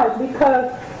ourselves,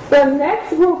 because the next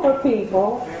group of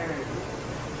people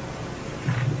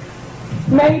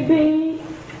may be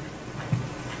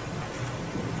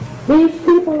these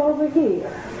people over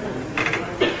here.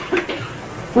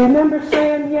 Remember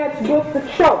Sam Yett's book, The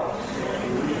Chokes,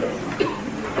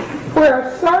 where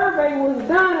a survey was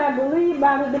done, I believe,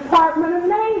 by the Department of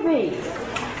Navy.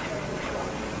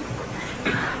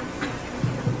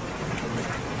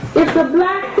 If the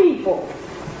black people,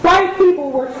 white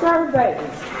people were surveyed,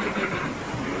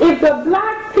 if the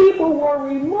black people were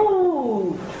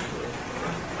removed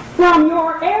from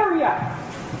your area,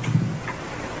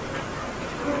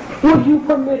 would you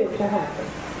permit it to happen?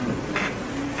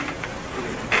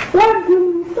 What do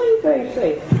you think they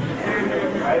say?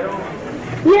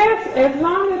 Yes, as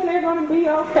long as they're going to be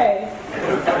okay.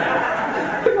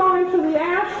 We're going to the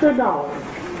Astrodome.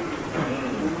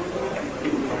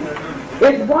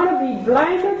 It's going to be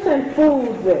blankets and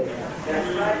food there.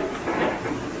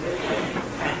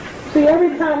 See,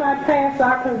 every time I pass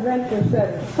our convention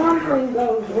center, something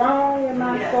goes wrong in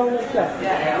my solar plexus.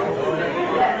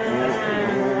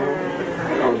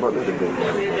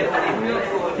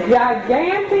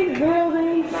 Gigantic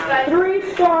buildings,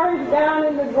 3 stories down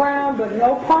in the ground, but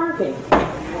no parking.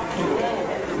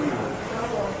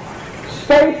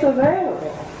 Space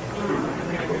available.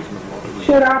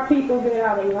 Should our people get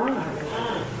out of line?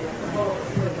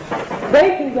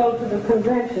 They can go to the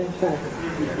convention center.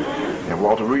 And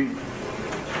Walter Reed.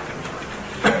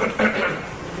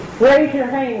 Raise your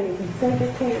hand if you think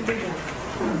it can't be done.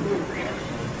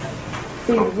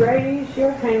 See, raise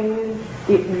your hand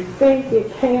if you think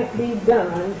it can't be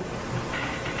done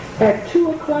at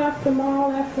 2 o'clock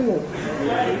tomorrow afternoon.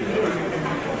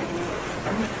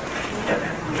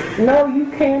 No,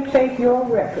 you can't take your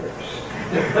records,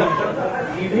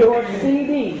 your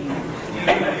CDs.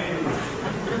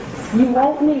 You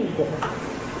won't need them.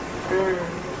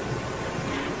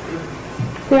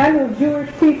 See, I know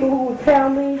Jewish people who would tell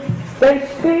me they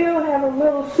still have a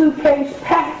little suitcase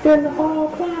packed in the hall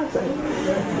closet.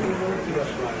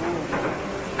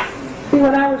 See,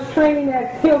 when I was training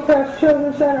at Hillcrest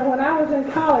Children's Center, when I was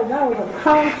in college, I was a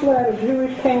counselor at a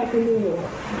Jewish camp in New York.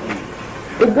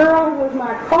 The girl who was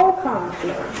my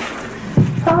co-counselor,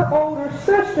 her older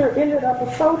sister ended up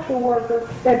a social worker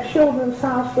at Children's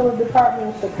Hospital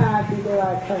Department of Psychiatry where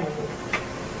I trained.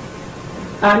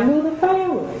 I knew the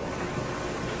family.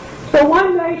 So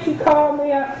one day she called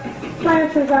me up,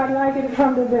 Francis, I'd like you to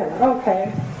come to dinner.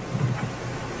 Okay.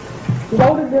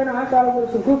 Go to dinner. I thought it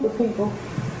was a group of people.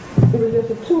 It was just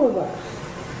the 2 of us.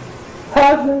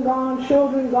 Husband gone,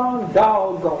 children gone,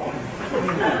 dog gone.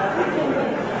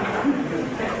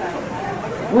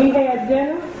 We had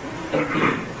dinner,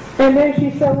 And then she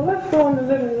said, well, let's go in the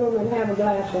living room and have a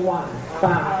glass of wine.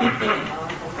 Fine.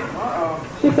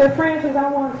 She said, Francis, I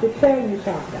wanted to tell you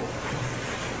something.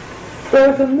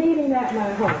 There was a meeting at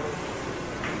my home.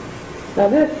 Now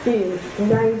this is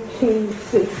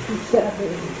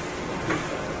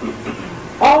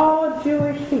 1967. All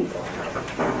Jewish people.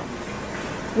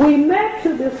 We met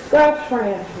to discuss,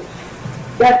 Francis,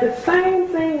 that the same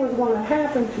thing was going to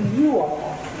happen to you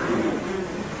all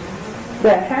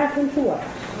that happened to us.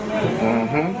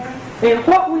 And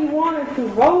what we wanted to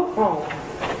vote on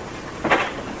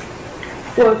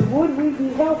was, would we be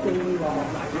helping you all?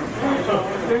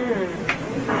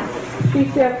 She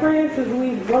said, Francis,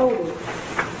 we voted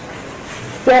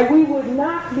that we would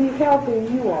not be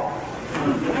helping you all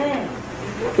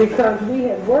because we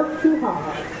had worked too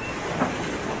hard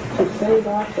to save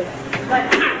ourselves.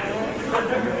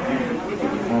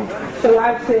 So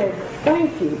I said,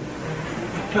 thank you.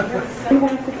 You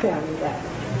have to tell me that.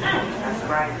 That's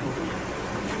right.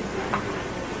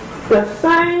 The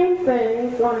same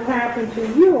thing's going to happen to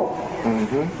you all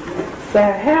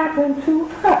that happened to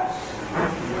us.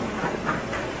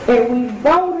 And we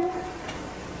voted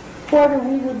whether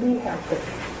we would be helping.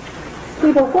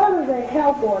 See, but whether they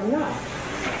help or not,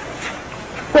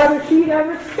 whether she'd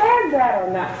ever said that or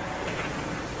not,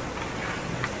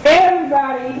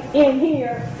 everybody in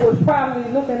here was probably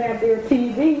looking at their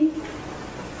TV.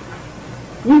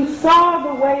 You saw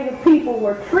the way the people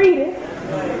were treated.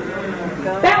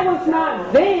 That was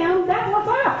not them, that was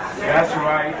us. That's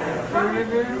right.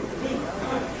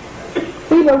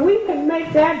 See, but we can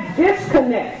make that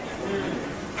disconnect.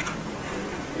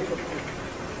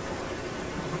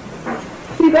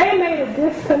 See, they made a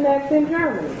disconnect in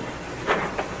Germany.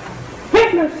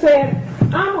 Hitler said,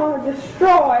 I'm going to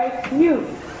destroy you.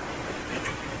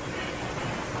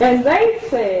 And they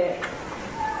said,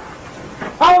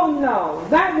 oh no,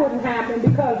 that wouldn't happen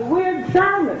because we're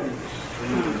Germans.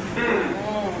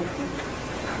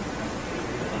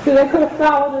 So they could have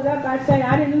followed it up by saying,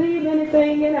 I didn't leave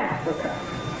anything in Africa.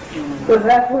 Because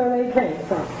that's where they came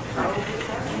from.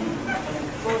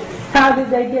 How did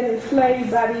they get enslaved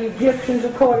by the Egyptians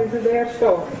according to their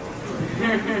story?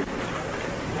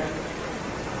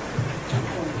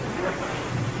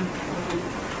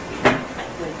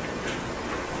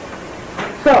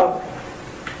 So,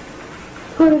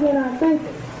 put it in our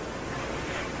thinking.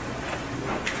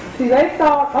 See, they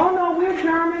thought, oh no, we're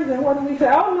Germans, and what do we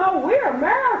say? Oh no, we're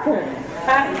Americans.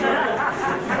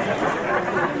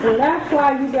 And that's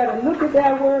why you got to look at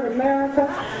that word America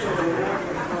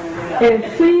and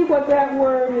see what that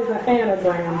word is an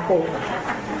anagram for.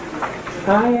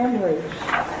 I am race.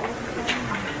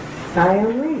 I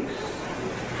am race.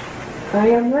 I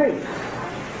am race.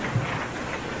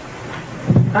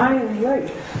 I am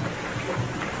race.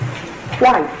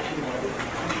 White.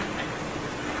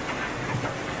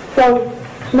 So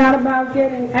it's not about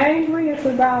getting angry, it's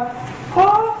about,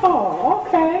 oh,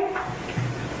 okay.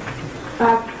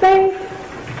 I think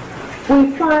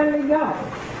we finally got it.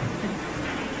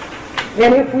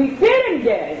 And if we didn't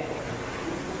get it,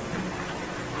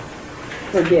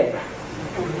 forget it.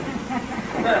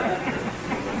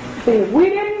 See, if we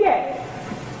didn't get it,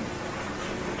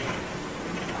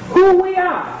 who we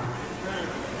are,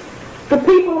 the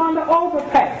people on the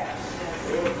overpass,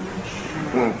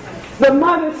 the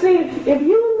mother, see, if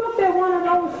you looked at one of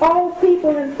those old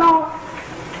people and thought,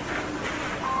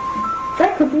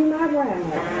 that could be my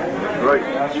grandmother. Right.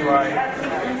 That's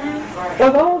right.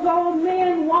 Or those old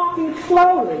men walking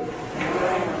slowly.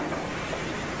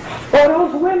 Or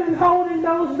those women holding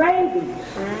those babies.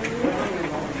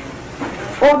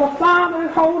 Or the father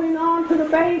holding on to the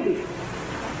baby.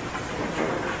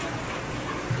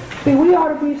 See, we ought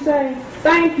to be saying,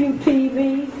 thank you,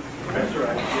 TV. That's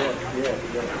right. Yes.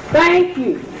 Thank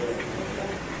you.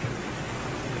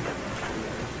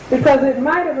 Because it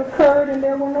might have occurred and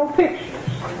there were no pictures.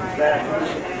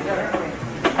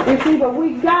 You see, but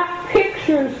we got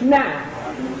pictures now.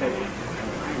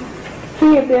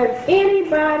 See, if there's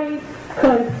anybody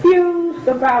confused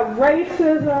about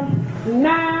racism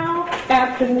now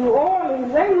after New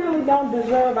Orleans, they really don't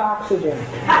deserve oxygen.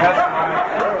 That's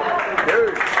right.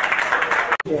 That's right.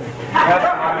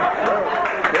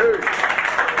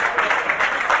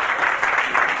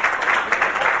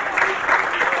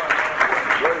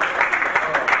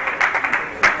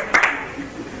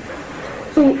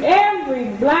 See, every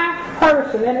black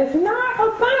person, and it's not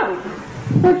about,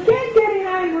 forget getting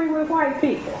angry with white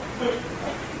people.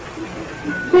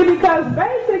 See, because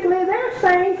basically they're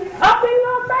saying, up in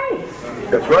your face.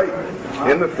 That's right.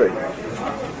 In the face.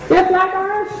 Just like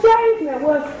our enslavement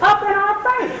was up in our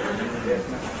face.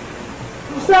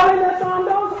 Selling us on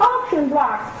those auction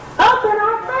blocks, up up in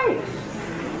our face.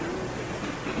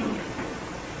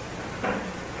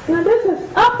 Now this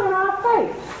is up in our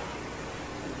face.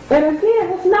 And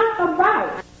again, it's not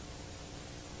about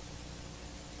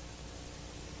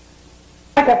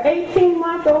like an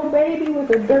 18-month-old baby with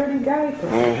a dirty diaper.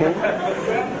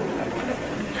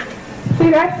 See,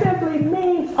 that simply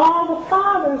means all the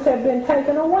fathers have been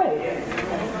taken away.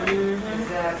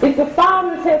 If the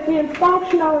fathers had been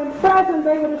functional and present,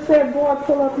 they would have said, boy,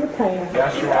 pull up your pants.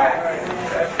 That's right.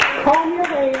 Comb your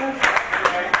hair.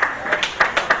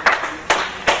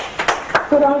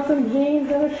 Put on some jeans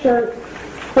and a shirt.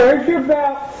 Where's your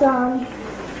belt, son?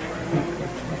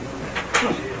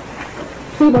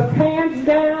 See the pants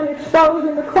down,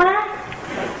 exposing the crack?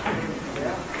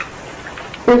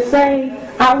 They're saying,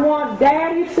 I want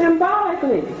daddy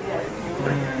symbolically.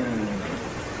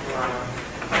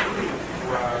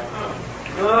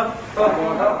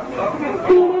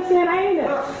 Penis in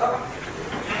anus.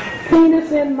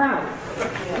 Penis in mouth.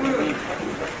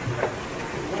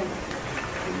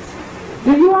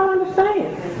 Do you all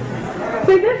understand?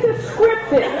 See, this is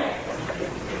scripted.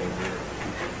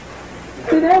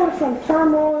 See, there was some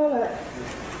turmoil at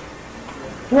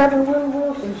Reverend Willie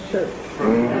Wilson's church.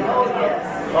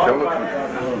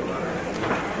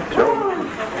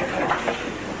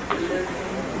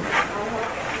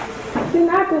 See,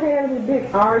 not to have any big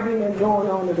argument going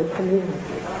on in the community.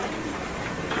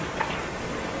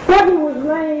 What he was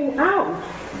laying out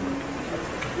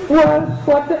was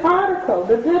what the article,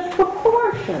 the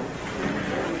disproportion.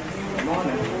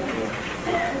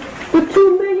 The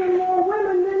 2 million more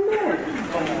women than men.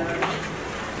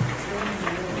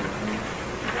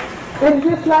 It's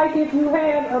just like if you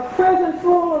have a prison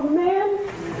full of men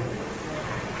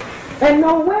and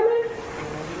no women,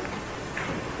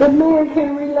 the men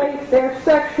can relate their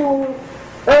sexual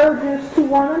urges to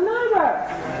one another.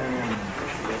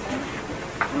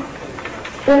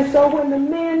 And so when the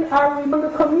men are in the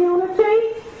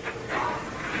community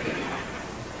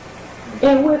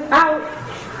and without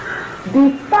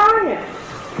defiance,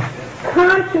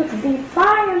 conscious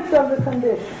defiance of the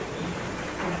condition,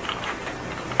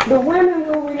 the women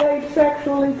will relate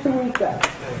sexually to each other.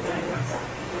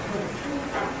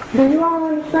 Do you all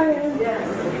understand? Yes.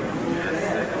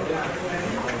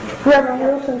 Reverend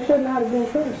Wilson should not have been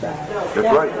criticized.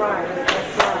 That's right.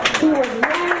 He was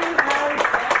laying out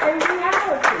a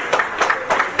reality.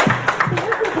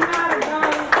 This is not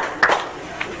about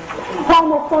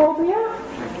homophobia.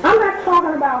 I'm not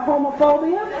talking about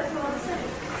homophobia.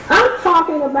 I'm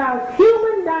talking about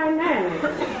human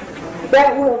dynamics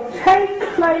that will take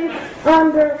place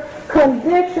under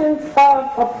conditions of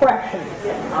oppression.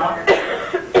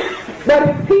 But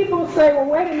if people say, well,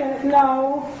 wait a minute,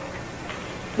 no,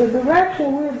 the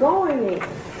direction we're going in,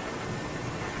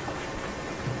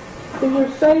 then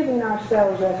we're saving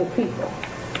ourselves as a people.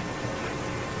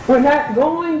 We're not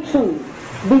going to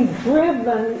be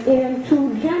driven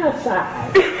into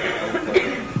genocide.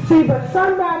 See, but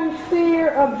somebody's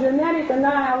fear of genetic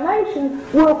annihilation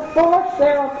will force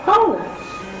their opponents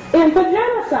into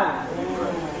genocide.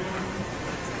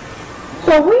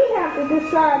 So we have to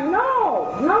decide,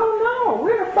 no,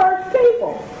 we're the first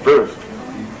people. First.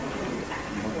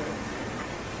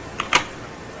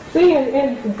 See,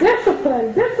 and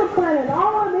discipline in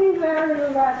all of these areas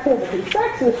of activity.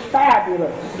 Sex is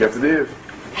fabulous. Yes, it is.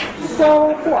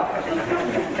 So what?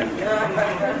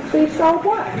 See, so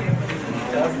what?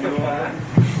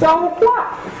 So what?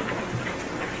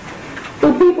 Do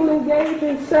people engage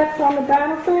in sex on the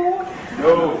battlefield?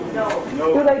 No.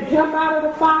 Do they jump out of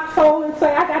the foxhole and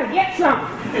say, I gotta get some?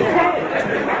 Hey.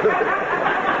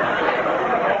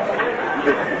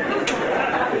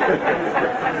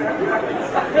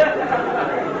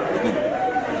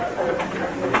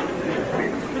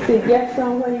 See, get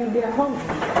some when you get home.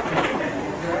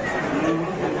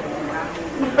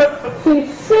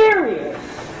 See, serious.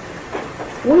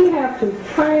 We have to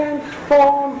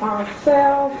transform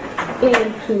ourselves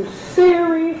into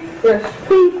serious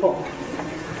people.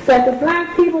 That the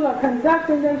black people are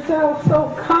conducting themselves so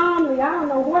calmly, I don't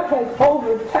know what has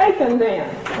overtaken them.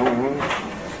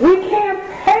 We can't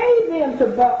pay them to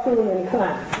buffoon and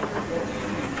clown.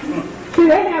 See,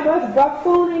 they have us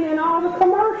buffooning in all the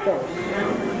commercials.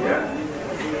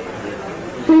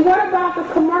 See, what about the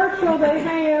commercial they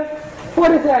have,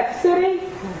 what is that, City?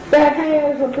 That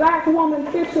has a black woman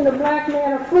fixing a black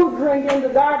man a fruit drink in the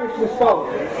garbage disposal.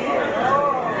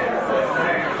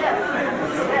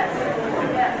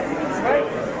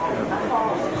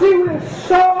 See, we're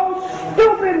so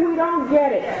stupid we don't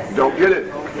get it. Don't get it.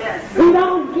 We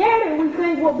don't get it. We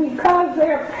think, well, because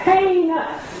they're paying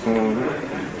us.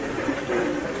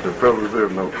 The Federal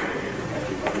Reserve notes.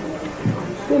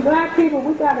 See, black people,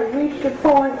 we got to reach the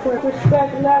point where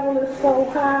respect level is so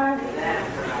high.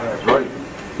 That's right.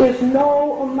 There's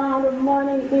no amount of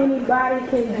money anybody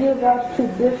can give us to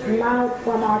dismount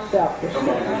from our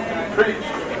self-respect.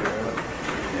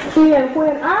 See, and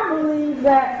when I believe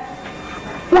that,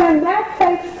 when that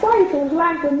takes place, it was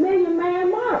like the Million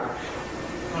Man March.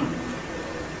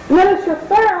 Minister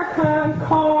Farrakhan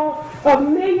called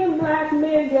 1 million black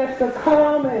men just to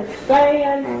come and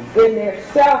stand in their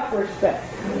self-respect.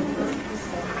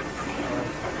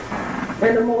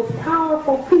 And the most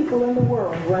powerful people in the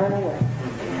world ran away.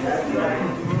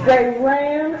 They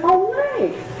ran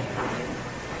away.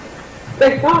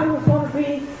 They thought it was going to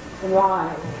be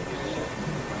riots.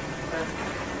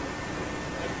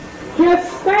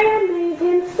 Just standing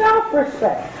in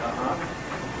self-respect.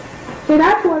 See,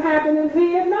 that's what happened in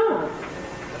Vietnam.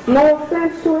 No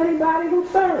offense to anybody who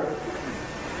served.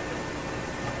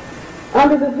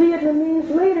 Under the Vietnamese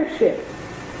leadership,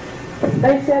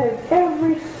 they said if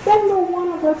every single one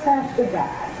of us has to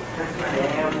die,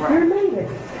 you're leaving.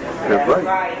 That's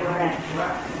right.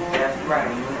 That's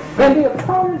right. And the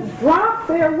opponents dropped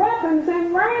their weapons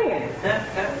and ran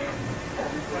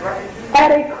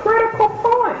at a critical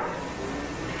point.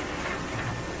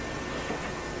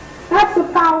 That's the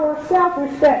power of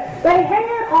self-respect. They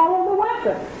had all of the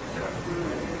weapons.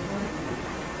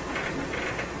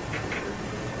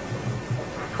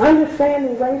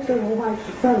 Understanding racism and white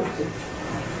supremacy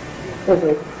is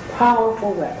a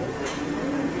powerful weapon.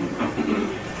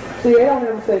 See, they don't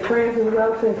ever say Francis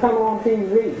Welsing come on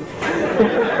TV.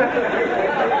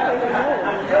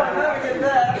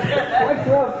 What's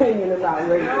your opinion about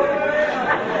racism?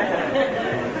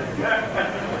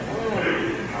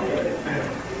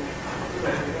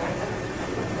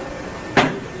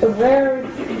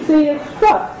 See, it's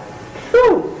what?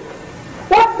 Truth.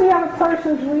 What's the other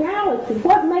person's reality?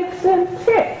 What makes them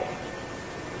tick?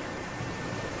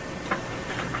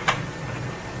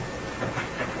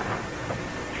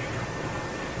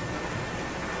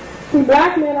 See,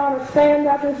 black men ought to stand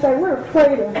up and say, we're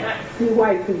afraid of you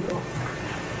white people.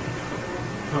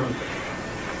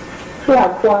 See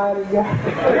how quiet he got.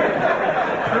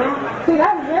 See,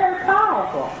 that's very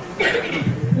powerful.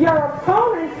 Your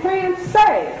opponent can't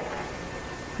say,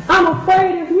 I'm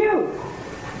afraid of you.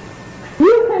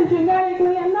 You can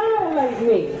genetically annihilate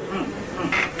me.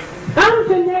 I'm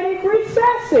genetic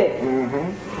recessive.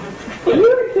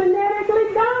 You're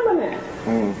genetically dominant.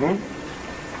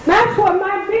 That's what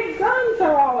my big guns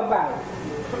are all about.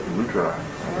 You try.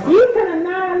 You can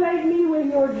annihilate me with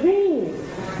your genes.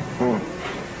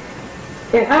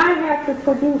 And I have to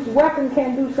produce weapons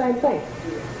can do the same thing.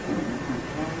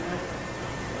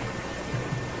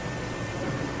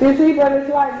 You see, but it's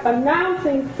like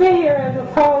announcing fear as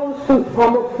opposed to,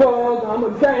 I'm a thug, I'm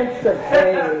a gangster.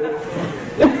 Hey.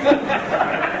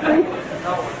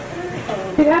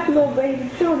 See, that's little baby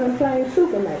children playing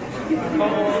Superman.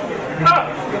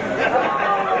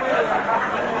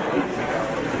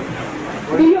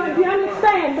 Do you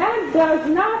understand? That does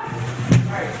not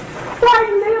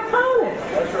frighten the opponent.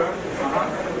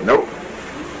 Nope.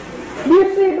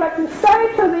 You see, but to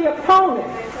say to the opponent,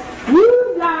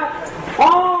 you got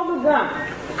all the guns.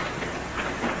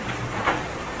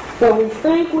 So we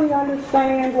think we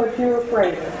understand what you're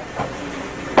afraid of.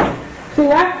 See,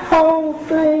 that whole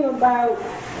thing about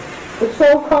the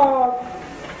so-called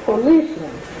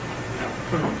policemen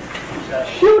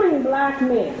shooting black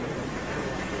men,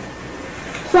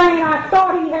 saying, I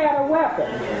thought he had a weapon.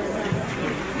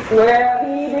 Well,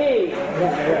 he did.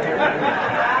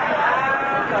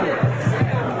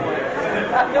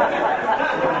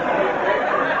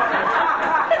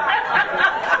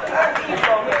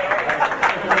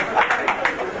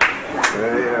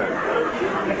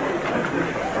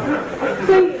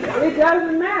 See, it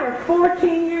doesn't matter.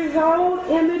 14 years old,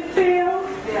 Emmett Till,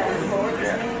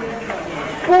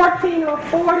 14 or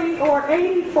 40 or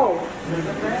 84.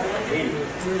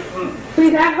 See,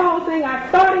 that whole thing, I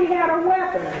thought he had a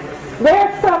weapon.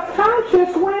 Their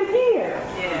subconscious went here.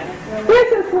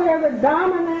 This is where the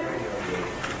dominant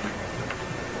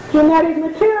genetic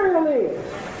material is.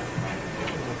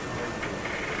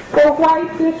 For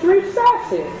whites, it's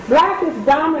recessive. Black is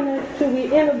dominant to the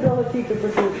inability to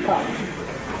produce color.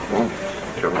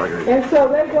 And so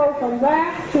they go from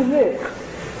that to this.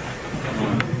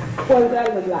 What does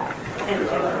that look like?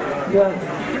 Yeah.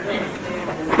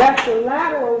 That's the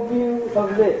lateral view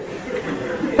of this.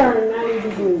 Turn 90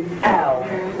 degrees. Ow.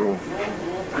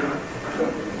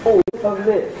 Of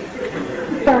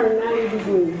this. Turn 90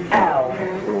 degrees. Ow.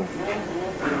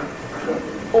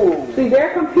 See,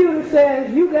 their computer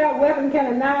says, you got weapon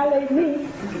can annihilate me.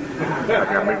 I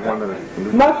gotta make one of the.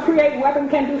 Must create weapon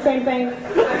can do same thing.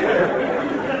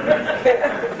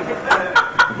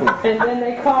 And then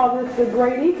they call this the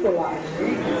great equalizer.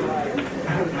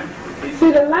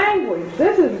 See, the language,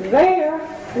 this is their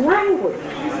language.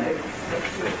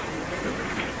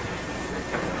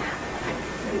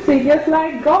 See, just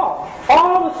like golf,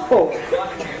 all the sports,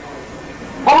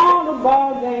 all the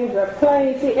ball games are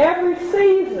played. See, every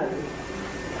season,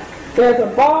 there's a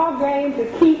ball game to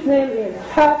keep them in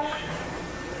touch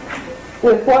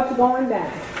with what's going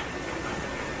down.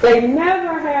 They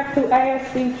never have to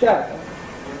ask each other,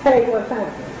 hey, what's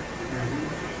happening?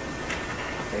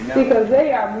 Because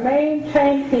they are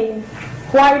maintaining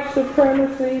white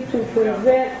supremacy to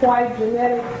prevent white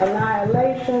genetic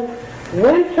annihilation,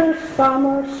 winter,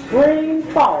 summer, spring,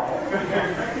 fall.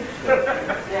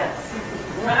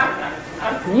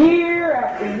 Year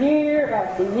after year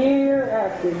after year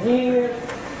after year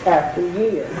after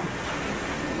year.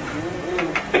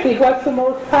 See, what's the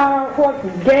most powerful, what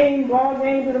ball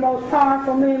games are the most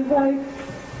powerful men play?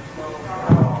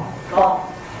 Golf.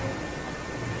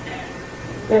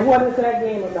 And what is that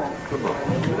game about?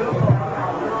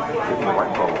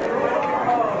 White ball.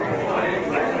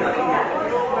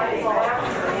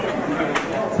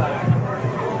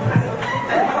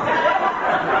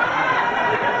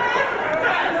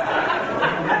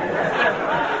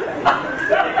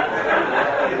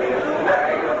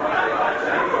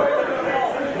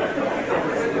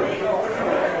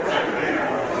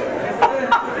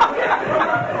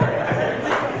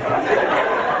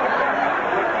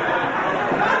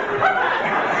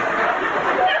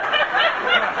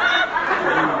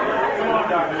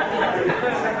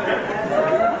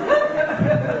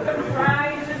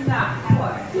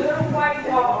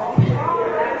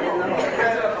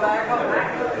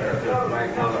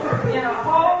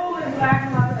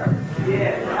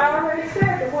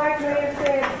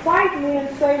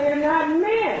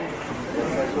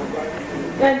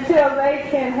 Until they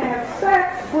can have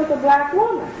sex with a black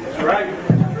woman. That's right.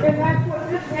 And that's what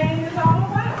this game is all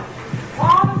about.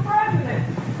 All the presidents.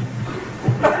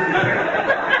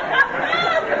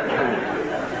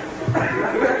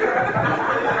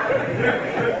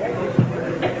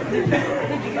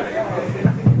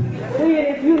 See, and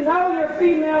if you know your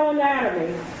female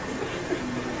anatomy,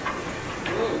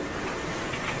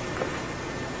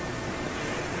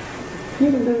 you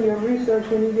can do your research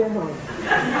when you get home.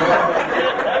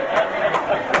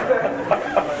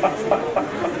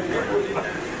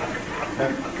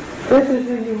 This is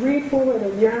the urethra where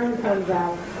the urine comes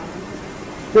out.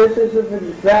 This is the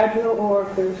vaginal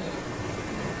orifice.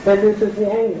 And this is the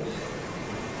anus.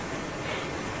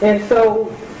 And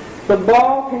so the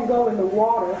ball can go in the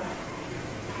water.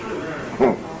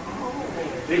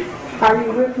 Are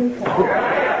you with me?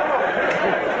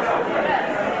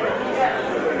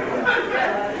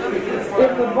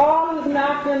 If the ball is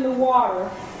knocked in the water,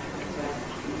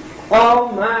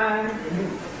 oh my,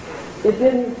 it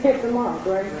didn't hit the mark,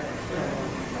 right?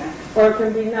 Or it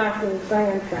can be knocked in the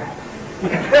sand trap.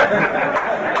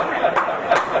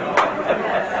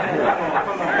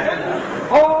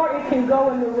 Or it can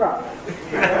go in the rough.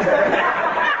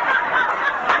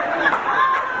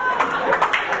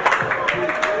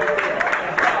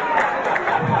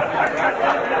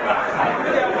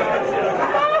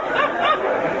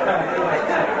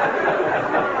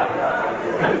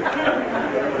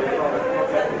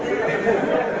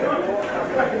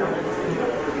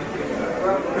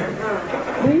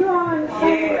 Do you all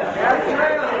understand?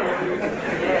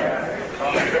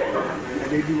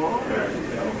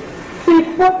 See,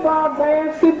 football,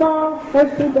 basketball,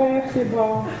 let's do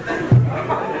basketball.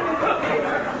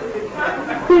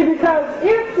 See, because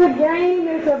if the game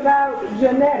is about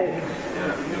genetics,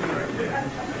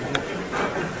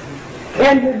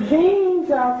 and the genes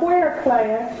are where,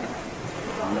 class?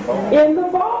 In the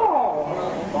ball.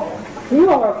 You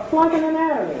are flunking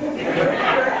anatomy.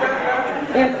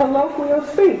 In colloquial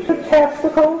speech, the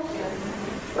testicles,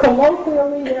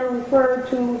 colloquially they're referred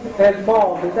to as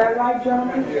balls. Is that right,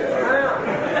 gentlemen?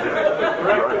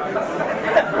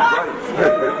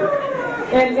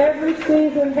 And every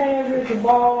season has its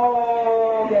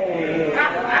ball game.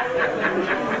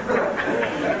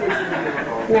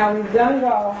 Now we've done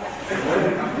golf.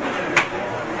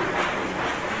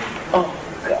 Oh,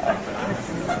 God.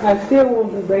 I still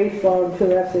won't do baseball until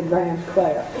that's advanced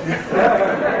class.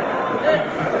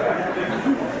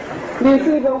 You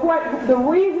see, but the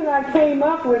reason I came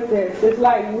up with this is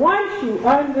like once you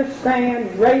understand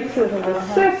racism, the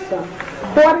system,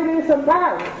 what it is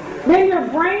about, then your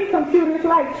brain computer is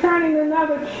like turning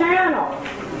another channel.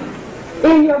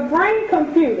 in your brain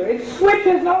computer. It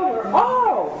switches over.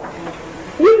 Oh,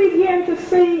 you begin to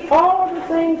see all the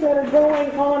things that are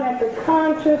going on at the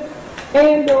conscious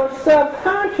and or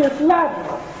subconscious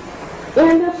level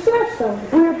in the system.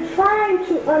 We're trying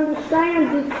to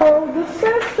understand, decode the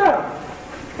system.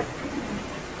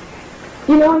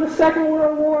 You know, in the Second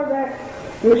World War, that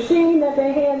machine that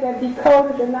they had that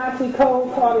decoded the Nazi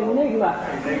code called Enigma.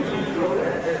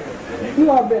 You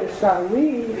all better start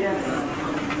reading.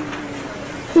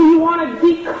 So you want to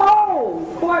decode.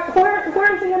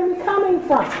 Where's the enemy coming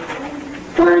from?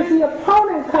 Where's the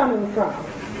opponent coming from?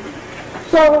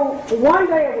 So one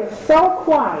day it was so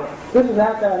quiet. This was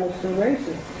after I was some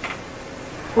racing.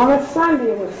 On a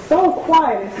Sunday it was so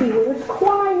quiet. And see, when it's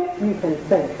quiet, you can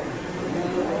think.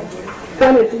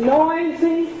 When it's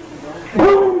noisy,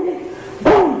 boom,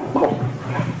 boom, boom.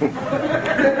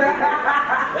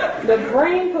 The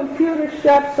brain computer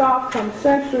shuts off from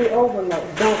sensory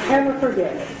overload. Don't ever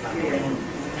forget it.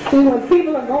 See, when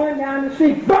people are going down the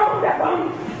street, boom,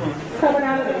 boom, coming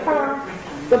out of the car,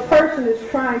 the person is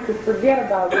trying to forget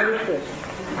about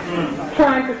racism,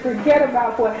 trying to forget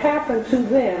about what happened to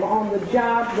them on the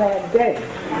job that day,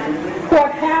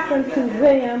 what happened to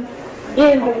them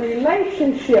in the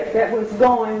relationship that was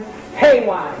going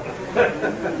haywire.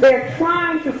 They're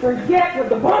trying to forget with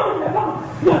the boom, boom.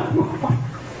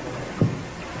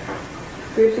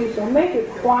 You see, so make it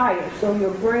quiet so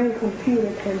your brain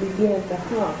computer can begin to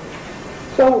hum.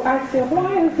 So I said,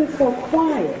 why is it so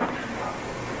quiet?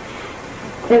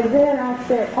 And then I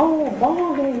said, oh,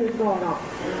 ball game is going on.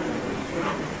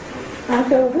 I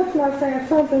said, well, this must have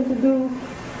something to do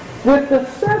with the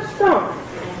system.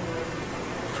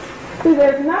 See,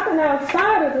 there's nothing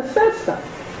outside of the system.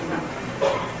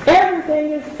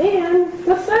 Everything is in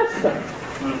the system.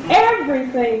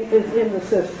 Everything is in the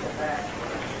system.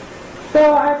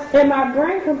 So and my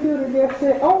brain computer just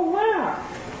said, oh, wow.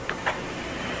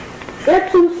 They're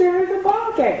two series of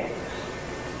ball games.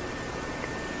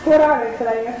 What are they,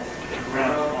 class?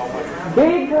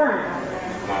 Big brown.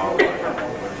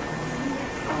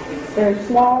 And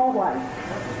small white.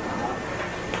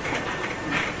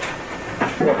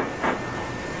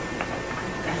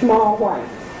 Small white.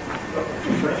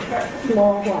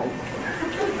 Small white.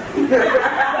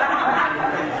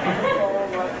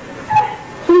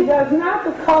 See, does not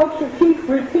the culture keep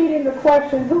repeating the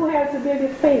question, who has the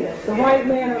biggest penis, the white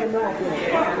man or the black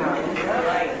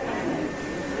man?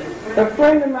 A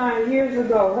friend of mine years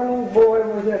ago, her little boy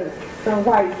was at some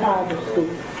white tiger school.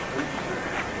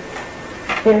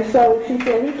 And so she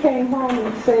said, he came home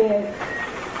and said,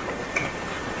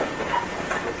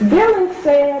 Billy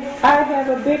said, I have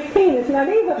a big penis. Now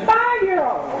these are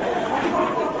 5-year-olds.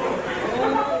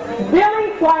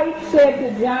 Billy White said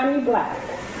to Johnny Black,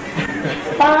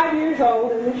 5 years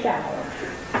old in the shower,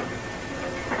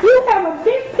 you have a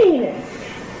big penis.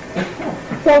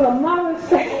 So the mother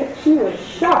said she was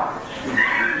shocked.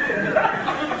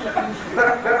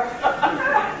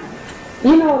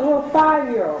 You know, a little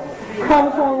 5-year-old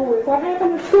comes home with, what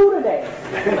happened to school today?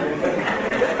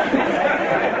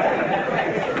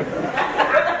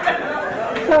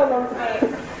 So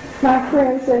my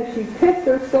friend said she picked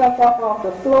herself up off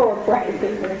the floor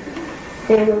practically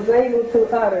and was able to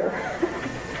utter,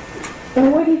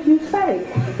 and what did you say?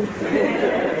 And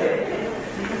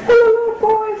the little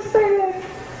boy said,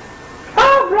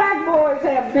 all black boys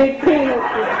have big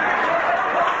penises.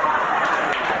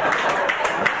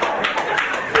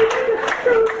 It's a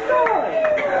true story.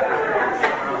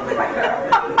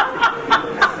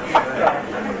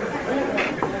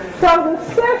 So the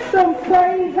system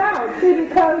plays out, see,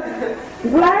 because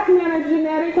black men are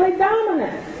genetically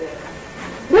dominant.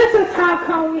 This is how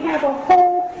come we have a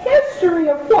whole history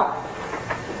of what?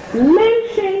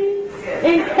 Lynching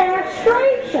and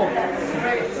castration.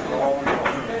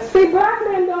 See, black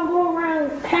men don't go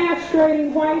around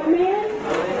castrating white men,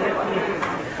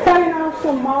 cutting off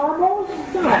some marbles.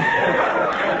 No.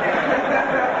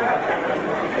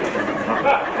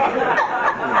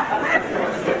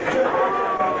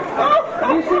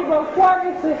 You see, but what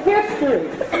is the history?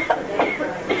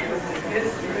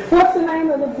 What's the name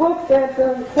of the book that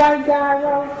the white guy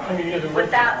wrote?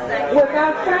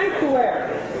 Without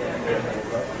Sanctuary.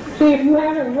 See, if you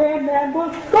haven't read that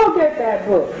book, go get that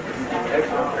book.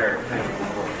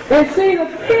 And see the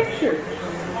pictures,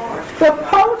 the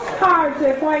postcards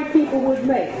that white people would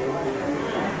make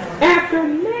after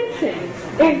lynching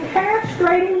and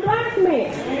castrating black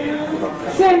men.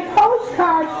 Send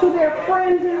postcards to their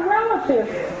friends and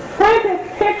relatives. Printed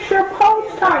picture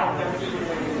postcards.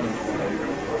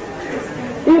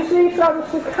 You see, so the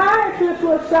psychiatrist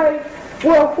will say,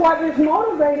 well, what is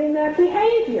motivating that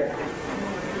behavior?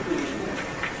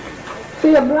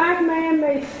 See, a black man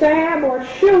may stab or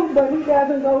shoot, but he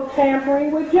doesn't go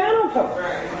tampering with genitals.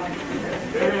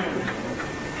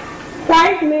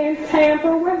 White men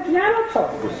tamper with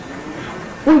genitals.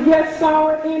 We just saw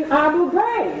it in Abu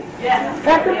Ghraib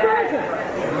at the prison.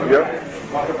 Yep.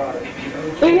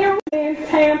 Indian men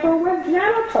tamper with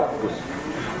genitals.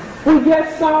 We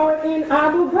just saw it in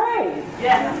Abu Ghraib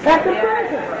at the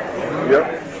prison.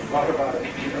 Yep.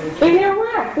 In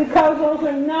Iraq, because those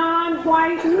are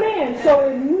non-white men. So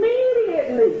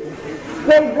immediately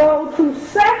they go to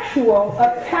sexual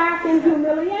attack and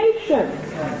humiliation.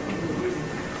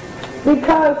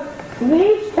 Because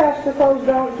these testicles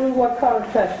don't do what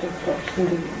colored testicles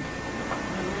do.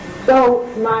 So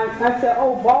I said,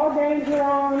 oh, ball games are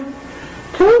on.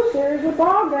 2 series of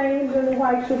ball games in the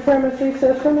white supremacy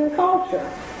system and culture.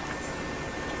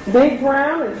 Big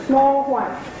brown and small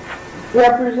white,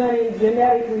 representing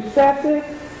genetic recessive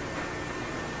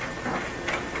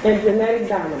and genetic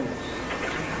dominance.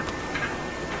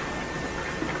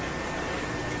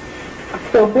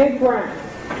 So big brown,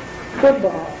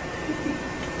 football,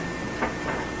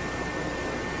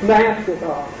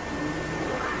 basketball,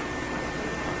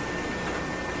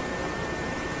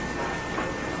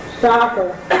 soccer.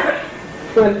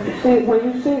 When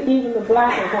you see even the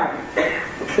black and white,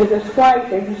 if it's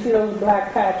white and you see those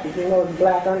black patches, you know it's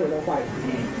black under the white.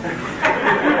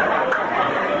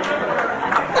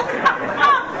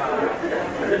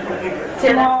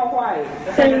 Small white,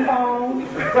 ping pong,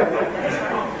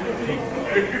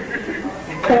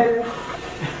 tennis,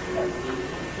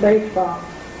 baseball,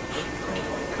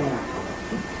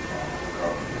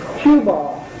 cue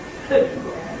ball,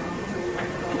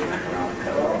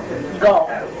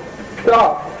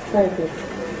 golf, thank you.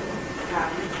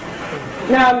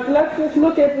 Now let's just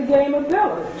look at the game of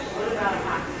billiards.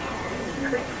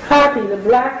 Hockey, the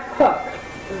black puck,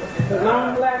 the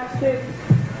long black stick,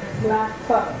 black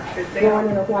puck going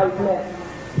in a white net.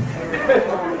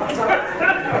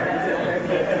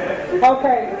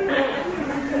 Okay,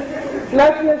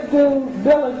 let's just do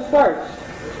billiards first.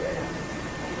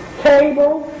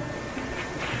 Table,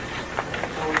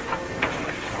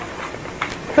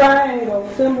 triangle,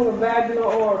 symbol of vaginal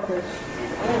orifice,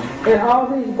 and all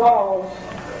these balls.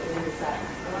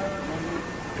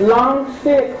 Long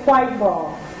stick, white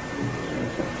ball.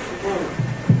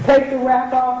 Take the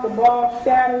wrap off, the ball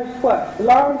scatters what?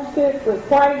 Long stick with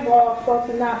white ball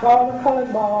supposed to knock all the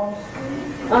colored balls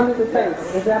under the table.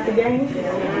 Is that the game?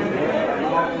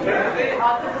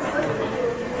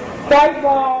 White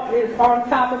ball is on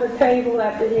top of the table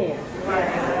at the end.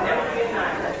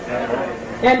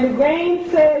 And the game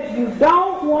says you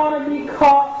don't want to be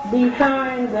caught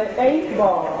behind the 8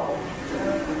 ball,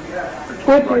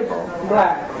 which is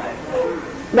black.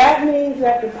 That means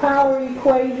that the power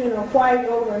equation of white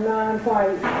over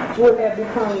non-white would have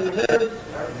become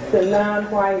reversed to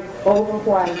non-white over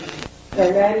white,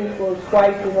 and that equals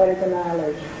white genetic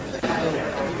annihilation.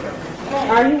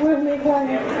 Are you with me,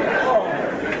 Clay?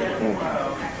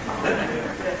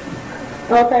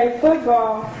 Okay,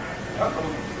 football.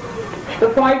 The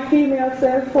white female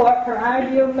says what? Her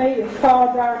ideal mate is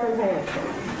tall, dark, and handsome.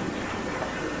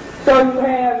 So you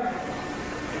have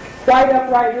white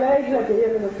upright legs at the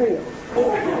end of the field.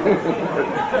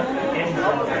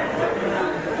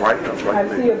 I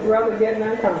see a brother getting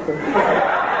uncomfortable.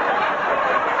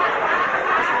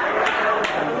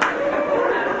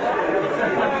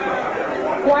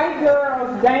 White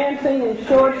girls dancing in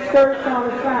short skirts on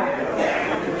the side.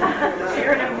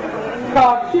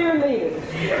 Called cheerleaders.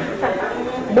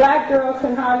 Black girls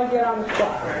can hardly get on the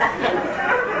spot.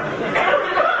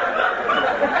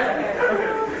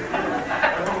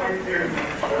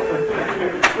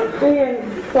 Seeing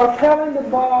propelling the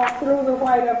ball through the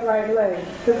white upright legs.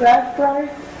 Is that right?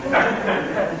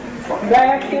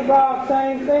 Basketball,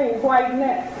 same thing, white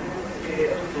net.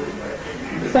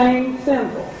 Same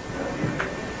symbol.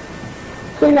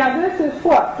 See, now this is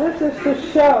what? This is to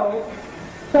show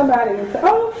somebody would say,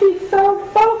 oh, she's so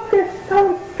focused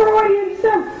on Freudian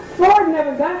symbol. Freud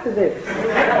never got to this.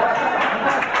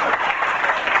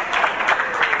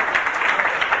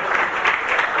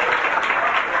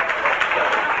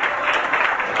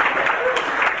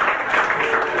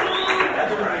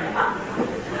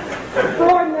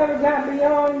 Freud never got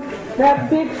beyond that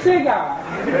big cigar.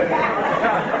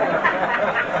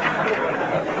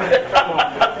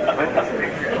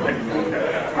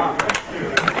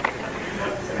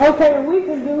 Okay, we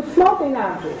can do smoking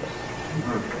objects.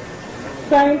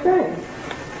 Same thing.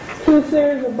 2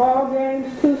 series of ball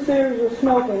games, 2 series of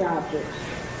smoking objects.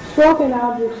 Smoking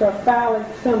objects are phallic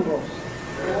symbols.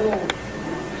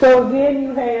 So again,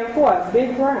 you have what?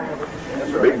 Big ground.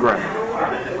 Big ground.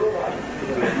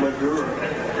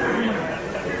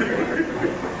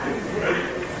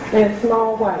 And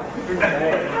small white.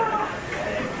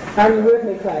 Are you with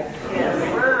me, class?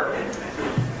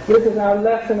 This is our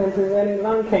lesson in preventing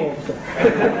lung cancer.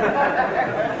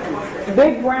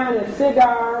 Big brown is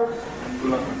cigars,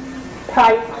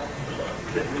 pipes,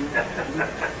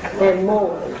 and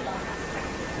Moors.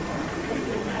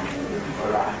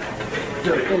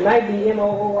 It might be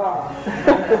M-O-O-R.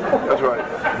 That's right.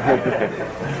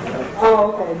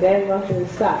 Oh, okay. Daddy wants you to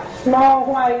stop. Small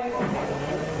white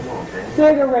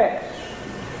cigarettes.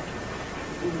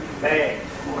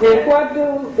 And what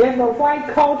do in the white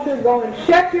culture? Go and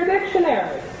check your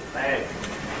dictionary.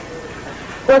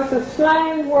 What's the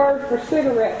slang word for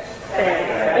cigarettes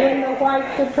in the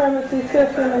white supremacy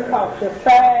system and culture?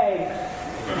 Fags.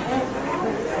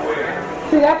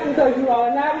 See, that's because you all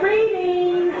are not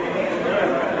reading.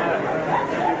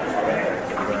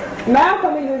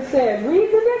 Malcolm even said, read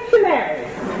the dictionary.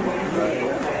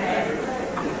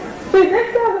 See,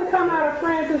 this doesn't come out of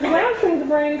Francis Welsing's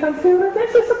brain computer.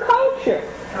 This is a culture.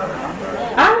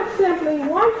 I simply,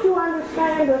 once you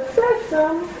understand the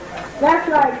system, that's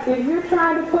like if you're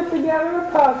trying to put together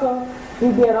a puzzle,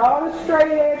 you get all the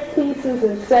straight edge pieces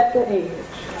and set the edge.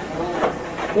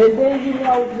 And then you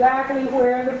know exactly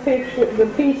where the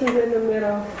pieces in the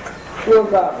middle will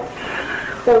go.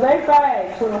 So they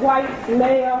bags. When a white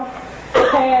male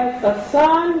has a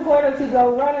son, where does he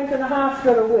go running to the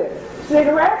hospital with?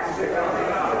 Cigarettes?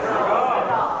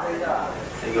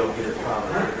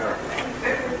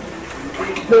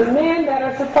 The men that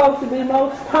are supposed to be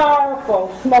most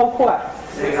powerful smoke what?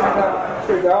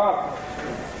 Cigars.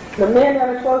 The men that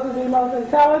are supposed to be most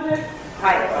intelligent?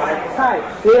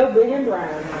 Pipes. Still big and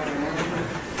brown.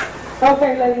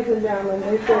 Okay, ladies and gentlemen,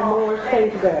 they said Moors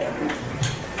taste better.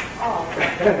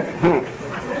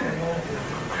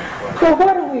 So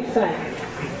what are we saying?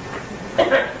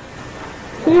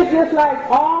 See, it's just like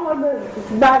all of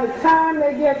the, by the time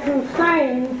they get through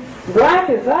saying, black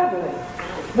is ugly.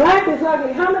 Black is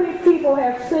ugly. How many people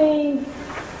have seen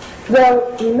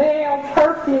the male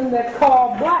perfume that's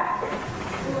called black?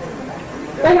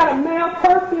 They got a male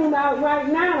perfume out right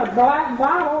now, a black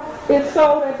bottle. It's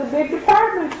sold at the big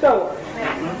department store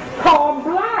called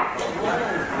Black.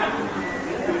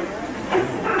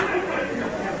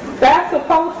 That's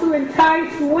supposed to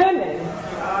entice women,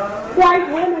 white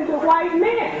women to white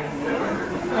men.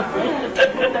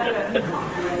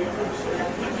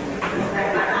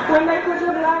 When they put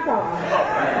the black on.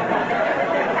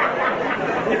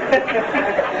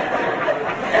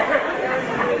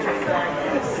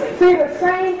 See, the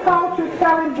same culture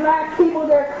telling black people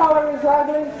their color is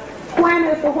ugly. When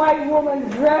is the white woman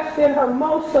dressed in her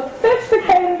most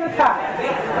sophisticated attire?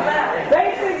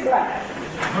 Basic black.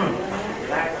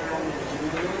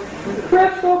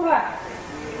 Crystal black.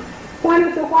 When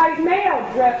is the white male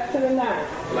dressed to the nines?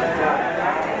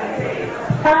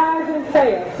 Ties and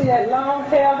tails. See that long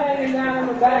tail hanging down in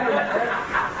the back?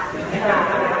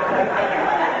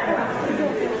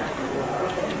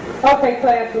 Okay,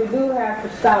 class, we do have to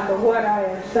stop, but what I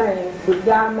am saying, we've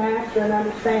got to master an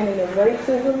understanding of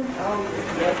racism.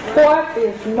 What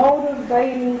is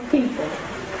motivating people?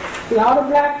 See, all the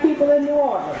black people in New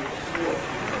Orleans,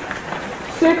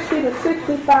 60 to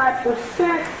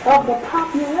 65% of the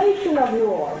population of New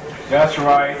Orleans. That's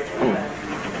right.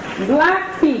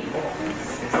 Black people,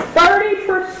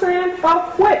 30%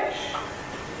 of which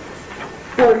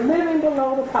were living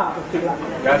below the poverty line.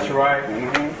 That's right.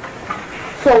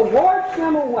 So wash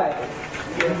them away.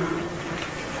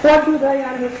 What do they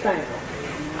understand?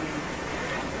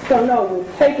 So no,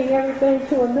 we're taking everything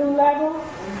to a new level.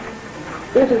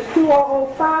 This is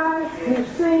 2005. You've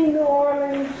seen New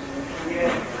Orleans.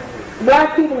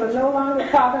 Black people are no longer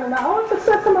talking about, oh, it's a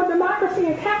system of democracy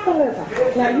and capitalism.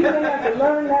 Now, you may have to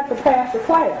learn that to pass the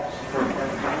class.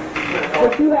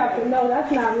 But you have to know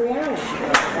that's not reality.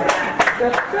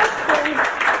 The system is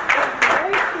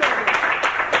racial.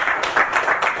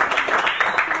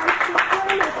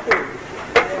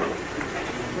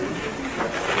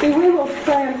 See, we will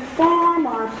transform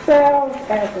ourselves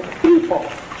as a people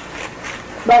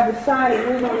by deciding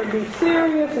we're going to be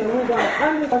serious and we're going to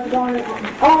understand what's going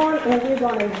on and we're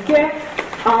going to get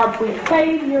our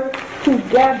behavior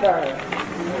together.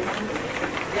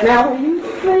 Now, when you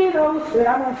see those,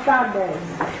 I'm going to stop there.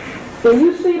 When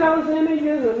you see those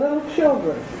images of little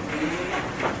children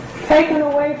taken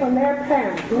away from their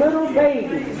parents, little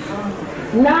babies,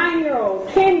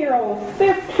 9-year-olds, 10-year-olds,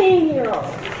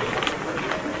 15-year-olds,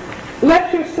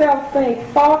 let yourself think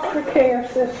foster care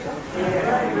system.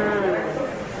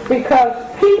 Because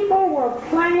people were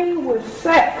playing with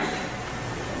sex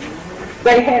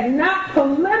They had not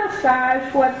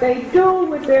politicized what they do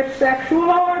with their sexual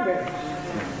organs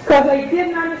because they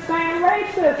didn't understand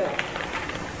racism.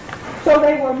 So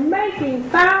they were making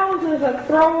thousands of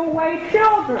throwaway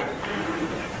children.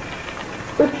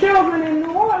 The children in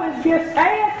New Orleans just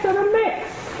add to the mix.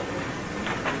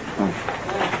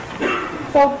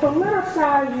 So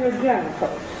politicize your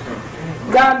genitals.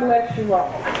 God bless you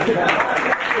all.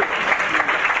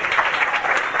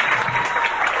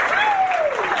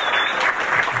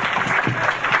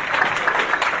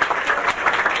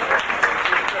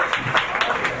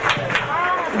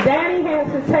 Danny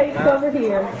has the tapes over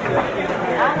here.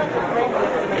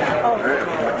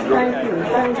 Thank you.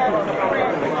 Thank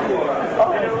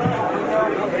you.